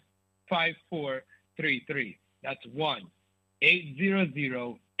 1-800-875-5433. That's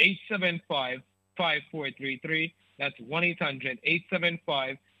 1-800-875-5433. That's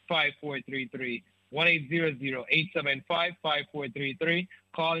 1-800-875-5433. 1-800-875-5433.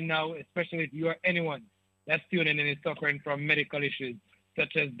 Call now, especially if you are anyone that's tuning in and suffering from medical issues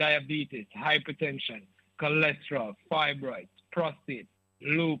such as diabetes, hypertension, cholesterol, fibroids, prostate,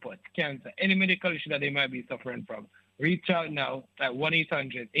 lupus, cancer, any medical issue that they might be suffering from. Reach out now at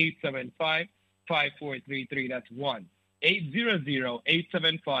 1-800-875-5433. That's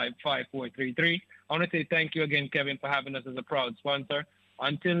 1-800-875-5433. I want to say thank you again, Kevin, for having us as a proud sponsor.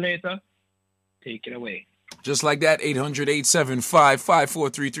 Until later, take it away. Just like that,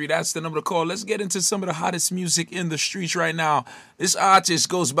 800-875-5433. That's the number to call. Let's get into some of the hottest music in the streets right now. This artist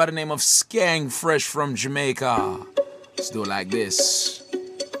goes by the name of Skang Fresh from Jamaica. Let's do it like this.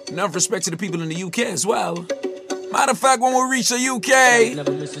 Enough respect to the people in the UK as well. Matter of fact, when we reach the UK,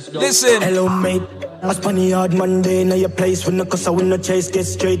 listen. Hello, mate. I spun the hard Monday. Now your place when the cause I win no chase. Get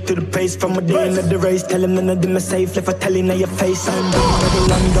straight to the pace from a day into the race. Tell him none of them are safe. If I tell him now your face, I'm done.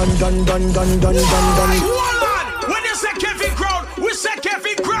 Hold on. When you say Kevin Crowd, we say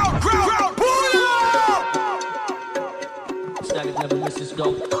Kevin Crowd.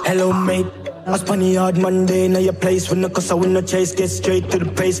 Hello, mate. I spun the hard Monday. Now your place when the cause I win no chase. Get straight to the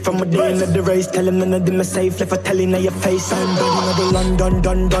pace from a day into the race. Tell him none of them are safe. If I tell him now your face, I'm done.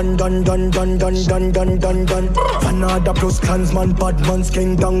 Fanada plus clansman, bad man's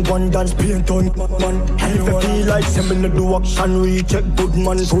king down one dance paint on man. And if I feel like sending do action, we check good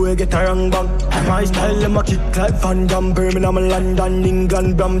man so we get a wrong bang. My style them a kick like Van Damme, Birmingham, London,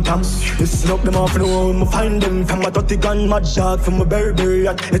 England, Brampton. Listen up them off the home, find them from a 30 gun, mad dog from a Burberry.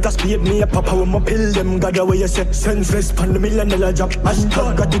 Let us speed me a papa when my pill them. God away you say senseless pan the $1 million job.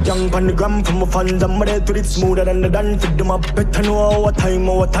 Hashtag got the young pan the gram from my fans. I'm ready to it smoother than the dance. Fit them up better know our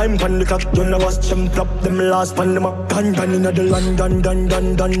time pan the clock. You know watch them flop them last pan them up. Dun in the London, dun.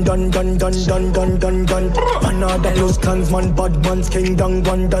 Another plus clansman, bad man's king down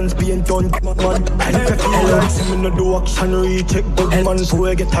one dance paint on man. And if I feel like sending no do action, recheck good man so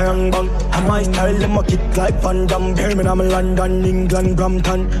we get a wrong bang. And my style them a kick like Van Damme, Birmingham, London, England,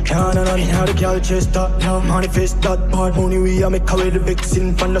 Brampton. Can't how the girl chase that, manifest that part money we a make away the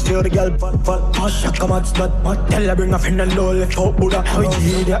vixen. Fan the the girl fat, shaka match that. Tell her bring a friend and low left out Buddha. How it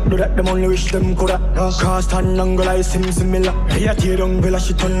idiot do that, them only wish them coulda. Cross and angle like similar. Here tear down Bella,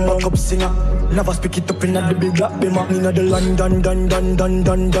 she turn back up singer. Never speak it up in the big black bimmer. Inna the London, dun.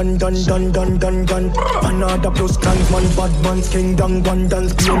 Another plus clansman, bad man's king down one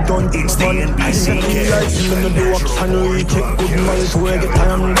dance being done. It's the NPC Cash. And we check good man so we get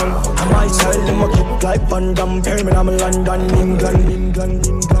time down. My style them a kick like Van Damme, Birmingham, London, England.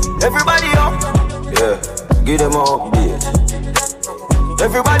 Everybody up, yeah, give them a update.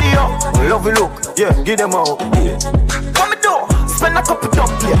 Everybody up, love you look, yeah, give them a update. Come do, spend a couple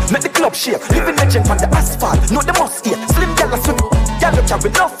dump here, make the club shake. Living legend on the asphalt, know the must here. Slim gal a swim, gal a carry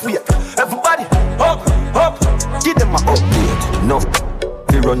enough weight. Everybody up, give them a update. No,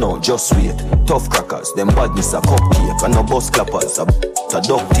 we run out, just wait. Tough crackers, them badness a cupcake. And no bus clappers, a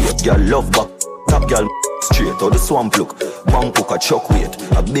duct tape. Girl love back, top girl straight. Or the swamp look, bank hook a chuck weight.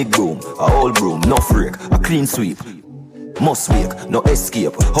 A big broom, a old broom, no freak. A clean sweep, must wake, no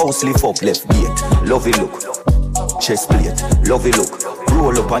escape. House lift up, left gate. Lovey look, chest plate. Lovey look,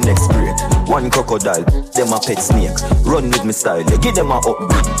 roll up a next break. One crocodile, them a pet snake. Run with me style, yeah, give them a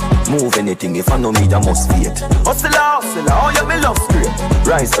upbeat. Move anything, if I know me, I must wait. Hustler, oh yeah, me love straight.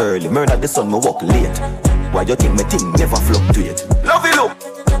 Rise early, murder the sun, me walk late. Why you think me thing never fluctuate? Love it up.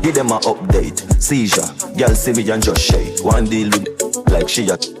 Give them a update. Seizure, girl see me and just shake. One deal with like she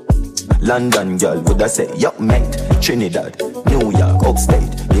a London girl would I say, yup mate. Trinidad, New York, upstate.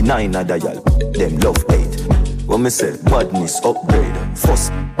 The 9 other y'all, them love 8. When me say badness upgrade.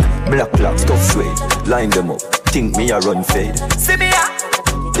 First, black clocks, tough suede. Line them up, think me a run fade. See me up,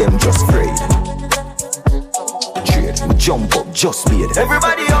 them just afraid. Trade, we jump up, just wait.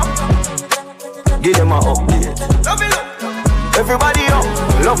 Everybody up, give them a update. Love it up. Everybody up,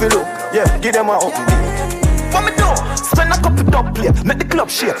 love it up. Yeah, give them a update. What me do? Spend a couple dub play, make the club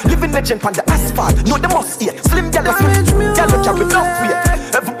shake. Living legend on the asphalt, know the must eat. Slim gal, carry enough weight.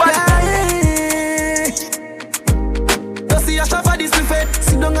 Everybody. You see a shop for this buffet.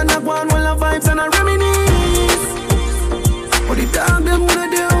 Sit down and have one while I vibes and I reminisce. But the dog them gonna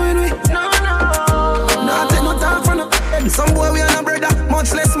deal with me. No. Nah, take no time for no. Some boy we are no brother,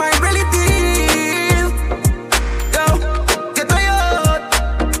 much less my relative. Yo, get tired.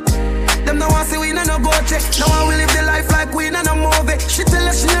 Them no want see we no go check. Now I will live the life like we no movie. She tell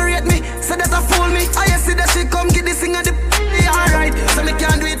us she narrate me, say that I fool me. I see that she come get this thing at the alright. So me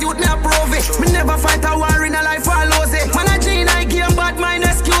can't do it, youth me approve it. Me never fight a war in a life I lose it. Man a Gene I game bad mind,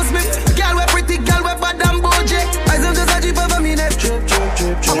 excuse me. Girl we pretty, girl we bad and bougie. I don't just a jeep over me neck.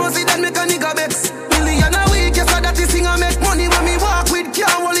 I must see that make a nigga vex. Million a week, yes that is thing I make. Money when me walk with,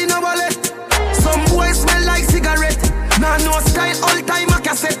 can't hold in a wallet. Some boys smell like cigarette. Nah no style, all time a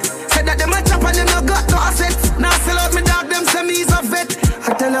cassette. Said that them a chop and them no got no assets. Now sell out me dog, them say me is a vet.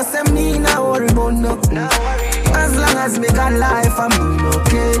 I tell us them me now worry about nothing. As long as me got life, I'm doing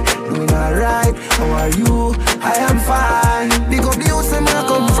okay, doing alright. How are you? I am fine. Big up the house where I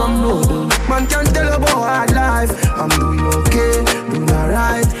come from, no. Man can't tell about hard life. I'm doing okay, doing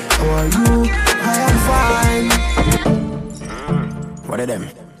alright. How are you? I am fine. What are them?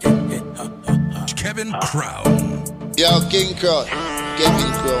 Kevin Crown. Yo, King Crown.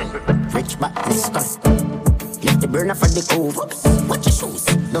 Kevin Crown. Rich but disgusting. Lift the burner for the cove. Watch your shoes.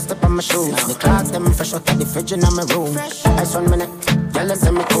 Don't step on my shoes. The clocks them fresh out of the fridge in my room. Ice 1 minute. Y'all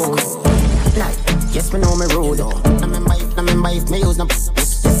send me cold. Like, yes, me know me road. Remember if me use no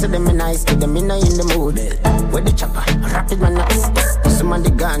see them in nice, get them in the mood. With the chopper, rapid man up. Some on the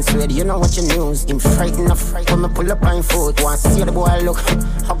guns, swear you know what you news. Him frightened of fright when me pull up on foot. Want see the boy look,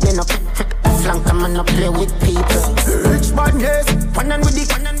 hopping up. Flank a man up, play with people. Rich man, yes. One with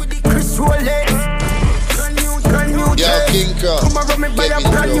the Chris Rolex. Brand new Yo, King Crown. Come around me buy a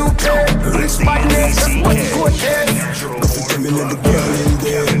brand new car. Rich man, yes. Just what you go there.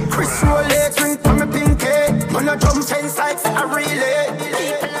 Chris Rolex, ring for me pinky. Man a drum fence like for a relay.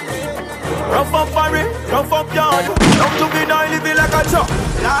 Rough up Barry, rough up yard. Young to be now living like a truck.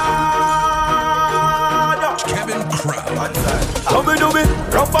 Lord. Kevin Crown. How we do it?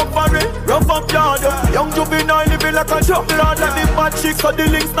 Rough up Barry, rough up yard. Young to be now living like a truck. Lord, let the bad chicks cut the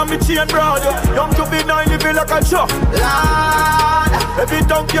links now me chain broad. Young to be now living like a truck. Lord. Every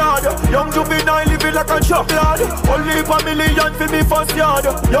dunk yard. Young to be now living like a truck. Lord. Only $1 million for me first yard.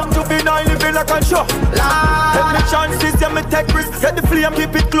 Young to be now living like a truck. Lord. Every chances, yeah, me take risk. Get the flame,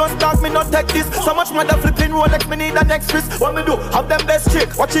 keep it close, dog, me not take this. So much mother flipping Rolex, me need an extras. What me do? Have them best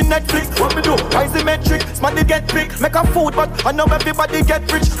chick, watching Netflix. What me do? Rise the metric, smarty get big. Make a food, but I know everybody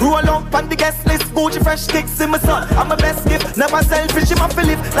get rich. Roll up on the guest list, Gucci fresh kicks in my son. I'm my best gift, never selfish. I'm a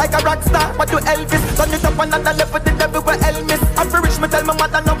Philip, like a rock star. What do Elvis? Turn it up another level, the devil will Elvis. I'm for rich, me tell my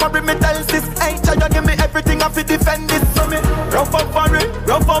mother, no worry, me tell sis. Ain't try to give me everything, I fi defend this. So me rough up Barry,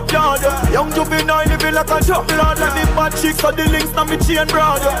 rough up yard. Young juvenile living like a truck. Lord, let me bad chicks so the links now me chain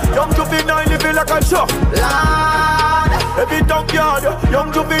broad. Young juvenile living like a truck. Lord, every dunk yard.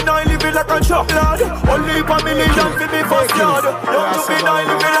 Young juvenile living like a truck. Lord, only $1 million for me first yard. Young juvenile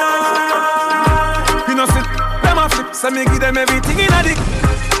living like a truck. You know see, them a flip, so me give them everything in a dick.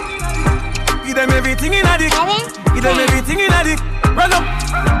 Give them everything in a dick. Give them everything in a dick. Run up.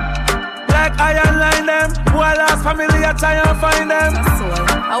 Like iron line them. Who I lost family, I try and find them.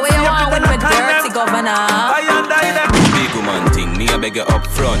 How you want with me dirty governor? I and die them. Big woman thing, me a beg you up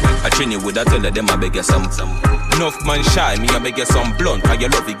front. I train you with a tell them I beg you some. Enough man shy, me a beg you some blunt. Cause you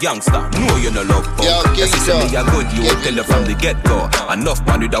love the gangster, no you no love punk. Yes, you say me a good, you will tell you from the get-go. Enough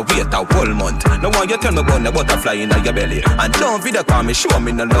man with a wait a whole month. No one you tell me about the butterfly in your belly. And don't video call me, show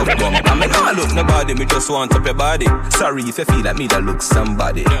me no love gun. I mean, I look nobody, me just want up your body. Sorry if you feel like me that look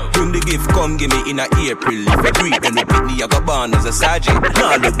somebody. Bring the gift, come give me in a April. If you breathe, then you pick me, I go born as a sergeant.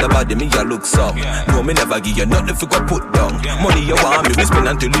 Now look nobody, me you look some. No, me never give you nothing if you go put down. Money you want me, we spend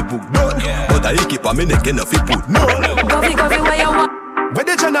until you book done. But I keep on me neck enough you put no. Govy, where you want? Where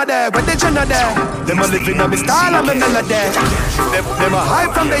the Jenna there? Where the Jenna there? Them a living on me style and me melody. Them a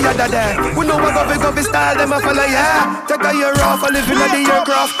hype from the other day. We know what go style, them a follow, yeah. Take a year off, a living on the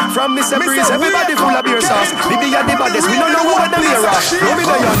aircraft. From Mr. Breeze, everybody full of beer sauce. Baby at the baddest, we don't know what them here are. No me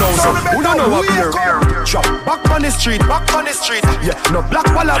there you know, so we don't know what beer. Chop, back on the street, yeah, no black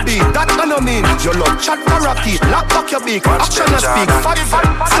wallaby, that I no mean. Your love chat parakeet, lock back your beak. Action and speak, fat,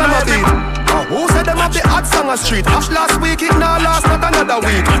 slam a beat. Who said them have the hot song on street? Last week, it now last, not another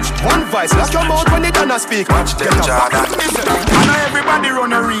week. One voice, lock your mouth when it done a speak. Get a back. I know everybody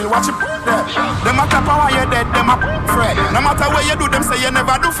run a reel, watch it there. Them a clap while you're dead, them a fret. No matter where you do, them say you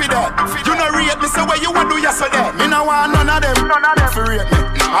never do for that. You no rate me, say where you want do yesterday. Me no want none of them for rate me.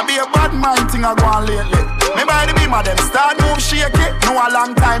 I be a bad mind thing I go on lately. Me by the beam of them, start move shake it. No a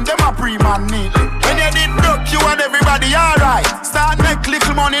long time, them a pre-man neatly. When you did broke, you and everybody alright. Start make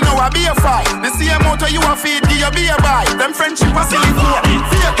little money, now I be a fight. The same motor you a feed, give you be a buy. Them friendship a silly fool,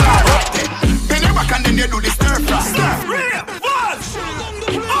 fake life. Then you back and then you do the stir fry.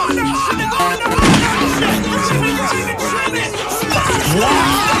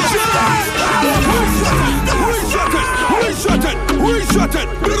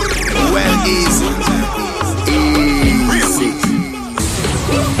 Well, easy.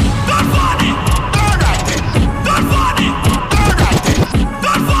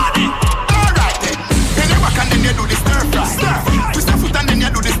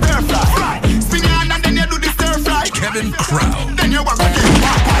 Kevin Crown. Then you walk again.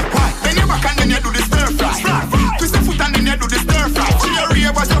 Why? Then you back and then you do the stir fry. Twist the foot and then you do the stir fry. See your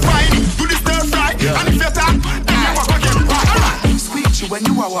rear was your fine. Do the stir fry. And if you talk, then you walk again. Why? Squeak you when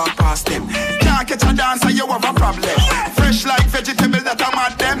you walk past them. Can't catch a dancer, you have a problem. Fresh like vegetable that I'm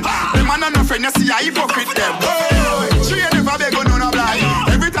at them. Them man and no friend, you see I hypocrite them. She ain't never beg on no blind.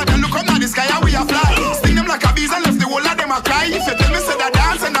 Every time you look up now the sky and we a fly. Sting them like a bees and left the whole of them a cry. If you tell me say that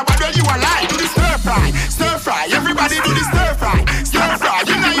dance and about when you a lie. Do the stir fry. Stir fry. Everybody do the stir fry. Stir fry.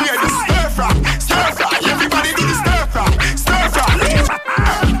 You know you hear the stir fry. Stir fry. Everybody do the stir fry. Stir fry.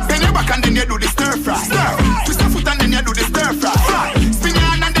 Then you back and then you do the stir fry. Twist the foot and then you do the stir fry. Spin your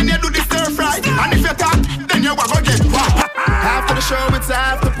hand and then you do the stir fry. And if you talk, then you walk again. After the show, it's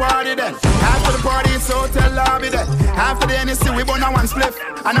after party then. After the party, it's hotel lobby then. After the NSC, we burn a one spliff.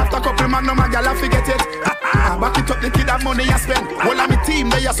 And after a couple magnum, a gal, I forget it. Back it up, the kid have money you spend. All of me team,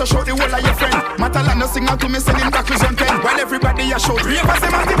 they are so show the whole of your friend. Matalano sing out to me, sending back to zone 10. While everybody you show, ravers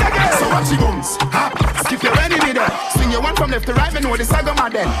them at it again. So watch the guns, hop, skip your enemy there. Swing your one from left to right, me know the saga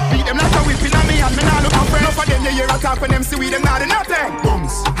man then. Beat them like a whipping on me and me now look out friend. Enough of them, you hear a talk when them see we them not nothing.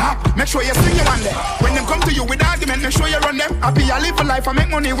 Bums, hop, make sure you swing your one there. When them come to you with argument, make sure you run them. Happy I live for life, I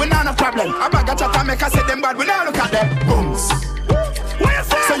make money, we not a problem. I bag a chat and make I say them bad, we not look at them. Bums,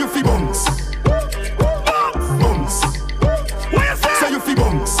 so you feel bums. So you feel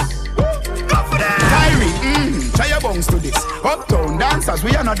bunks. Go for that. Kyrie, try your bunks to this. Uptown dancers,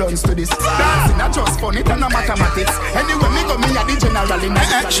 we are not done to this. Dancing not just fun, it and no mathematics. Anyway, me go me a the general in the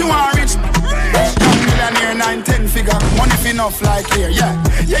she want rich. Young millionaire, 9-10 figure. Money fi enough like here, yeah.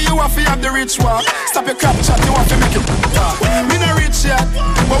 Yeah, you have to have the rich walk. Stop your crap chat, you have to make it talk. Me no rich yet,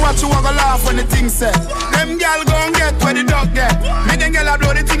 but watch you walk a laugh when the thing set. Them gal go and get where the dog get. Me them gal a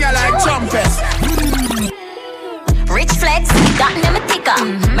blow the thing I like trumpets. Rich flex, got them a ticker.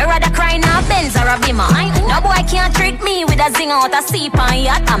 Me rather cry now Benz or a Beamer. No boy can't trick me with a zinger out a seep on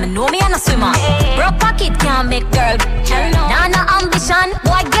yacht. I know me and a swimmer. Broke pocket can't make girl. Nah, no ambition,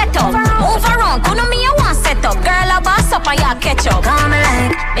 boy get up. Move around, couldn't me you want set up. Girl a boss up and you catch up. Come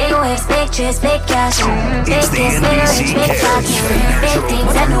like big waves, big trees, big cash. Big kiss, big rich, big fat. Big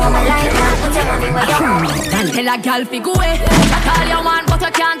things I know my life now. Put your money where you want. Tell a gal fi go away. That's all you want, but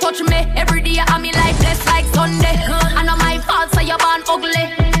you can't touch me. Every day I'm in life blessed like Sunday. I know my fault, so you're born ugly.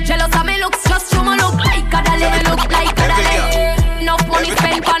 Jealous of me looks, just you me look like a dolly. Me look like a dolly. Enough money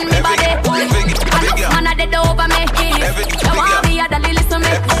spent on me body. Enough man a dead over me. You want me a dolly, listen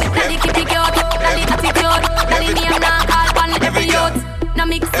me. Dolly keep it cute, dolly attitude. Dolly name now call on every youth. No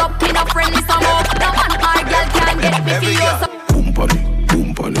mix up, me no friend, me some more. No one hard girl can get me for you. Boom bunny,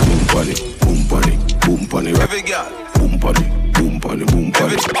 boom bunny, boom bunny, boom bunny, boom bunny. Every girl. Boom bunny, boom bunny, boom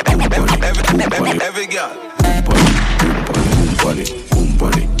bunny, boom bunny, every girl. Boom bunny, boom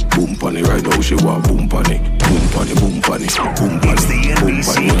bunny, boom bunny. Right now she want boom bunny, boom bunny, boom bunny, boom bunny. Boom bunny,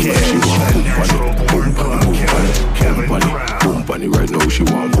 she want boom bunny, boom bunny, boom bunny. Right now she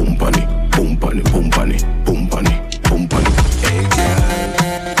want boom bunny, boom bunny, boom bunny, boom bunny, boom bunny. Hey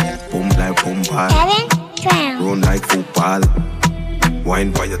girl, boom like boom ball, run like football.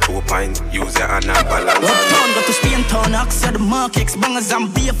 Wine by your 2 pint, use your hand and balance. Uptown, got to Spain town, Oxford, Mark X, bangers and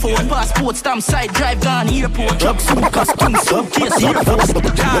B4. Passport, stamp, side, drive, gone, airport. Truck, suit, costume, suitcase, Air Force.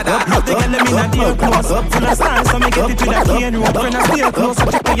 Love the girl, them in a dear close. Full of style, so me get it with a cane rope. Friend, I stay close, so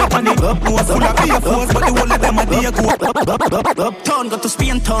check your panic. Nose full of B4s, but the whole of them a dear go. Uptown, got to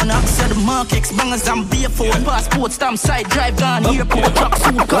Spain town, Oxford, Mark X, bangers and B4. Passport, stamp, side, drive, gone, airport. Truck,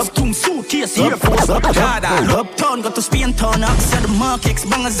 suit, costume, suitcase, Air Force. Uptown, got to Spain town, Oxford, Mark X,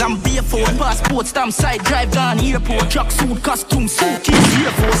 bangers and B4. Passport, stamp, side, drive, gone, airport. Truck, suit, costume, suitcase,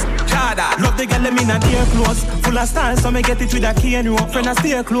 Air Force. Love the girl, them in a dear clothes. Full of style, so me get it with a cane rope. Friend, I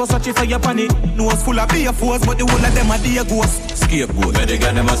stay close, watch it for your panic. Nose full of B4s, but the whole of them a dear ghost. Scapegoat, make the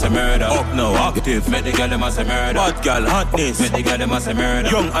girl them as a murder. Up now, active, make the girl them as a murder. Hot girl, hotness, make the girl them as a murder.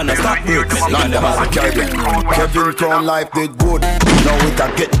 Young and a stop break, make the girl them as a murder. Kevin Crown life did good, now it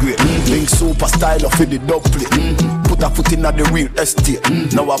a get great. Link super style of the dub plate. Put a foot in at the real estate.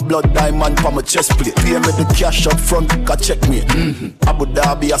 Now a blood diamond for my chest plate. Pay me the cash up front, can check me. Abu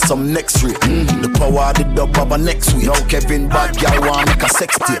Dhabi has some next rate. The power of the dub have a next week. Now Kevin bad girl want make a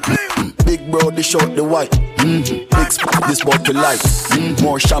sex tape. Big bro, they short the white. Big spot, this bout to life.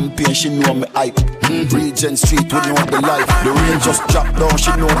 More champagne, she know me hype. Regent Street, we know the life. The rain just dropped down,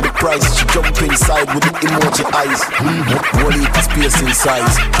 she know the price. She jump inside with the emoji eyes. Whole heap of space inside.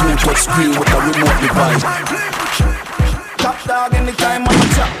 2-touch screen with a remote device. Top dog anytime on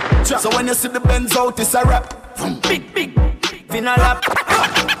the chop. So when you see the Benz out, it's a rap. Big, finna lap.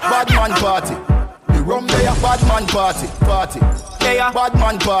 Bad man party. The rum there, bad man party. There, bad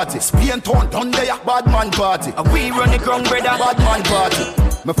man party. Spain town, down there, bad man party. We run the ground, brother, bad man party.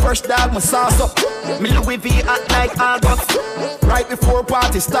 My first dog, my sauce up. Me Louis V act like August. Right before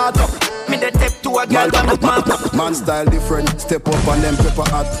party start up. Me the tip to a girl on the map. Man style different, step up and then pepper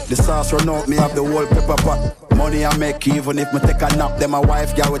hot. The sauce run out, me have the whole pepper pot. Money I make even if me take a nap. Then my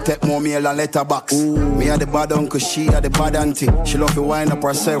wife girl will take more meal and letterbox. Me a the bad uncle, she a the bad auntie. She love to wind up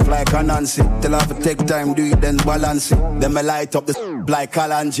herself like a Nancy. Tell her to take time, do it then balance it. Then me light up the like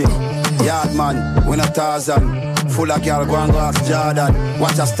Kalanji. Yard man, win a Tarzan. Full of girl, go and go ask Jordan.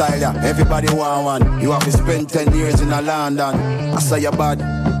 Watch a style ya, everybody want one. You have to spend 10 years in a London. I say you bad,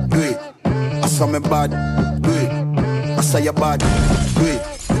 do it. I saw me bad, do it. I say you bad, do it.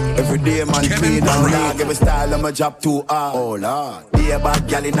 Every day man clean and dog. Every style of my job too hard. Oh Lord, be a bad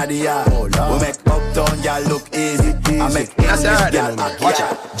girl in the yard. Oh Lord, we make uptown girl look easy. I make English girl act. Watch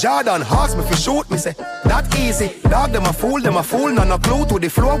out. Jordan asked me for shoot, me say that easy. Dog them a fool, none a clue to the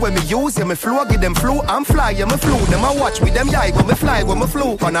floor when me use. Yeah, me floor give them flu. I'm fly, yeah me flew. Them a watch with them yai when me fly, when me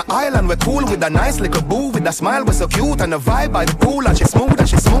flew. On an island we cool with a nice little boo with a smile we so cute and a vibe by the pool and she smooth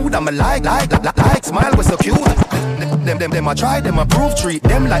and me like smile we so cute. Them a try, them a prove treat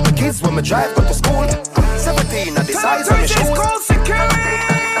them like the kids when me drive go to school. 17 at the size of the shoes.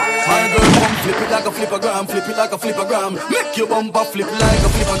 My girl come flip it like a flippergram, flip it like a flippergram. Make your bumper flip like a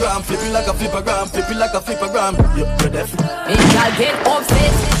flippergram, flip it like a flippergram, flip it like a flippergram. You're deaf. Y'all get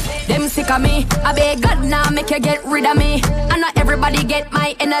upset, them sick of me. I beg God now make you get rid of me. And not everybody get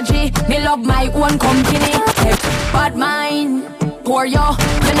my energy. Me love my own company. Bad mind, poor yo.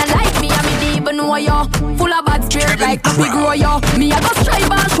 You not like me, I'm me deep know yo. Full of bad spirit like we grow yo. Me I go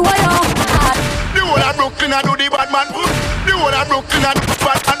strive and show yo. The whole of Brooklyn I do the bad man. The whole of Brooklyn I do the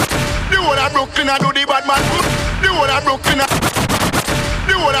bad man. The whole of Brooklyn I do the bad man. The whole of Brooklyn I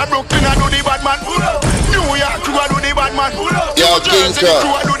do the bad man. New York crew I do the bad man. New Jersey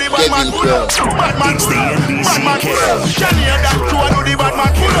crew I do the bad man. Bad man, bad man. Canada crew I do the bad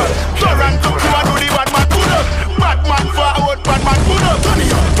man. Toronto crew I do the bad man. Bad man forward, bad man. Turn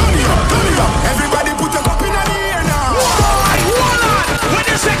it up. Everybody put your cup in the air now. Hold on. When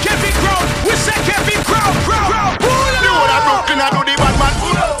you say Kevin Crown, we say Kevin Crown. New York Brooklyn I do the bad man.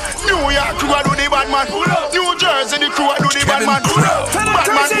 New York crew I do the bad man. New Jersey the crew I do the bad man. Bad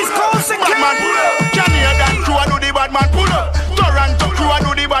man. Canada crew I do the bad man. Toronto crew I do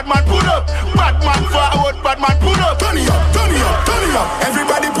the bad man. Bad man forward, bad man. Turn it up.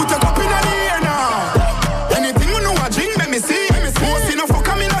 Everybody put your cup in the air now. Anything you know I drink, let me see. Most enough for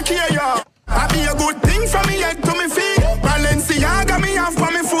coming up here, yeah. I be a good thing from me head to me feet. Balenciaga me off for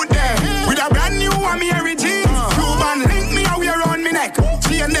me foot there. With a brand new one me every jeans. Cuban link me a wear around me neck.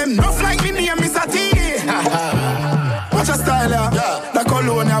 Chain them enough like me name is a T. Watch a style, yeah. The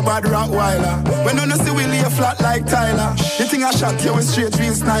cologne a bad Rottweiler. When you see we lay flat like Tyler. The thing I shot you with straight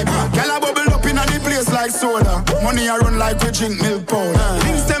real sniper. Girl a bubble up in the place like soda. Money a run like we drink milk powder.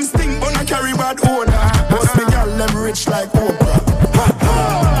 Things them stink but not carry bad odor. Most me girl them rich like Oprah.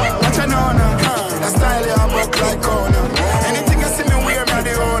 Watch a nona. The style ya buck like corner. Anything you see me wear me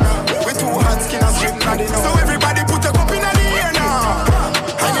the owner. We too hot skin and strip na the know. So everybody put a cup in the air now.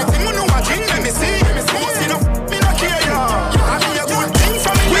 Anything you know I drink let me see. Most enough me not care.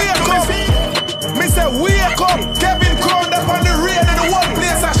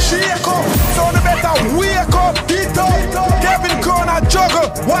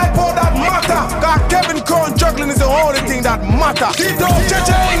 juggle, wipe all that matter. Got Kevin Crown juggling is the only thing that matter.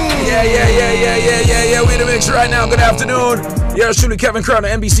 Yeah. We in the mix right now. Good afternoon. Yeah, truly Kevin Crown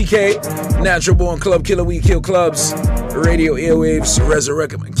of NBCK, Natural Born Club Killer. We kill clubs, radio airwaves,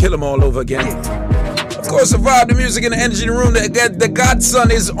 resurrect them and kill them all over again. Of course, the vibe, the music, and the energy in the room. The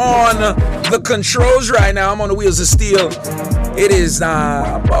Godson is on the controls right now. I'm on the wheels of steel. It is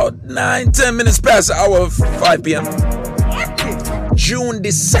about 9-10 minutes past the hour of 5 p.m. June the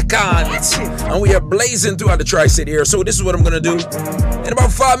 2nd, and we are blazing throughout the Tri-State area. So this is what I'm going to do. In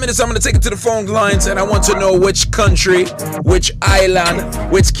about 5 minutes, I'm going to take it to the phone lines, and I want to know which country, which island,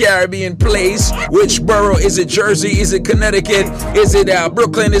 which Caribbean place, which borough. Is it Jersey? Is it Connecticut? Is it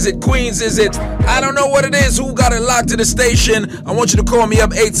Brooklyn? Is it Queens? Is it... I don't know what it is. Who got it locked to the station? I want you to call me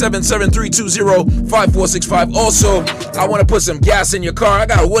up, 877-320-5465. Also, I want to put some gas in your car. I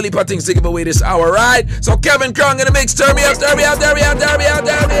got a whole heap of things to give away this hour, right? So Kevin Crown in the mix. Turn me up, turn me up, turn me up, turn me up,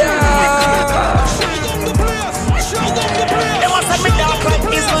 turn me up. They want to me dark like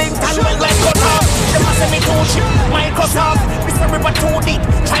his link and when like cut off. They want to me too shit, Microsoft. Mr. River too deep,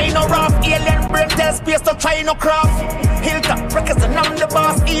 China rough. Alien brain test space to try no craft. Hilltop records and I'm the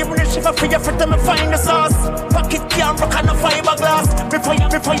boss. Even if she for free, for them to find the sauce. Pocket camera and a fiberglass. Before you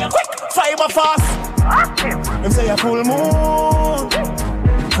quick, fiber fast. Them say a full moon.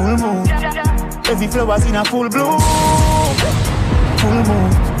 Full moon. Every flower's in a full bloom. Full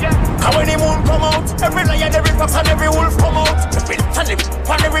moon. And when the moon come out, every lion, every fox and every wolf come out. Every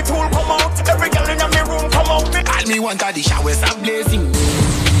and every tool come out. Every girl in my room come out. Call me one of the showers are blazing.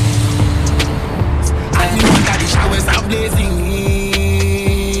 Call me one of the showers are blazing.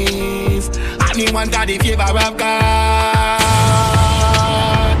 Call me one of the favor of God.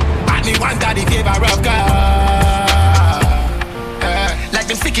 Call me one of the favor of God. Like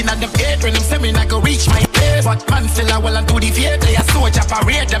them sticking at the gate when them say me not go reach my place. But man still I well and do the fear. They are soldier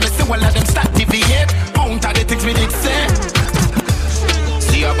parade. Them see all of them start deviate. Mount of the things we did say.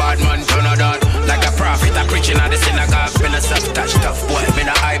 See a bad man turn a dot. Like a prophet I'm preaching at the synagogue. Been a self-touch tough boy. Been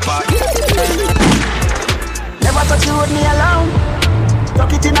a iPod. Never touch you with me alone.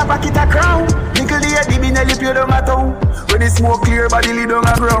 Tuck it in a pocket a crown. Nickel the head, me nelly pure down a town. When the smoke clear, body lead on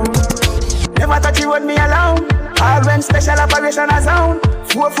a ground. Never touch you with me alone. All when special operation a sound.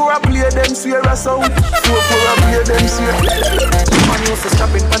 4-4 a play them swear a sound. 4-4 a play them swear. Man used to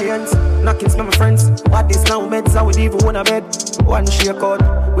strapping for the ends. Knockings for my friends. What this now meds I would even want a bed. One shake out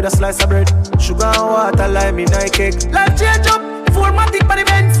with a slice of bread. Sugar and water lime in a cake. Life change up, 4matic for the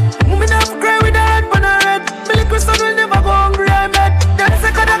Benz. Moving up cry with a head on a red. Billy Crystal will never go hungry I met. Then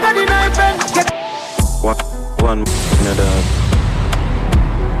second I got the knife and One in a dog.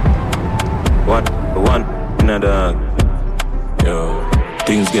 One in a dog. Yo.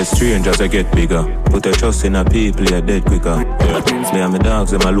 Things get strange as I get bigger. Put a trust in a people, you're dead quicker. Me and my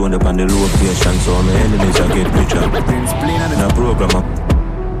dogs, them alone up on the location. So my enemies, I get richer. In a program,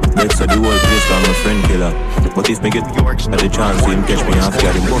 next to the whole place, I'm a friend killer. But if me get the chance, him catch me off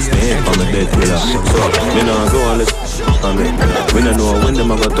guard, him bust me head from a dead killer. So, me nah go on this on me. We don't know when them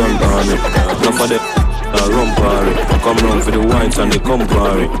a go turn on me. Enough of them run party. Come round for the whites and they come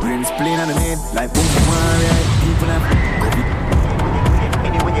party. Prince playing on the head like boom warrior. People have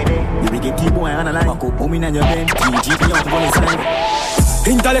you get T-boy on the line. Walk up, boom in your bed. GP out on the side.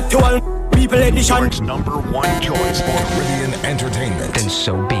 Intellectual people edition. #1 choice for Caribbean entertainment. And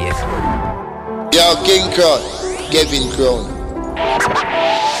so be it. Yo, King Crown, Kevin Crown.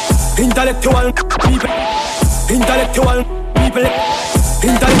 Intellectual people. Intellectual people.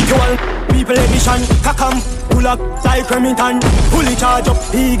 Intellectual people edition. Kakam, pull up like Remington. Fully charge up,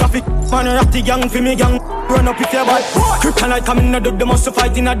 eager fit. Man, I have the gang for me gang. Run up if you're bad. Kryptonite coming out of the muscle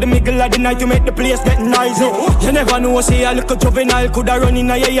fighting at the middle of the night to make the place get noisy. You never know, say a little juvenile coulda run in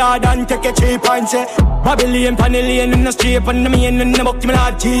your yard and take a cheap and say Babylon, Panellian in the street and me in the book, me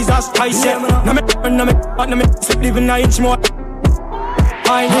Lord Jesus Christ. No me, sleep living an inch more.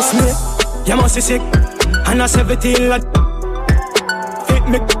 I miss me, you must be sick, and I 17 like fit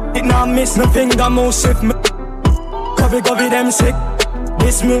me, it now miss me finger most if me. Govy them sick,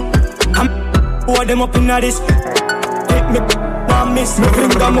 miss me, I'm pour them up in this. Take me, now miss me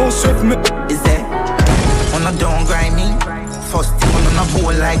finger most with me. Is there? On a don't grind me. First thing on a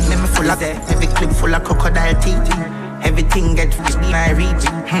bowl like me full of that. Every clip full of crocodile teeth. Everything get reached me I reach.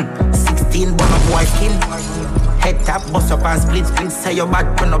 16 bun of white skin. Head tap, bust up and split. Say your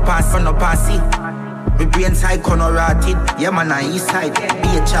bad, run up and see. My brain side corner rotted. Yeah man, on east side.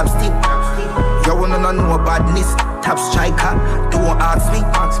 Be a chapstick. You wanna know badness. Top striker, don't ask me.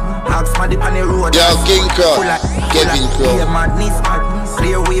 Ask me the pan the road. Yo, King Crown, Kevin Crown. Madness.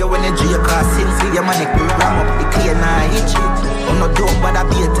 clear way when you drink a sin. See your money ram up the clear now itch. I'm not dope but I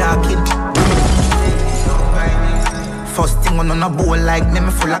be talking. First thing on a bowl like me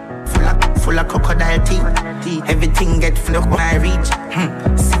full of crocodile teeth. Everything get fluff when I reach.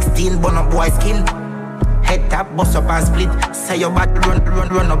 16 bun up boy skin. Head tap, bust up and split. Say your back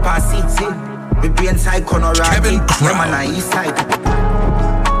run up and see. We brain side corner rocky. Yeah man on east side.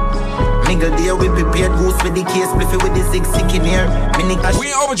 Mingle there we prepared goose with the case. Spliffy with the zig in here. We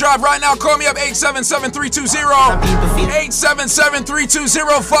in overdrive right now. Call me up 877-320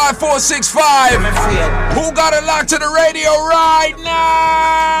 877-320-5465. Who got it locked to the radio right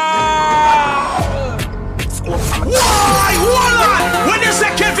now? Why? Hold on! When you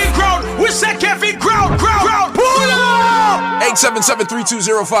say Kevin Crown, we say Kevin Crown. Pull up!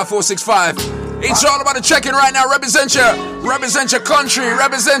 877-320-5465. It's all about the check-in right now. Represent your country,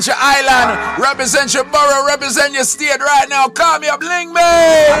 represent your island, represent your borough, represent your state right now. Call me up, link me.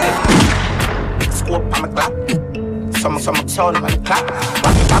 Scope on the clock. Some sound on the clock.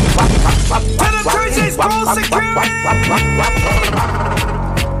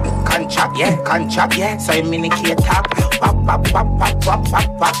 Contract, yeah. So you minicate top. Pop,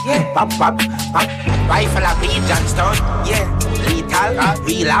 yeah. Pop. Rifle a beat, Johnstone, yeah. Lethal,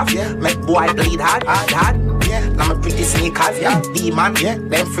 real laugh, yeah. Make boy bleed hard, yeah. Now my pretty sneakers, yeah. Demon, yeah.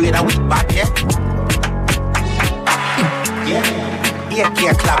 Them afraid of weak back, yeah.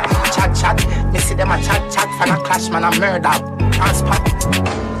 Yeah, clap, chat. Me see them a chat, fan a clash, man a murder. Transport.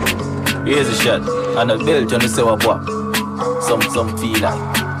 Here's a shot, and a belt, and you say what? Some feel like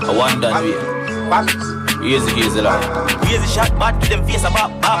a one done way. Here's the line. Here's the shot, bad, give them face a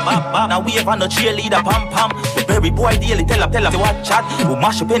bop. Now we have on the cheerleader, pam. The berry boy daily, tell her to watch chat. We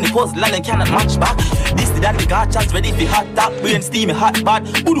mash up any puzzle and cannot match back. This the that the guard chats ready for hot top. Brain steamy, hot bad.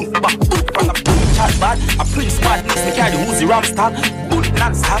 Boom, back, from the chat bad. A prince bad, next to carry the Uzi ram stop. Boom,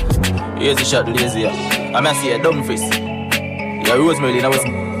 non-stop. Here's the shot, lazy. I'm gonna see a dumb face. Yeah, Rosemary, I was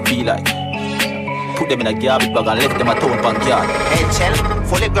feel like. Put them in a garbage bag and left them a town backyard. Eggshell,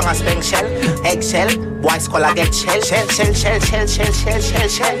 fully grown and speng shell. Eggshell, boys call a get shell.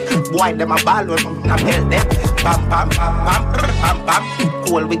 Boy, them a ball when I belt them. Pam.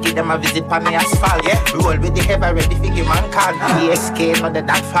 Cool, we give them a visit on the asphalt. Yeah, roll with the heavy ready for give man call. ESK, not the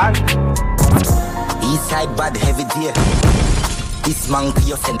that fall. East side bad heavy deer. This monkey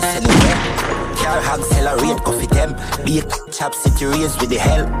you send anywhere. Car hog accelerate, coffee them. Be a chap city race with the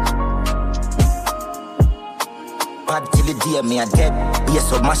hell. Bad till the day me a dead. Be a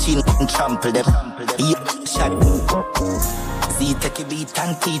submachine and trample them. Be a shot. See take a beat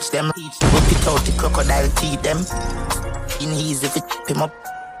and teach them. Whip it out the crocodile teeth them. In easy if it him up.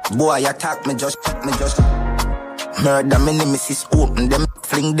 Boy attack me just. Murder me nemesis open them.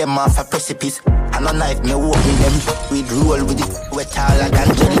 Fling them off a precipice. And a knife me open them. We'd roll with it wet taller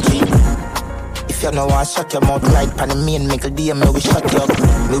than jelly. If you know I shut your mouth right pan the main make a DM me we shut you up.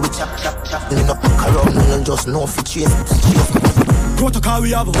 Me we chop. Me no fuck around, me no just know fi chase. Protocol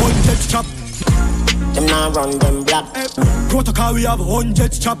we have 100 chop. Them now run them black. Protocol we have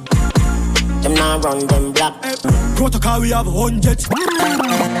 100 chop. Them now run them black. Protocol we have 100.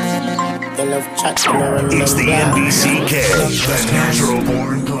 They love chat, them run them It's the black. NBCK, the natural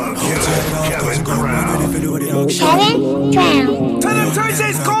born club. Kevin Crown. Tell them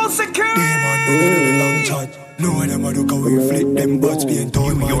Thursday's call security. No them a look how we flip them butts being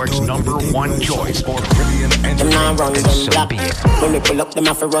told. New York's #1 choice for Caribbean Them now run them black. When we pull up, them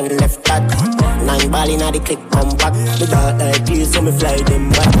have to run left back. 9 ball inna the click, come back. The dark like please, so me fly them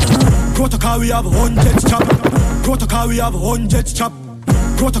back. Protocol we have 100 chop. Protocol we have 100 chop.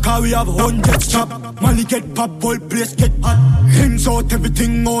 Protocol we have 100 chop. Money get pop, whole place get hot. Hands out,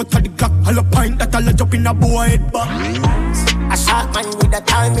 everything out of the clock. All a pint that all a jump in a boy head back. A shot man with a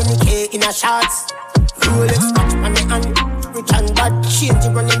time in the K in a shots. Rolex watch on the hand. Rich and bad. Change the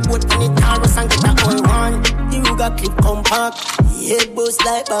running boat on the Taurus and get a whole one. The Ruger clip compact. Head boost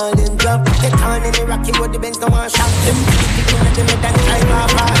like ball and drop. Get on in the Rocky Road, the Benz don't want shot. Them people let them make that time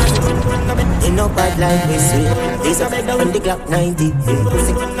off. They no bad like we see. These are better when the Glock 90.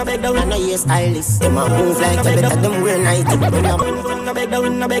 Pussy no better when I hear stylist. Them a move like they better them wear 90. No better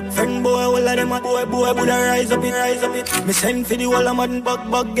when I beg friend boy. All of them a boy Buddha rise up it. Me send for the wall of mud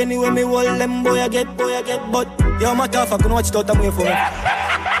bug anyway me wall them boy I get but yo my tough I can watch it out and wait for me.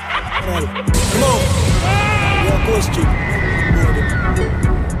 Come on. Yo go street.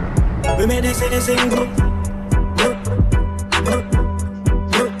 We made this anything good.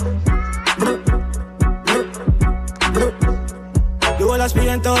 The whole has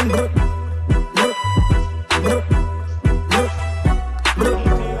been done.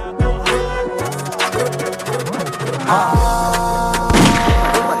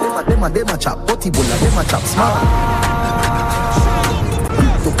 them a chop, Bola, them a chop smart.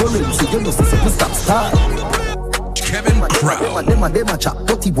 Cryptocurrency, you know, see, stop start. Kevin Crown. Them a chop,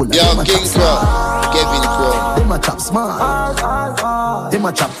 Bola, Yo, them a King chop Crown, smart. Kevin Crown. Them a chop smart. Them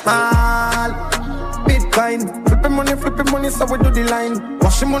a chop smart. Bitcoin, flipping money, so we do the line.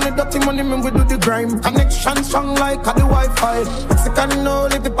 Washing money, dirty money, man, we do the grime. Connection strong like a the Wi-Fi. Mexican, no,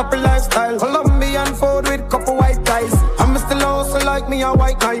 live the proper lifestyle. Colombian food with couple white guys. I'm still also like me a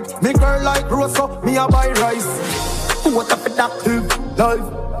white knight. Me girl like Rosa, me a buy rice. What up with that life?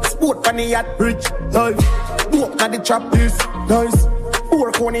 Sport on the yacht, rich life. Walk on the trap, this nice.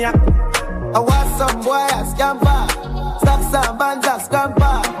 Work on the yacht. I want some boy, a scamper. Stop some bands, a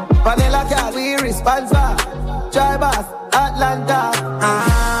scamper. Vanilla cat, we responsible. Drivers, Atlanta.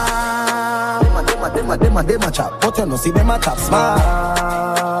 Them a chop, but you know see them a chop smart.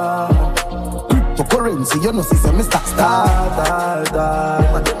 Cryptocurrency, you know see some start.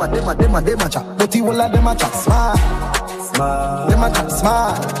 Them a chop, but you all of them a chop smart. Them a chop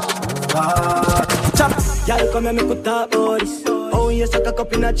smart. Chop, y'all come and make a talk about this. Oh, you suck a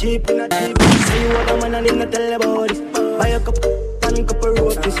cup in a cheap. Say you want a man and didn't tell about this. Buy a cup and cup of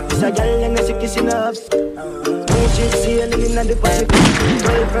rotis. This a girl and a sick kissing up. Smooth shit sailing in the Pacific.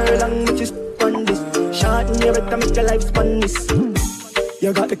 12 furlong which is on this. Short in your better make your life span this.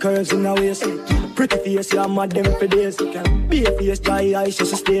 You got the curves in the waist. Pretty face, you're mad them for days. Be a face, dry eyes,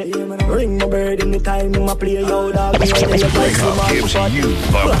 just stay. Ring my bird in the time in my play. Yo, dog, me and your Wake Up gives you the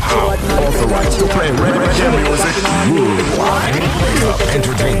power. Authorized to play reggae music worldwide. Wake Up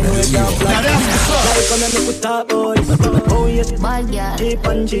Entertainment. Now that's oh yes,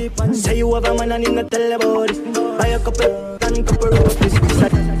 cheap and say you have a man and in the tell about this. Buy a couple and couple of this.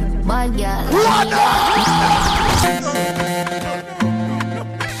 My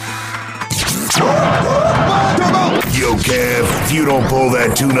Yo, Kev, if you don't pull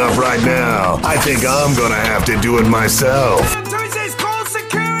that tune up right now, I think I'm gonna have to do it myself. Thursday's called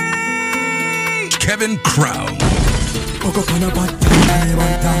security. Kevin Crown.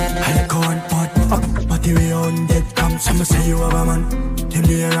 Party on dead come, some say you have a man. Them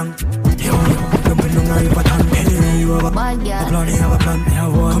be around. Yo, don't be no worry, but anyway you have a plan. You have a plan.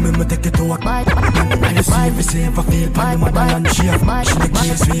 Come in, take it to work. And you see if you say if I feel pan, the motherland she have. She the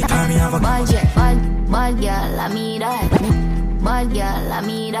case, we time me have a bad girl, I mean that. Bad girl, I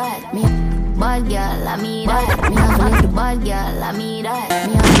mean that. Bad girl, I mean that. Me have to live the bad girl, I mean that.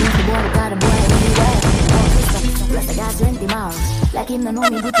 Me have to live the boy, got a boy, I mean that. Plus I got 20 miles. Like him, no know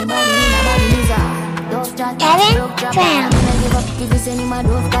me, put him body in a body lizard. Kevin Crown. Give up if you send him a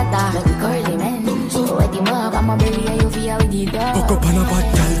dove cutter. Like a curly man. So wet him up, I'm a belly and you feel with the dog. Hook up on a bad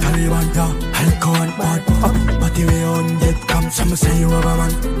girl, Taliban down. Alcohol and bad. Party way on dead come, some say you have a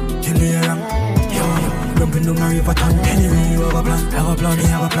man. Give me a ram. Yo, jumping down a river town. Anyway, you have a plan. Have a plan, you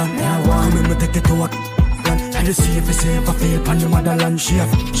have a plan. Come in, take it to work. And you see if you say if I feel pan the motherland she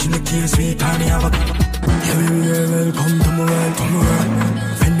have. She the case, we time, you have a yeah, welcome to my world.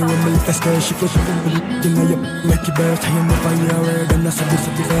 Find the woman with the skirt, she push it in the you know you make it better. I am the fire word and that's a bit of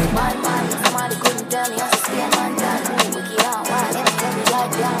the fair. Somebody couldn't tell me how to stay man down. Wiki out, why? Tell me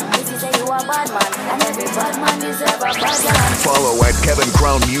like that. If you say you are bad man, and every bad man deserve a bad man. Follow at Kevin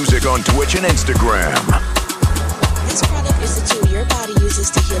Crown Music on Twitch and Instagram. This product is the tool your body uses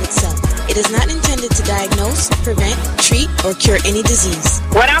to heal itself. It is not intended to diagnose, prevent, treat, or cure any disease.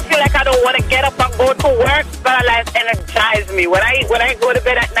 When I feel like I don't want to get up and go to work, Life energizes me. When I go to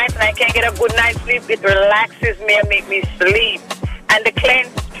bed at night and I can't get a good night's sleep, it relaxes me and makes me sleep. And the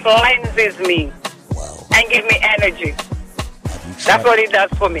cleanses me and gives me energy. That's what it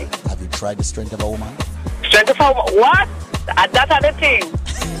does for me. Have you tried the strength of a woman? Strength of a woman? What? That's the thing.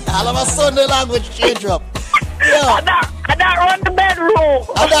 All of a sudden the language change up. I don't run the bedroom.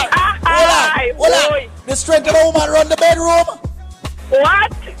 Hold on. The strength of a woman run the bedroom?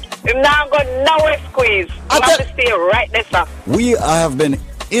 What? I'm not going nowhere squeeze. I have to stay right there, sir. We have been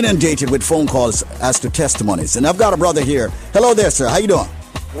inundated with phone calls as to testimonies. And I've got a brother here. Hello there, sir. How you doing?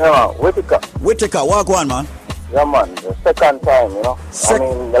 Yeah, Whitaker. Whitaker, walk on, man. Yeah, man. The second time, you know. I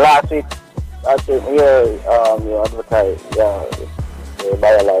mean, the last week, I came here, you advertise, the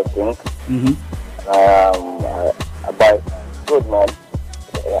BioLife thing. I buy good, man.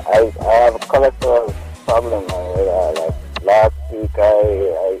 I have a cholesterol problem, man. Like last week,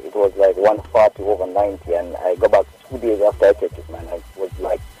 it was like 140 over 90, and I go back 2 days after I took it, man. I was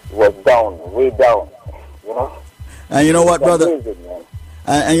like, it was down, way down, you know. And you know what, brother? Amazing, man.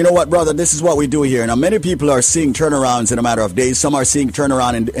 And you know what, brother? This is what we do here. Now, many people are seeing turnarounds in a matter of days. Some are seeing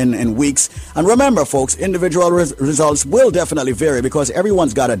turnaround in weeks. And remember, folks, individual results will definitely vary because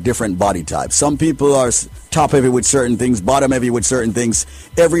everyone's got a different body type. Some people are top heavy with certain things, bottom heavy with certain things.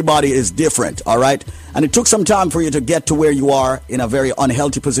 Everybody is different, all right? And it took some time for you to get to where you are in a very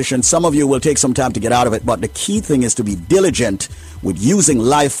unhealthy position. Some of you will take some time to get out of it, but the key thing is to be diligent with using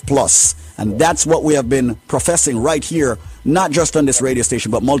Life Plus. And that's what we have been professing right here, not just on this radio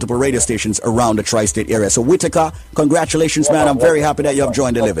station, but multiple radio stations around the tri-state area. So, Whitaker, congratulations, man. I'm very happy that you have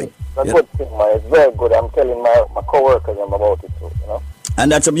joined the living. It's a good thing, man. It's very good. I'm telling my co-workers about it too, you know. And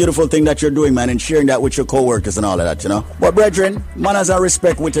that's a beautiful thing that you're doing, man, and sharing that with your co-workers and all of that, you know. But, brethren, manners and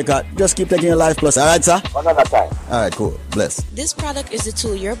respect, Whitaker. Just keep taking your Life Plus. All right, sir? One at a time. All right, cool. Bless. This product is the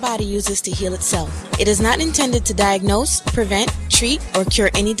tool your body uses to heal itself. It is not intended to diagnose, prevent, treat, or cure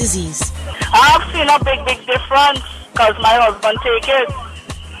any disease. I've seen a big difference because my husband take it.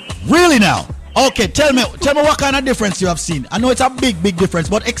 Really now? Okay, tell me what kind of difference you have seen. I know it's a big difference,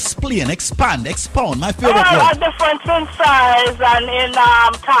 but explain, expound. My favorite word. A difference in size and in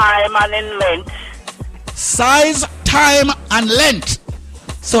time and in length. Size, time, and length.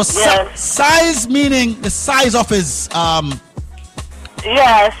 So yes. Size meaning the size of his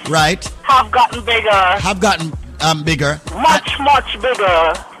yes. Right. Have gotten bigger. Much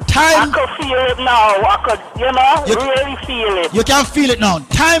bigger. Time. I could feel it now. I could, really feel it. You can feel it now.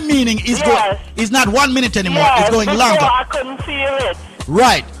 Time meaning is not 1 minute anymore. Yes, it's going before longer. I couldn't feel it.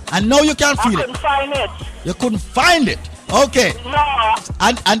 Right. And now you can feel it. I couldn't find it. You couldn't find it. Okay. No.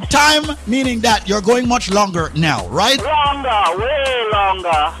 And time meaning that you're going much longer now, right? Longer, way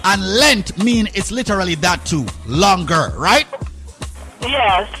longer. And length mean it's literally that too. Longer, right?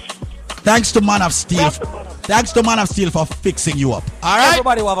 Yes. Thanks to Man of Steel. Thanks to Man of Steel for fixing you up. All right?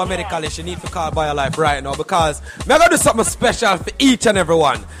 Everybody who have a medical issue need to call BioLife right now because we're going to do something special for each and every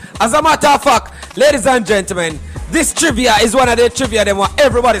one. As a matter of fact, ladies and gentlemen, this trivia is one of the trivia that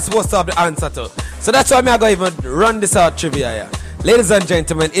everybody's supposed to have the answer to. So that's why I'm going to even run this out trivia here. Ladies and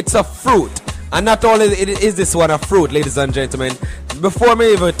gentlemen, it's a fruit. And not only is this one a fruit, ladies and gentlemen, before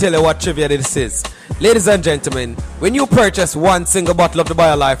me even tell you what trivia this is, ladies and gentlemen, when you purchase one single bottle of the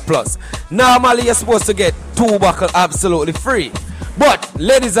BioLife Plus, normally you're supposed to get 2 bottles absolutely free. But,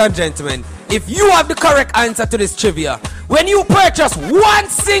 ladies and gentlemen, if you have the correct answer to this trivia, when you purchase one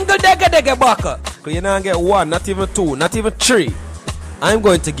single Dega bottle, you're not get 1, not even 2, not even 3, I'm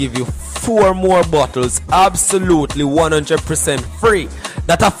going to give you 4 more bottles absolutely 100% free.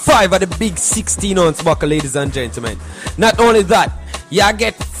 That are 5 of the big 16-ounce bottle, ladies and gentlemen. Not only that, you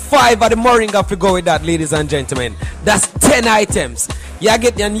get 5 of the Moringa if you go with that, ladies and gentlemen. That's 10 items. You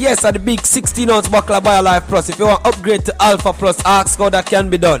get, and yes, of the big 16-ounce bottle of BioLife Plus. If you want to upgrade to Alpha Plus, ask how that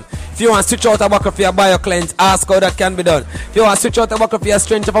can be done. If you want to switch out a bottle for your BioCleanse, ask how that can be done. If you want to switch out a bottle for your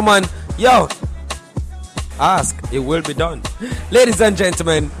Strength of a Man, ask, it will be done. Ladies and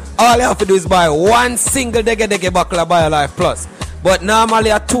gentlemen, all you have to do is buy one single Dega bottle of BioLife Plus. But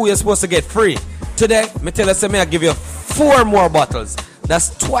normally at 2 you're supposed to get free. Today, me tell you, I give you 4 more bottles. That's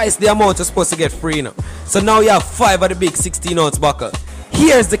twice the amount you're supposed to get free now. So now you have 5 of the big 16-ounce bottle.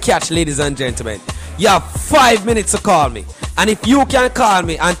 Here's the catch, ladies and gentlemen. You have 5 minutes to call me. And if you can call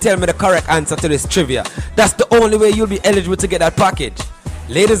me and tell me the correct answer to this trivia, that's the only way you'll be eligible to get that package.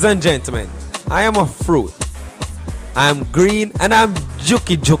 Ladies and gentlemen, I am a fruit. I'm green and I'm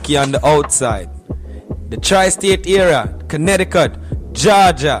jukey on the outside. The tri-state area, Connecticut,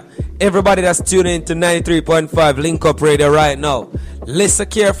 Georgia, everybody that's tuning into 93.5 Link Up Radio right now, listen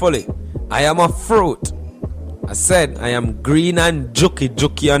carefully. I am a fruit. I said I am green and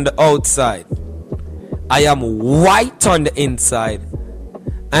jukey on the outside. I am white on the inside.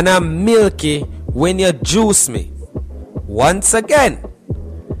 And I'm milky when you juice me. Once again,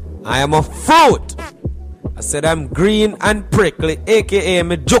 I am a fruit. I said I'm green and prickly, aka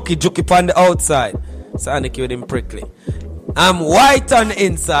me jukey on the outside. So I with him prickly. I'm white on the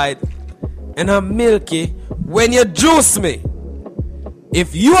inside and I'm milky when you juice me.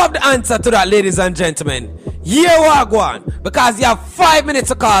 If you have the answer to that, ladies and gentlemen, here we go on. Because you have 5 minutes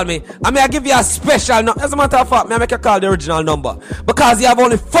to call me. I may give you a special number. As a matter of fact, may I make you call the original number. Because you have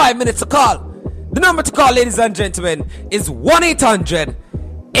only 5 minutes to call. The number to call, ladies and gentlemen, is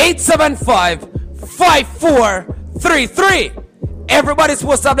 1-800-875-5433. Everybody's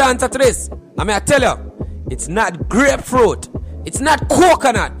supposed to have the answer to this. I mean, I tell you, it's not grapefruit, it's not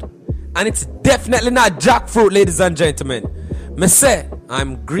coconut, and it's definitely not jackfruit, ladies and gentlemen. Me say,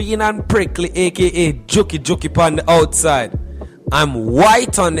 I'm green and prickly, aka jukey on the outside. I'm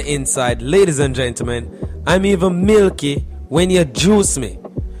white on the inside, ladies and gentlemen. I'm even milky when you juice me.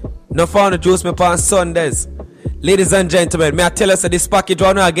 No fun to juice me on Sundays. Ladies and gentlemen, may I tell you that this package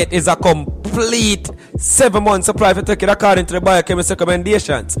one I get is a complete 7-month supply for take it according to the biochemist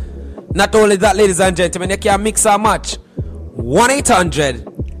recommendations. Not only that, ladies and gentlemen, you can mix or match.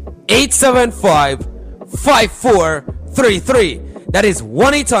 1-800-875-5433. That is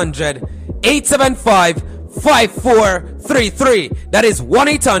 1-800-875-5433. That is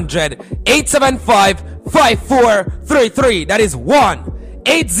 1-800-875-5433. That is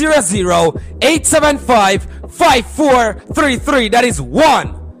 1-800-875-5433. That is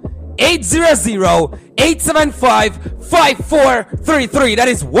 1-800-875-5433. That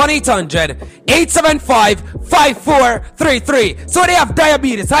is 1-800-875-5433. So they have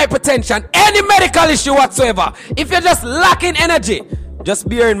diabetes, hypertension, any medical issue whatsoever. If you're just lacking energy, just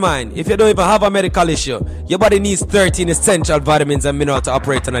bear in mind, if you don't even have a medical issue, your body needs 13 essential vitamins and minerals to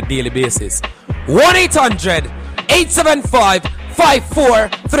operate on a daily basis.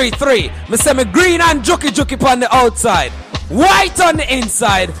 1-800-875-5433. Me say me green and juky on the outside, white on the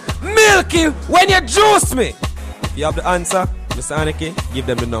inside, milky when you juice me. If you have the answer, Mr. Aniki, give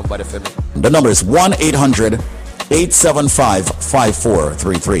them the number for me. The number is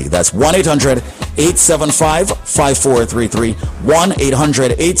 1-800-875-5433. That's 1-800-875-5433.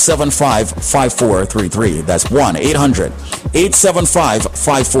 1-800-875-5433. That's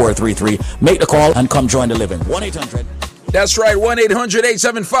 1-800-875-5433. Make the call and come join the living. 1-800. That's right,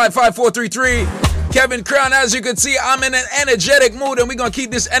 1-800-875-5433. Kevin Crown, as you can see, I'm in an energetic mood and we're going to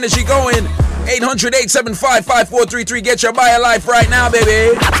keep this energy going. 800-875-5433. Get your bio life right now,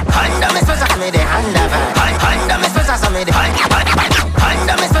 baby.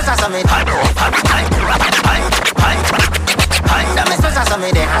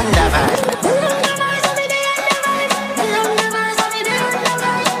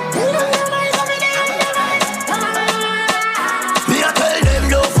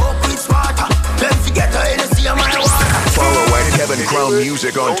 Kevin Crown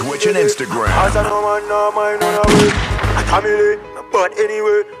Music on Twitch and Instagram. As I know man, no mind on a way. I come in, but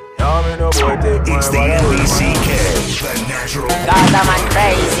anyway. It's the NBCK, the natural. Gaza man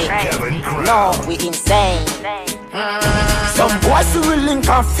crazy. No, we insane. Some boys who will link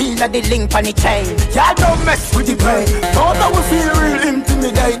and feel that they link on the chain. Y'all don't mess with the brain. Thought I would feel real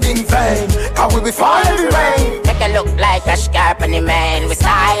intimidating vain. Cause we be falling every rain. Make it look like a scarp on the man. We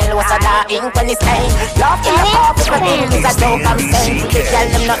style was a dark ink on the stain. Love in the pop for them is a joke I'm saying. They tell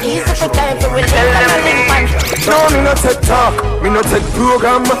them not easy for time to will tell them a link man. No, me no take talk, me no take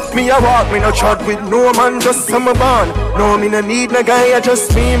program. Me a walk, me no chat with no man, just some a band. No, me no need no guy, I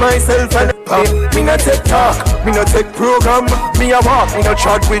just me, myself and me no take talk, me no take program. Me a walk, me no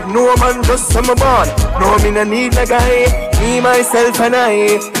chat with no man, just some a band. No, me no need no guy, me, myself and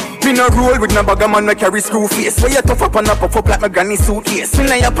I. Me no roll with no bugger man, no carry screw face. Where you tough up and up like my granny suitcase. Me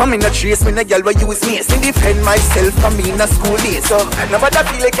no yap and me no trace, me no girl where use me. Me defend myself from me in the school days. So nobody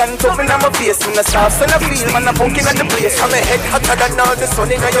feel like I'm tough in my face. Me no soft, so no feel man a pumpkin at the place. And my head hotter than all the sun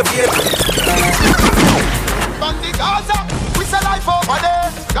in your face. On the Gaza, we say life over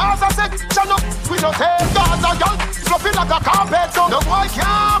there. Gaza section up, we no take. Gaza girl, fluffy like a carpet. So no boy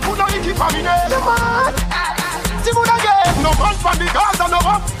can't put no icky for me name. No man, see what again. No man from the Gaza, no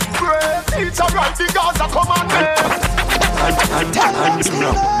one. It's a right, the Gaza come on there.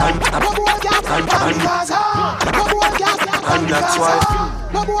 And that's why.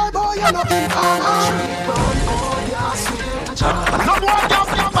 No boy, you're not in no boy, you're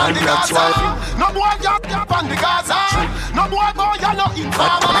on the Gaza. No boy, you're on the Gaza. No boy, you're not in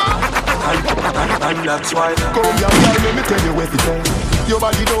and that's why. Come here, girl, let me tell you what to say. Your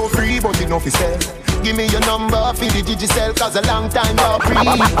body no free, but it no fi sell. Give me your number for the Digicel, cause a long time you're free. Hey,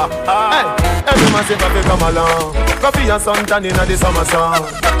 every man say if you come along, coffee and suntan in the summer sun.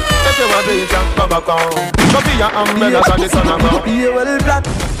 If you want to eat your baba come, coffee and umbrellas on the sun and come. You well black,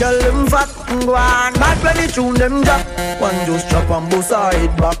 tell them fat, go on. Bad when they tune them drop. One just drop and bust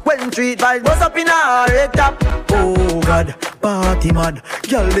side back. When treat vibes bust up in a red top. Oh God, party mad.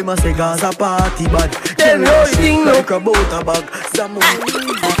 Girl them a say Gaza party bad. Tell me how you think like a butter bag. Some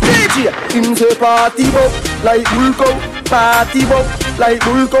DJ, him say party bop like bull cow. Party bop like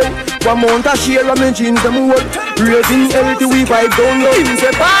bull cow. One month a share of me jeans them hold. Raising healthy we vibe down low. Him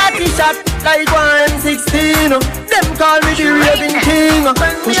say party shot like 116. Them call me the raving king.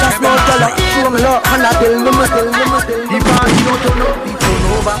 Push a small color, show me love, and I tell them a tell. The party don't turn up, it turn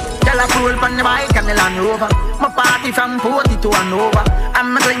over. Tell a fool from the bike and the Land Rover. My party from 40 to Hanover.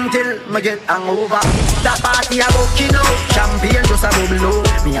 I'm a drink till me get hangover. That party a bucking out, champagne just a bubble low.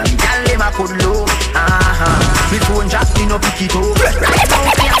 Me and the gal them a put low. Me phone jack me no pick it up.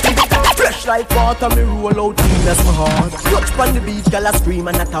 Fresh like water, me roll out clean as my heart. Touch on the beach, gal a scream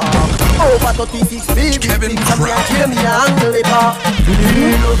and a talk. Over 36 baby, Kevin Crown. Hear me angle it up.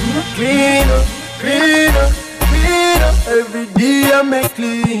 Clean up, clean up, clean up, clean up. Every day I make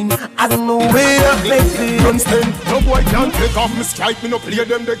clean. I don't know where I make clean. Understand? No boy can't take off me strike. Me no play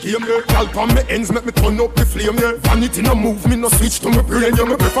them the game. Yeah. Calp on me ends make me turn up the flame. Yeah. Vanity no move me no switch to my brain. Yeah.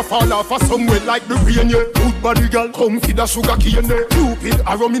 Me prefer fall off of somewhere like the rain. Yeah. Good body girl come feed a sugar cane. Yeah. Cupid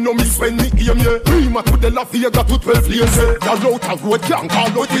arrow me no miss when me aim. Yeah. Prima to the La Vega to 12 lanes. Yeah. Y'all out a road can't call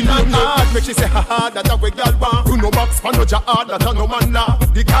out the name. Yeah. Make she say ha ha that a way girl want. You no box pan no jar that a no man la.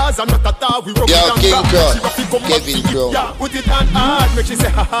 The cars are not a tar we rock it down. Kevin Crown. Yeah, put it on hard. Make she say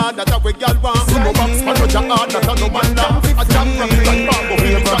ha ha that a way girl want. You no box pan no jar that a no man la. A jam from the gun but we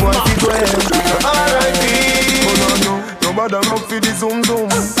never want to go. R.I.P. No bother up for the zoom zoom.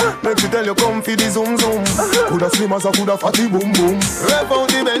 Make me tell you come for the zoom zoom. Coulda slim as a coulda fatty boom boom. Rev out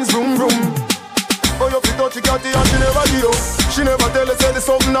the Benz vroom vroom. Oh, you fit touch the catty and she never do. She never tell us say the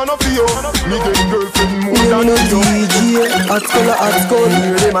something and no feel. Me get girlfriend more than you. DJ, hot skull,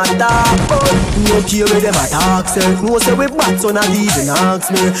 hear them a talk. No care where them a talk, sir. No say we bad, so not even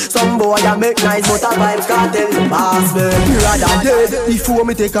ask me. Some boy a make nice, but a vibes can't tell the boss me. Me rather dead before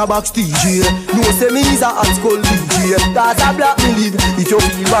me take a box DJ. No say me is a hot skull DJ. That's a black me live. If you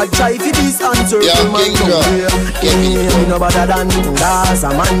feel bad, try for this answer. Yeah, King Crown. Me no better than gas. A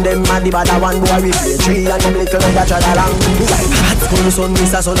man them mad, the better one boy with tree and them little that trod along. Me like hot skull son,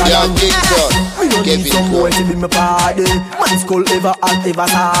 Mr. Sutherland. Me no need some boy to be my party. Man skull ever hot, ever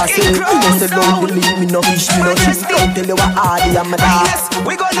saucy. Me no say don't believe me, no fish, me no cheese. Don't tell you what hardy I'm a dog. Yes,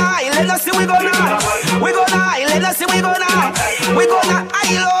 we gonna high, let us see we gonna high. We gonna high, let us see we gonna high. We gonna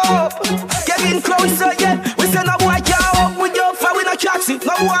high up. Kevin Crown so yeah. We say no boy can't walk with your fire, we no taxi.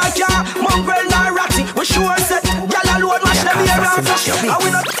 No boy can't mongrel nor ratty. We sure say y'all alone watch them here around us. And we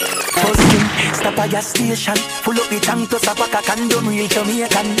no stop at gas station, pull up the tank to stop a condom, real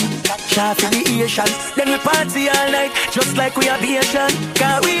Jamaican. Shot for the Asian, then we party all night, just like we are Asian.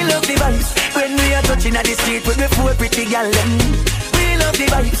 Cause we love the vibes, when we are touching at the street with the four pretty gal them. We love the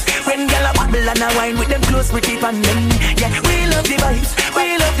vibes, when gal a bubble and a wine with them close with the pan them. Yeah, we love the vibes,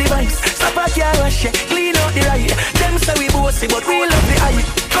 we love the vibes. Stop a car wash, clean out the ride. Them say we bossy, but we love the hype.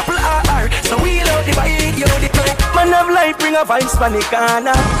 Couple RR, so we love the vibe, yo the clip. Man of life, bring a vibes for the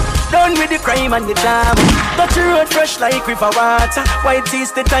corner. Done with the crime and the drama. Touch the road fresh like river water. White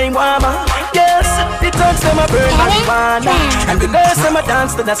teeth the time warmer. Yes, the thugs them a burn marijuana. And the girls them a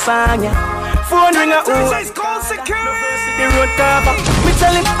dance to the song, yeah. Phone ring a oh. The road cover. Me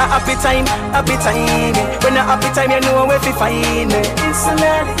tell him a happy time, yeah. When a happy time you know where to find me. It's a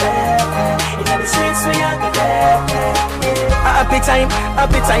night, in the streets we are there. A happy time,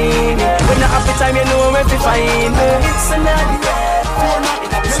 yeah. When a happy time you know where to find me. It's a night,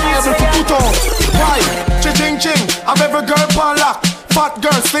 able to put on. Why? Ching ching. I've every girl pan lock. Fat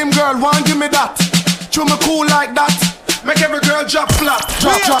girl, slim girl, one give me that. Chew me cool like that. Make every girl drop flat.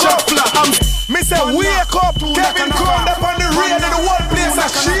 Drop flat. Me say wake up. Kevin Crown up on the rain and the whole place a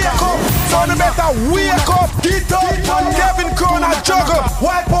shake up. So no better wake up. Get up. Kevin Crown a juggle.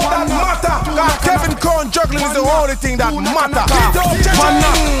 Wipe out that matter. Cause Kevin Crown juggling is the only thing that matter. One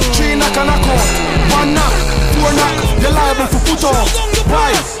knock. 3 knock and a count. One knock. 4 knock. You're liable for put on.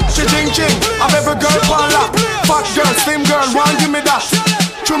 Why? Ching ching. I've every girl pan lock. Fat girl, slim girl, one give me that.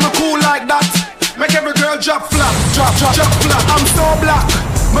 Chew me cool like that. Make every girl drop flat. Drop flat. I'm so black.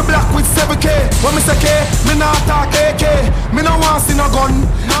 Me black with 7K. When me say K, me not talk AK. Me no want see no gun.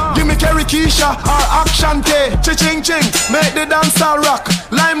 Give me Kerry Keisha or Action K. Ching ching. Make the dancer rock.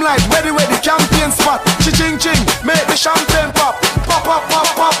 Limelight, ready, campaign spot. Ching ching. Make the champagne pop. Pop.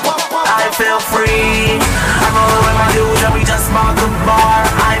 I feel free. I roll with my dudes and we just bought the bar.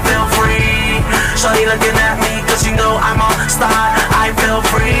 I feel free. Shawty looking at me cause you know I'm a star. I feel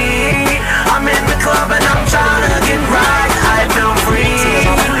free. I'm in the club and I'm trying to get right. I feel free.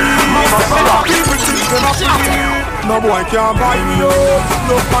 No boy can't buy me up.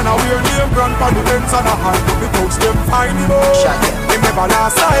 No man a wear name brand for the ends and a hand up the coach them find him up. He never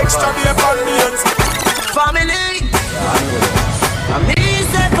lost a extra day for the ends. Family. I mean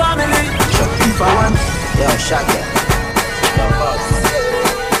say family. If I want, yo, shot it. Yo, boss.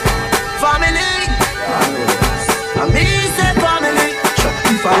 Family. I mean say family.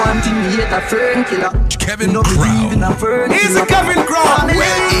 If I want him, he hate a fern killer. Kevin no believe in a fern He's a Kevin Crown.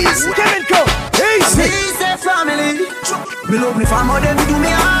 Where is Kevin Crown? Easy. Me say family. Me love me family, them do me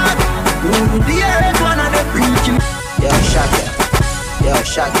hard. The earth one of them preaching. Yo,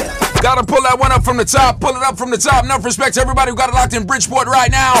 shot it. Gotta pull that one up from the top. Pull it up from the top. Enough respect to everybody who got it locked in Bridgeport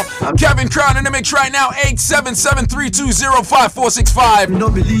right now. Kevin Crown in the mix right now. 877-320-5465.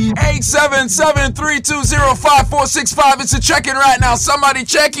 877-320-5465. It's a check-in right now. Somebody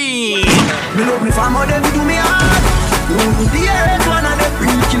checking. Me love me family, them do me hard. The earth one of them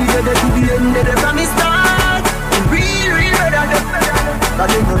preaching. They do the end, they from me start. Real Cause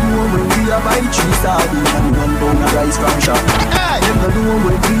them no know when we a buy 3 sardines and 1 pound of rice from shop. Them no know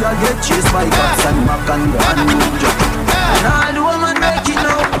when we a get chased by cops and Mac and Ninja. Nah, the woman make it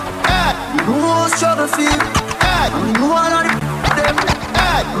now. You know how struggle feel. You know all of them.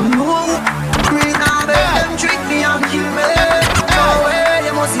 You know who green and them trick me and kill me. No way,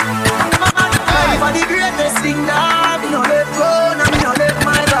 you must see. Life are the greatest thing that me no let go, and me no let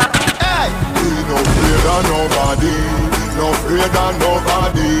my back. We no afraid of nobody, no afraid of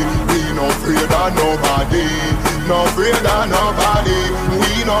nobody. We no afraid of nobody, no afraid of nobody.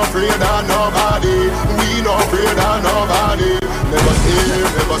 We no afraid of nobody, we no afraid of nobody. Never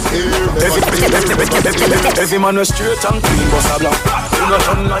scared, never scared, never scared. Every man was straight and clean, boss a blank. You no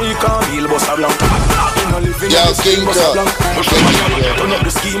turn like a meal, boss a blank. You no live in the scheme, boss a blank. Turn up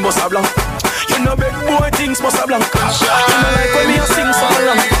the scheme, boss a blank. You know big boy things, boss a blank. You know like when me a sing so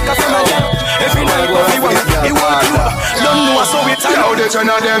long. Cause I'm a young. Every night what we want, he want you. Don't know so we tell. How the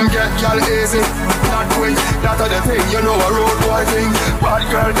turn of them get y'all easy, not quick. That are the thing, you know a road boy thing. Bad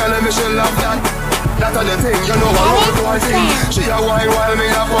girl telling me she love that. That are the thing, you know a road boy thing. She a wine while me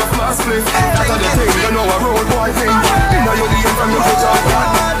a puff my split. That are the thing, you know a road boy thing. You know you leave from your foot up.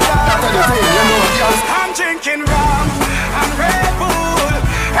 That are the thing, you know a girl. I'm drinking rum, I'm Red Bull,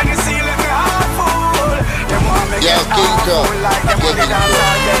 and you see let me heart full. Them want me get out full, like them want me dance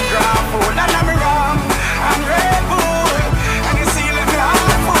or get drown full. And I'm rum, I'm Red Bull, and you see let me heart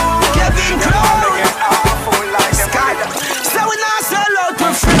full. Them want me get out full, like them want me dance. So we not sell out to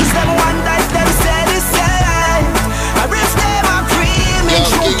friends, them one that them say the same. I riff them a cream and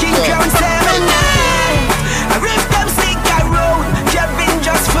choking crown 7-9. I riff them sick I road, Kevin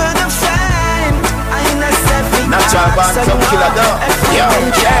just for the fame. I ain't a 7. Natural band, some killer down.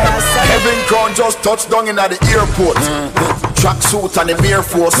 Kevin Crown just touched down in at the airport. Tracksuit and the Air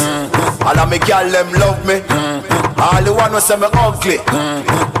Force. All of me gal them love me. All the one who say me ugly.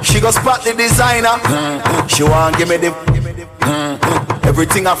 She go spot the designer. She want give me the.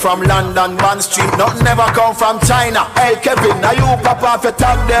 Everything are from London, Bond Street. Nothing never come from China. Hey Kevin, now you pop off you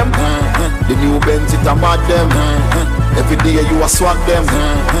tag them. The new Benz it a mad them. Every day you a swag them.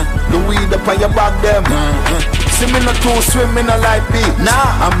 The weed up on your back them. See me not too swim, me not like beach.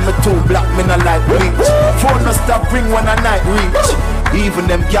 Nah, I'm not too black, me not like bleach. Phone no stop ring when a night reach. Even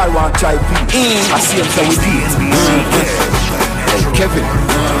them gal want try beach. I see them say we beat. Hey Kevin, I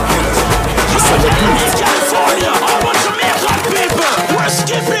saw the beat. California, I want to make black people. We're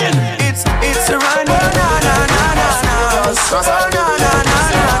skipping. It's a run, na na na na na. Oh na na na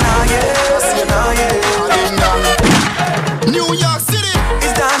na na, yes, you know, yeah. New York City.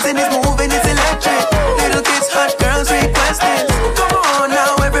 It's dancing, it's moving, it's electric. Little kids, hot girls request this. Come on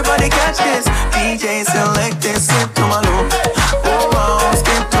now, everybody catch this. DJ select this, skip to my loop. Oh,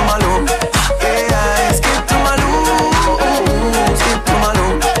 skip to my loop. Yeah, skip to my loop. Skip to my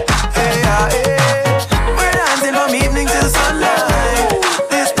loop. Yeah. We're dancing from evening till sunlight.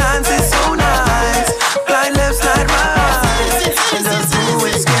 This dance is so nice. Slide left, slide right. And just do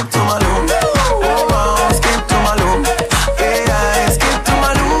it, skip to my loop. Oh, skip to my loop. Yeah, skip to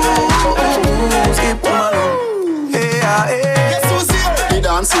my loop. Skip to my loop. Yeah. Guess who's here? The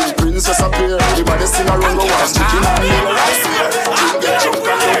dancing princess appear. The body sing around the walls. Chicken and meal rice here. Get drunk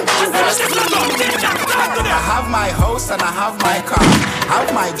and I have my house and I have my car.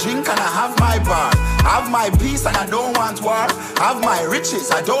 Have my drink and I have my bar. Have my peace and I don't want war. Have my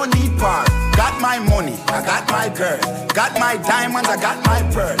riches, I don't need power. Got my money, I got my girl. Got my diamonds, I got my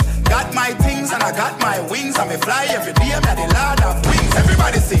pearl. Got my things and I got my wings. I may fly every day, I'm the Lord of Wings.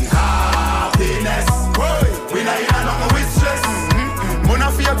 Everybody sing happiness. Whoa, we not in a nothing with stress. Gonna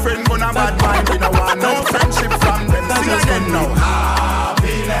fake friend, gonna bad mind. We don't want no friendship from them. Sing again now.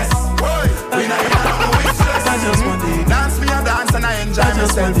 Happiness. Whoa, we not in a nothing with stress. Dance me a dance and I enjoy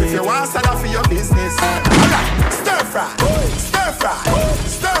myself. If you want to for your business. Alright, stir fry, stir fry,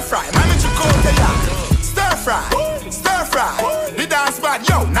 stir fry. Mami chukote ya. Stir fry, stir fry. The dance bad,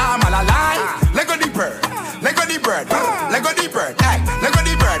 yo, now I'm all alive. Lego the bird, Lego the bird, Lego the bird, hey, Lego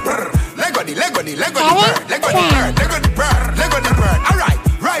the bird, Lego the bird, Lego the bird, Lego the bird, Lego the bird. Alright,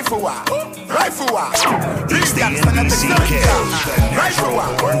 rifle wa, rifle wa. These dance and the rifle wa,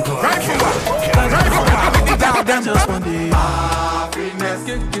 rifle wa, rifle wa. With the dog Just one day. happiness.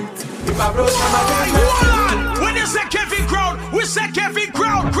 If I broke my When you say Kevin Crown, we say Kevin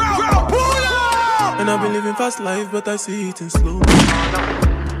Crown, pull up. And I've been living fast life, but I see it in slow.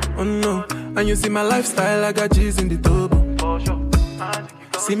 Oh no, and you see my lifestyle, I got G's in the turbo.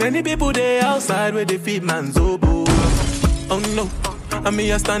 See many people there outside where they feed man's oboe. Oh no, And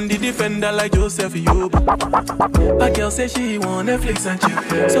me a stand the defender like Joseph Yobo. That girl say she want Netflix and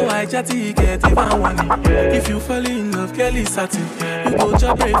chill. So I chatty get even one. If you fall in love, Kelly satin. You go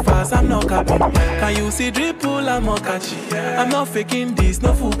to breakfast, I'm not capping. Can you see dripple, I'm not catching. I'm not faking this,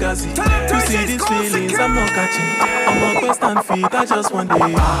 no fugazi. To see these feelings, I'm not catching. I'm on quest and feet, I just want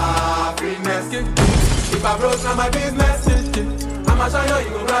day. Happiness, if I broke, now my business. I'ma show you,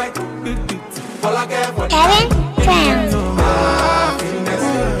 you go right. All I care for Kevin happiness.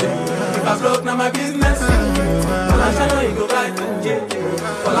 If I broke, now my business. I'ma show you, you go right.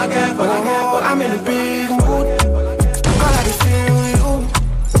 All I care for, I'm in a big mood. All I feel you.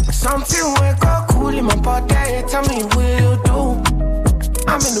 Something wake up cool in my body. Tell me what you do.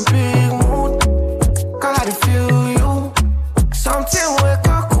 I'm in a big mood. All I feel you. Something wake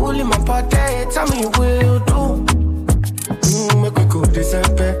up cool in my body. Tell me what you do. Make me go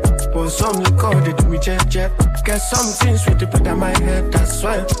December. But some liquor they do me jet. Get something sweet to put on my head, that's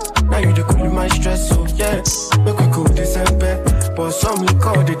why. Now you the cool in my stress, so yeah. Make me go December. But some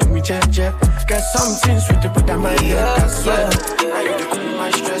liquor they do me jet. Get something sweet to put on my head, that's why. Now you the cool in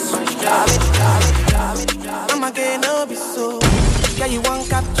my stress, so yeah. I'm again, no be so. Yeah, you won't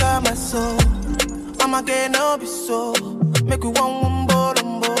capture my soul. I'm again, no be so. Make you one wumbo.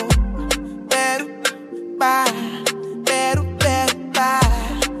 Better, bye.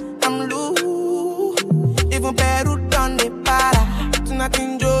 I'm loose. Even better done the para. Tonight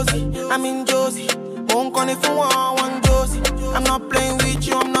in Josie, I'm in Josie. Won't call if you want Josie. I'm not playing with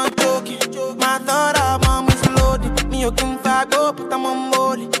you, I'm not joking. My thought of mom is loaded. Me, you can go, but I'm on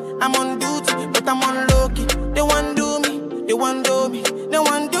board. I'm on duty, but I'm on low-key. They want do me, they want do me. They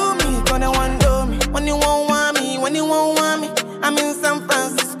want do me, cause they want do me. When you won't want me, when you won't want me. I'm in San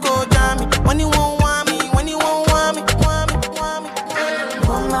Francisco, Jammy. When you won't want me, when you won't want me.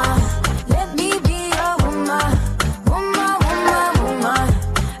 Woman, let me be your woman. Woman.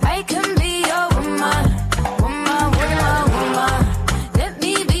 I can be your woman. Woman. Let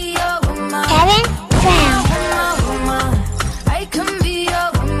me be your woman. Kevin Brown. Woman. I can be your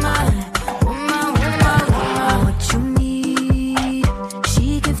woman. Woman. What you need,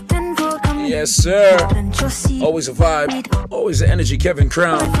 she gives 10 for come. Yes, sir. Always a vibe. Always the energy, Kevin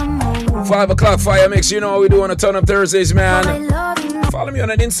Crown. 5 o'clock fire mix, you know what we do on a Turn Up Thursdays, man. Follow me on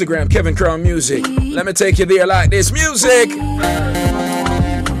Instagram, Kevin Crown Music. Let me take you there like this. Music!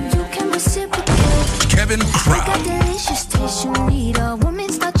 Kevin Crown.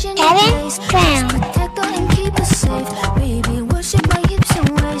 Kevin Crown. Protect her and keep her safe. Baby, worship my hips and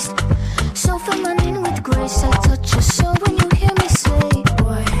waist. So feminine with grace. I touch your soul when you hear me say,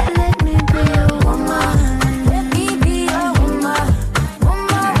 boy, let me be your woman. Let me be your woman.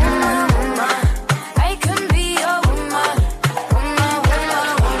 Woman. I can be your woman.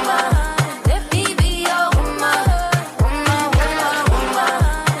 Let me be your woman.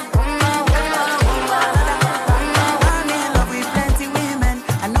 I'm in love with plenty women.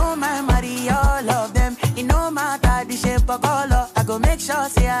 I know my body, all of them. It no matter the shape or color. I go make sure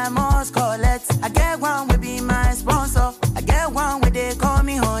say I must collect. I get one will be my sponsor. I get one where they call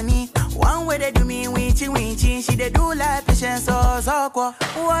me honey. One where they do me winchy. She they do like patience or so.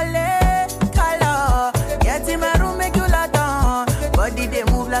 Wale, color. Get in my room, make you lot on. Body they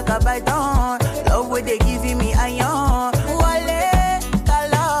move like a python. Love where they giving me iron. Wale,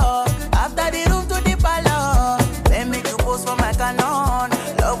 color. After the room to the parlor. Then make you post for my canon.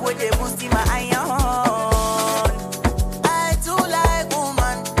 Love where they boost in my iron. I too like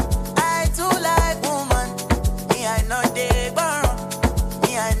woman. Me I know they borrow.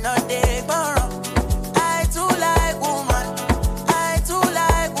 I too like woman.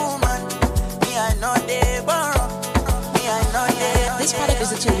 Me I know they borrow. This product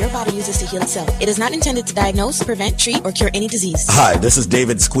is a tool your body uses to heal itself. It is not intended to diagnose, prevent, treat, or cure any disease. Hi, this is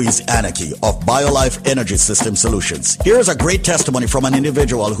David Squeeze Anarchy of BioLife Energy System Solutions. Here's a great testimony from an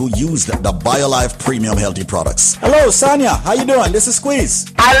individual who used the BioLife Premium Healthy products. Hello, Sonia. How you doing? This is Squeeze.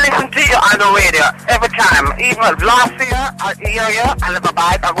 I listen to you on the radio every time. Even last year, I hear you, I live a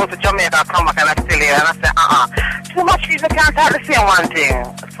bite, I go to Jamaica, I come back and I still hear, and I say, too much people can't have the same one thing.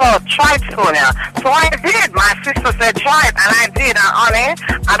 So try it, Sonia. So I did. My sister said try it, and I did, and honey,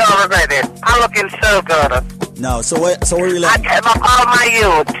 I don't regret it. I'm looking so good. No, so we really... I gave up all my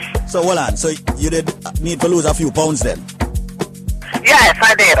youth. So hold on, so you did need to lose a few pounds then? Yes,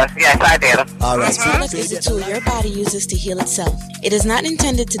 I did. All right. This product is a tool your body uses to heal itself. It is not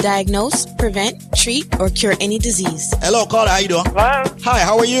intended to diagnose, prevent, treat, or cure any disease. Hello, caller. How you doing? Hello. Hi,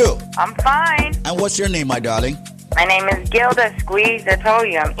 how are you? I'm fine. And what's your name, my darling? My name is Gilda Squeeze. I told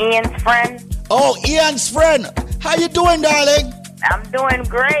you, I'm Ian's friend. Oh, Ian's friend. How you doing, darling? I'm doing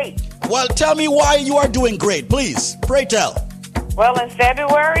great. Well, tell me why you are doing great, please. Pray tell. Well, in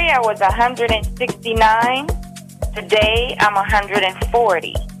February, I was 169. Today, I'm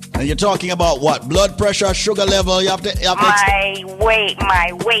 140. And you're talking about what? Blood pressure, sugar level? You have to my weight.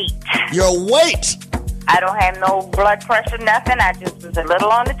 Your weight? I don't have no blood pressure, nothing. I just was a little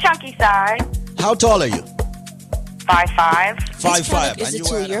on the chunky side. How tall are you? 5'5". This product is a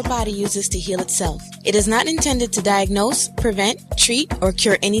tool your body uses to heal itself. It is not intended to diagnose, prevent, treat, or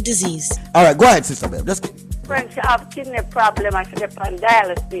cure any disease. All right, go ahead, Sister Babe. Just friends have kidney problem and she depend on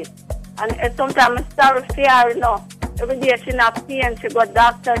dialysis. And sometimes I sorry for her, you know. Every day she not pain, she go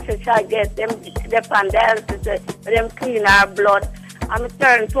doctor, she try get them, she depend on dialysis, them clean her blood. I'm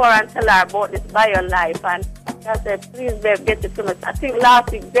turning to her and tell her about this BioLife. And I said, please, babe, get it to me. I think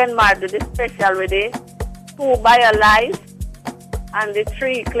last week, Denmark did this special with it. 2 BioLife and the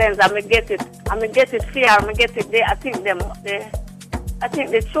 3 cleanse. I'm going to get it fair. I'm going to get it there. I think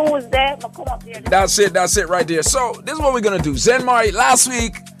the shoes there. Come up there. That's it right there. So this is what we're going to do. Zenmari, last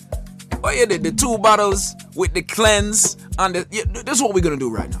week, you did the 2 bottles with the cleanse. And this is what we're going to do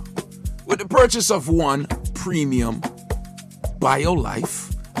right now. With the purchase of 1 premium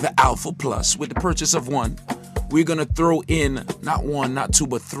BioLife, the Alpha Plus, with the purchase of 1, we're going to throw in not 1, not 2,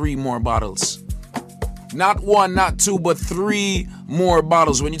 but 3 more bottles. Not 1, not 2, but 3 more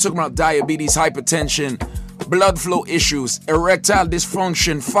bottles. When you're talking about diabetes, hypertension, blood flow issues, erectile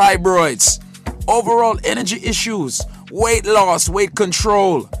dysfunction, fibroids, overall energy issues, weight loss, weight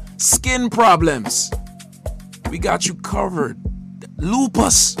control, skin problems, we got you covered.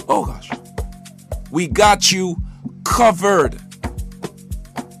 Lupus, oh gosh, we got you covered.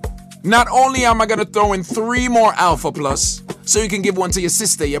 Not only am I going to throw in 3 more Alpha Plus, so you can give 1 to your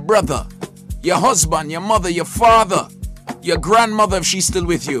sister, your brother, your husband, your mother, your father, your grandmother if she's still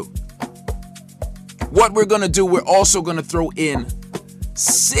with you. What we're going to do, we're also going to throw in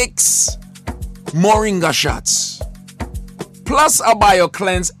 6 Moringa shots, plus a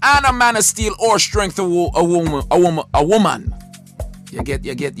BioCleanse and a Man of Steel or Strength a woman. You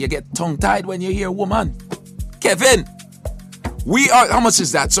get tongue-tied when you hear woman. Kevin, we are, how much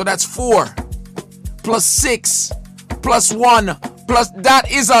is that? So that's 4 plus 6 plus 1 plus,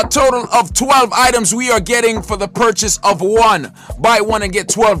 that is a total of 12 items we are getting for the purchase of 1. Buy 1 and get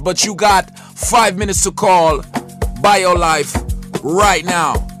 12, but you got 5 minutes to call BioLife right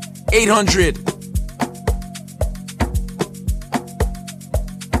now.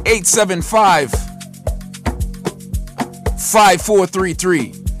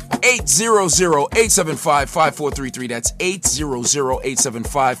 800-875-5433. 800-875-5433. That's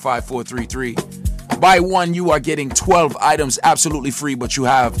 800-875-5433. Buy 1, you are getting 12 items absolutely free, but you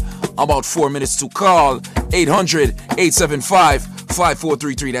have about 4 minutes to call.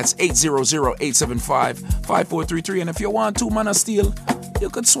 800-875-5433. That's 800-875-5433. And if you want 2 Man of Steel,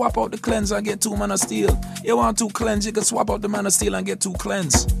 you could swap out the cleanse and get 2 Man of Steel. You want 2 cleanse, you could swap out the Man of Steel and get 2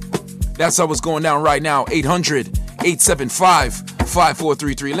 cleanse. That's how it's going down right now.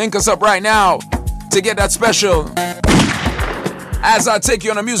 800-875-5433. Link us up right now to get that special. As I take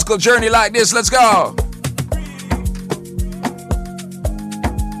you on a musical journey like this, let's go.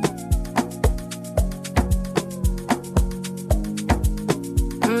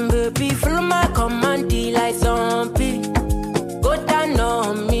 Baby, follow my command like zombie. Go down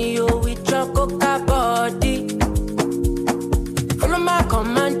on me, oh, with your coca body. Follow my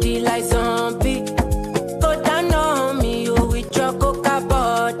command like zombie. Go down on me, oh, with your coca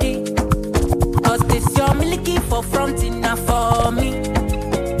body. Cause this your milky for front enough for me.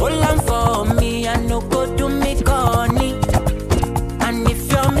 Hold on for me, I no go do me corny. And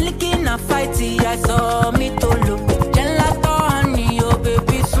if you're milking a fighty, I saw me to look. Gelato honey, oh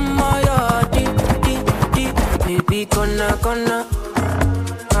baby, sumoyo di. Baby, kona,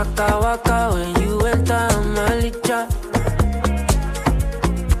 waka when you enter Malicha.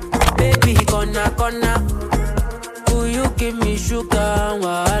 Baby, kona, will you give me sugar,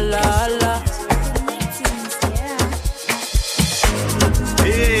 wala.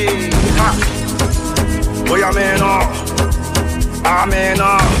 Hey, ha. Boy, amen.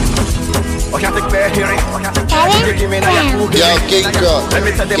 I can't take back hearing. Give me now. Yo, King Kong. Let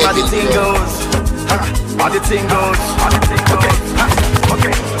me tell them how the thing goes. How the thing goes.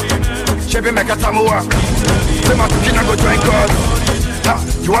 Okay. Chevy make a tamua. Say my cooking and go drink us.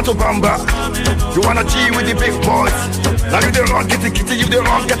 You want to bamba? You wanna G with the big boys? Now you the wrong, get it, you the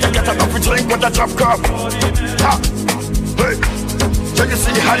wrong, get enough, we drink with the drop cup. Hey. So you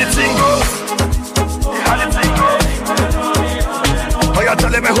see how the thing goes? Oh, you're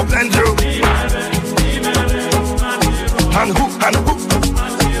telling me who blends you? And who?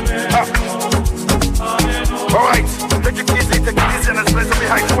 Alright, take it easy and let's play some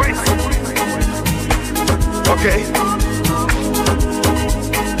behind the waist. Okay.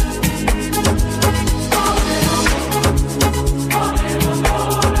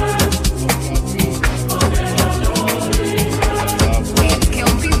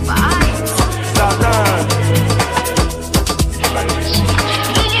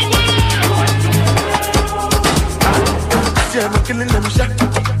 this year, I'm killing them shot.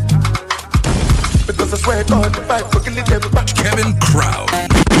 Because I swear God, the fight for killing them back. Kevin Crown.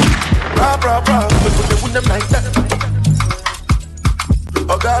 Bra, bra, bra, because they win them like that.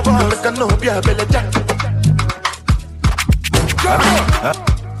 Oh, God, boy, make a no be a belly jack.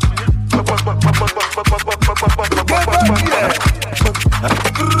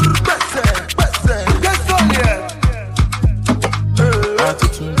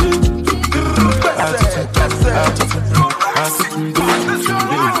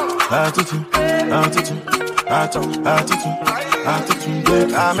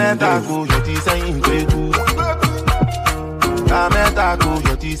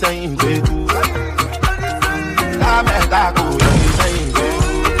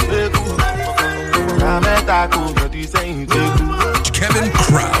 Kevin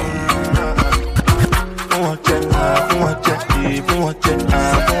Crown.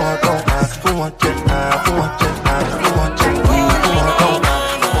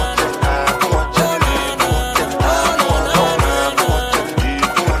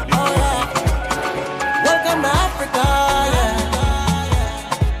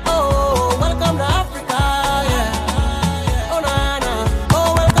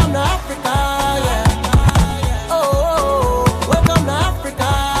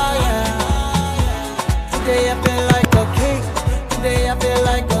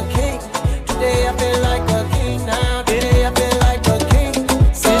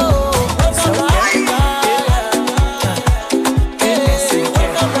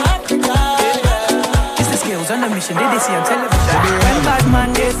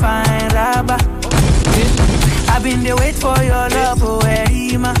 I've been the wait for your love, oh,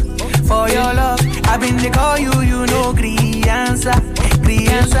 Rima. For your love, I've been the call you, you know, answer.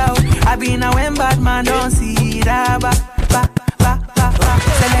 I've been a when bad man don't see that,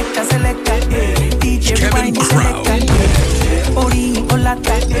 selecta, DJ rewind, selecta, ori,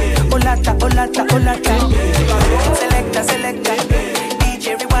 olata, selecta, DJ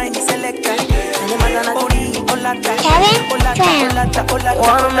rewind, selecta, ori, olata,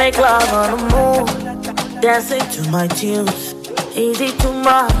 wanna make love on the move, dancing to my tunes. Easy too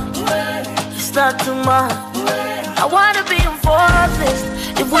much, it's not too much. I wanna be enforced.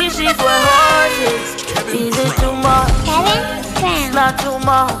 If we see for horses, easy too much, it's not too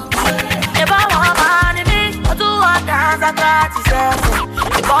much. If I want money, me, I do what dance, I got to say.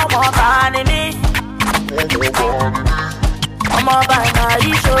 If I want money, me, I'm all by my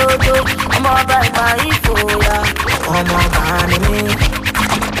shoulder, I'm all by my foya, I'm all by me.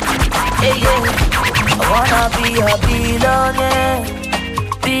 Hey, yeah. I wanna be a billionaire,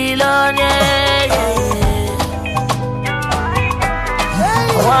 yeah.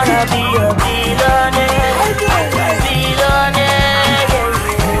 I wanna be a billionaire, yeah.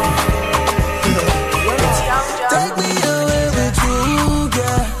 Take me away with you,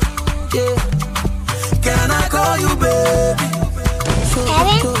 girl, yeah. Can I call you baby?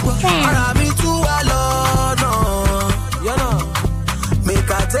 Wanna be too alone, no. You know, make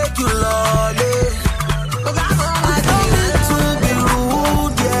I take you lolly. I don't mean to be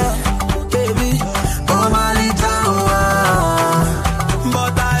rude, yeah, baby. Come on,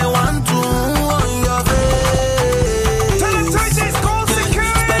 but I want to on your face.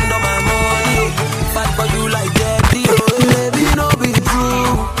 Spend all my money, fight for you like that, baby, no be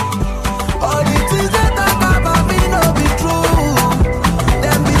true. All the things they talk about me no be true.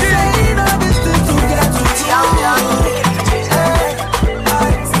 Them be saying all these things to get to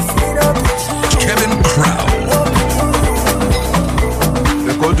Kevin Crown.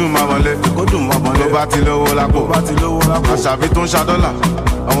 Ló bá ti lówó lápò, àṣàbí tó ń ṣàdọ́là,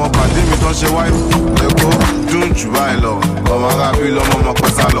 àwọn pàdé mi tó ń ṣe wáìpù. Èkó dùn jù báyìí lọ, ọmọ arábí lọ́mọ ọmọ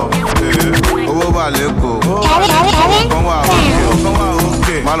pẹ́sà lọ. Owó bà lẹ́kọ̀ọ́, kan wà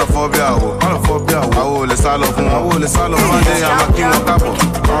òkè, má lọ fọ́ bí àwò, àwò ò lè sá lọ fún wọn. Mọ́ndé àmọ́ kí wọ́n kábọ̀,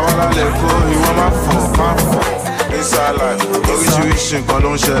 àwọn alẹ́ kó ìwọ má fọ̀. Inside oríṣiríṣi nǹkan ló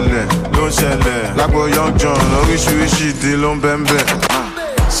ń ṣẹlẹ̀. Lágbo Young John, oríṣiríṣi ìdí ló ń bẹ́ńbẹ́.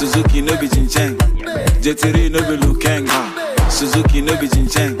 Suzuki no be Jincheng, Jetiri no be Lukeng. Suzuki no be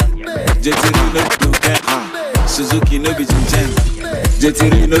Jincheng, Jetiri no be Lukeng. Suzuki no be Jincheng,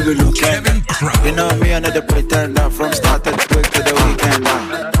 Jetiri no be Lukeng. You know me, another pretender from start to the week to the weekend.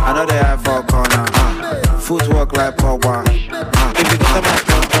 Another eye for a corner, footwork like Pogba. If you get a man,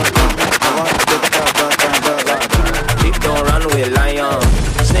 I want to get that. Sheep don't run with lion,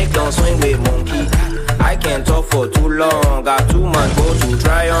 snake don't swing with monkey. I can't talk for too long, got too much go to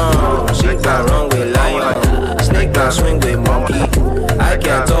try on. Sheep don't run with lion, snake don't swing with monkey. I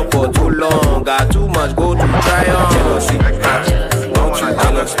can't talk for too long, got too much go to try on. Jealousy, don't you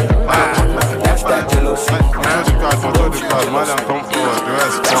jealous? That's that jealousy.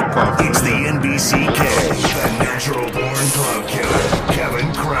 CK, the natural born club killer,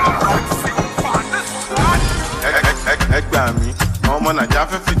 Kevin Crown. Ẹgbà mi, àwọn ọmọ Nàìjíríà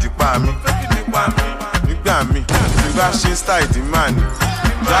fẹ́ fìdí pa mi. Nígbà mi, bí bá ṣe style ìdí máa ní.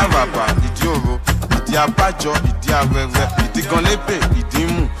 Ìdí àràbà, ìdí òro, ìdí abájọ, ìdí awẹ́wẹ́, ìdí gan lébè, ìdí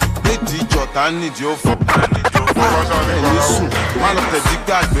mú. Lédi ìjọta nídìí ó fọ́. Ẹni sùn, má lọ tẹ̀dí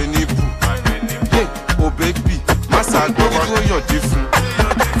gbàgbé níbù. Yé, o bébì, má ṣàgbórí tó yọ̀dí fún.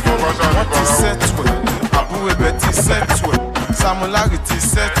 Wọ́n ti sẹ́tù ẹ̀, àbúrò ẹbẹ̀ ti sẹ́tù ẹ̀, Samulari ti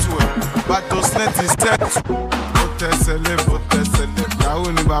sẹ́tù ẹ̀, Badosne ti sẹ́tù. Ó tẹ̀sẹ̀ lébò,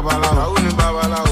 yahoo ni babaláwo.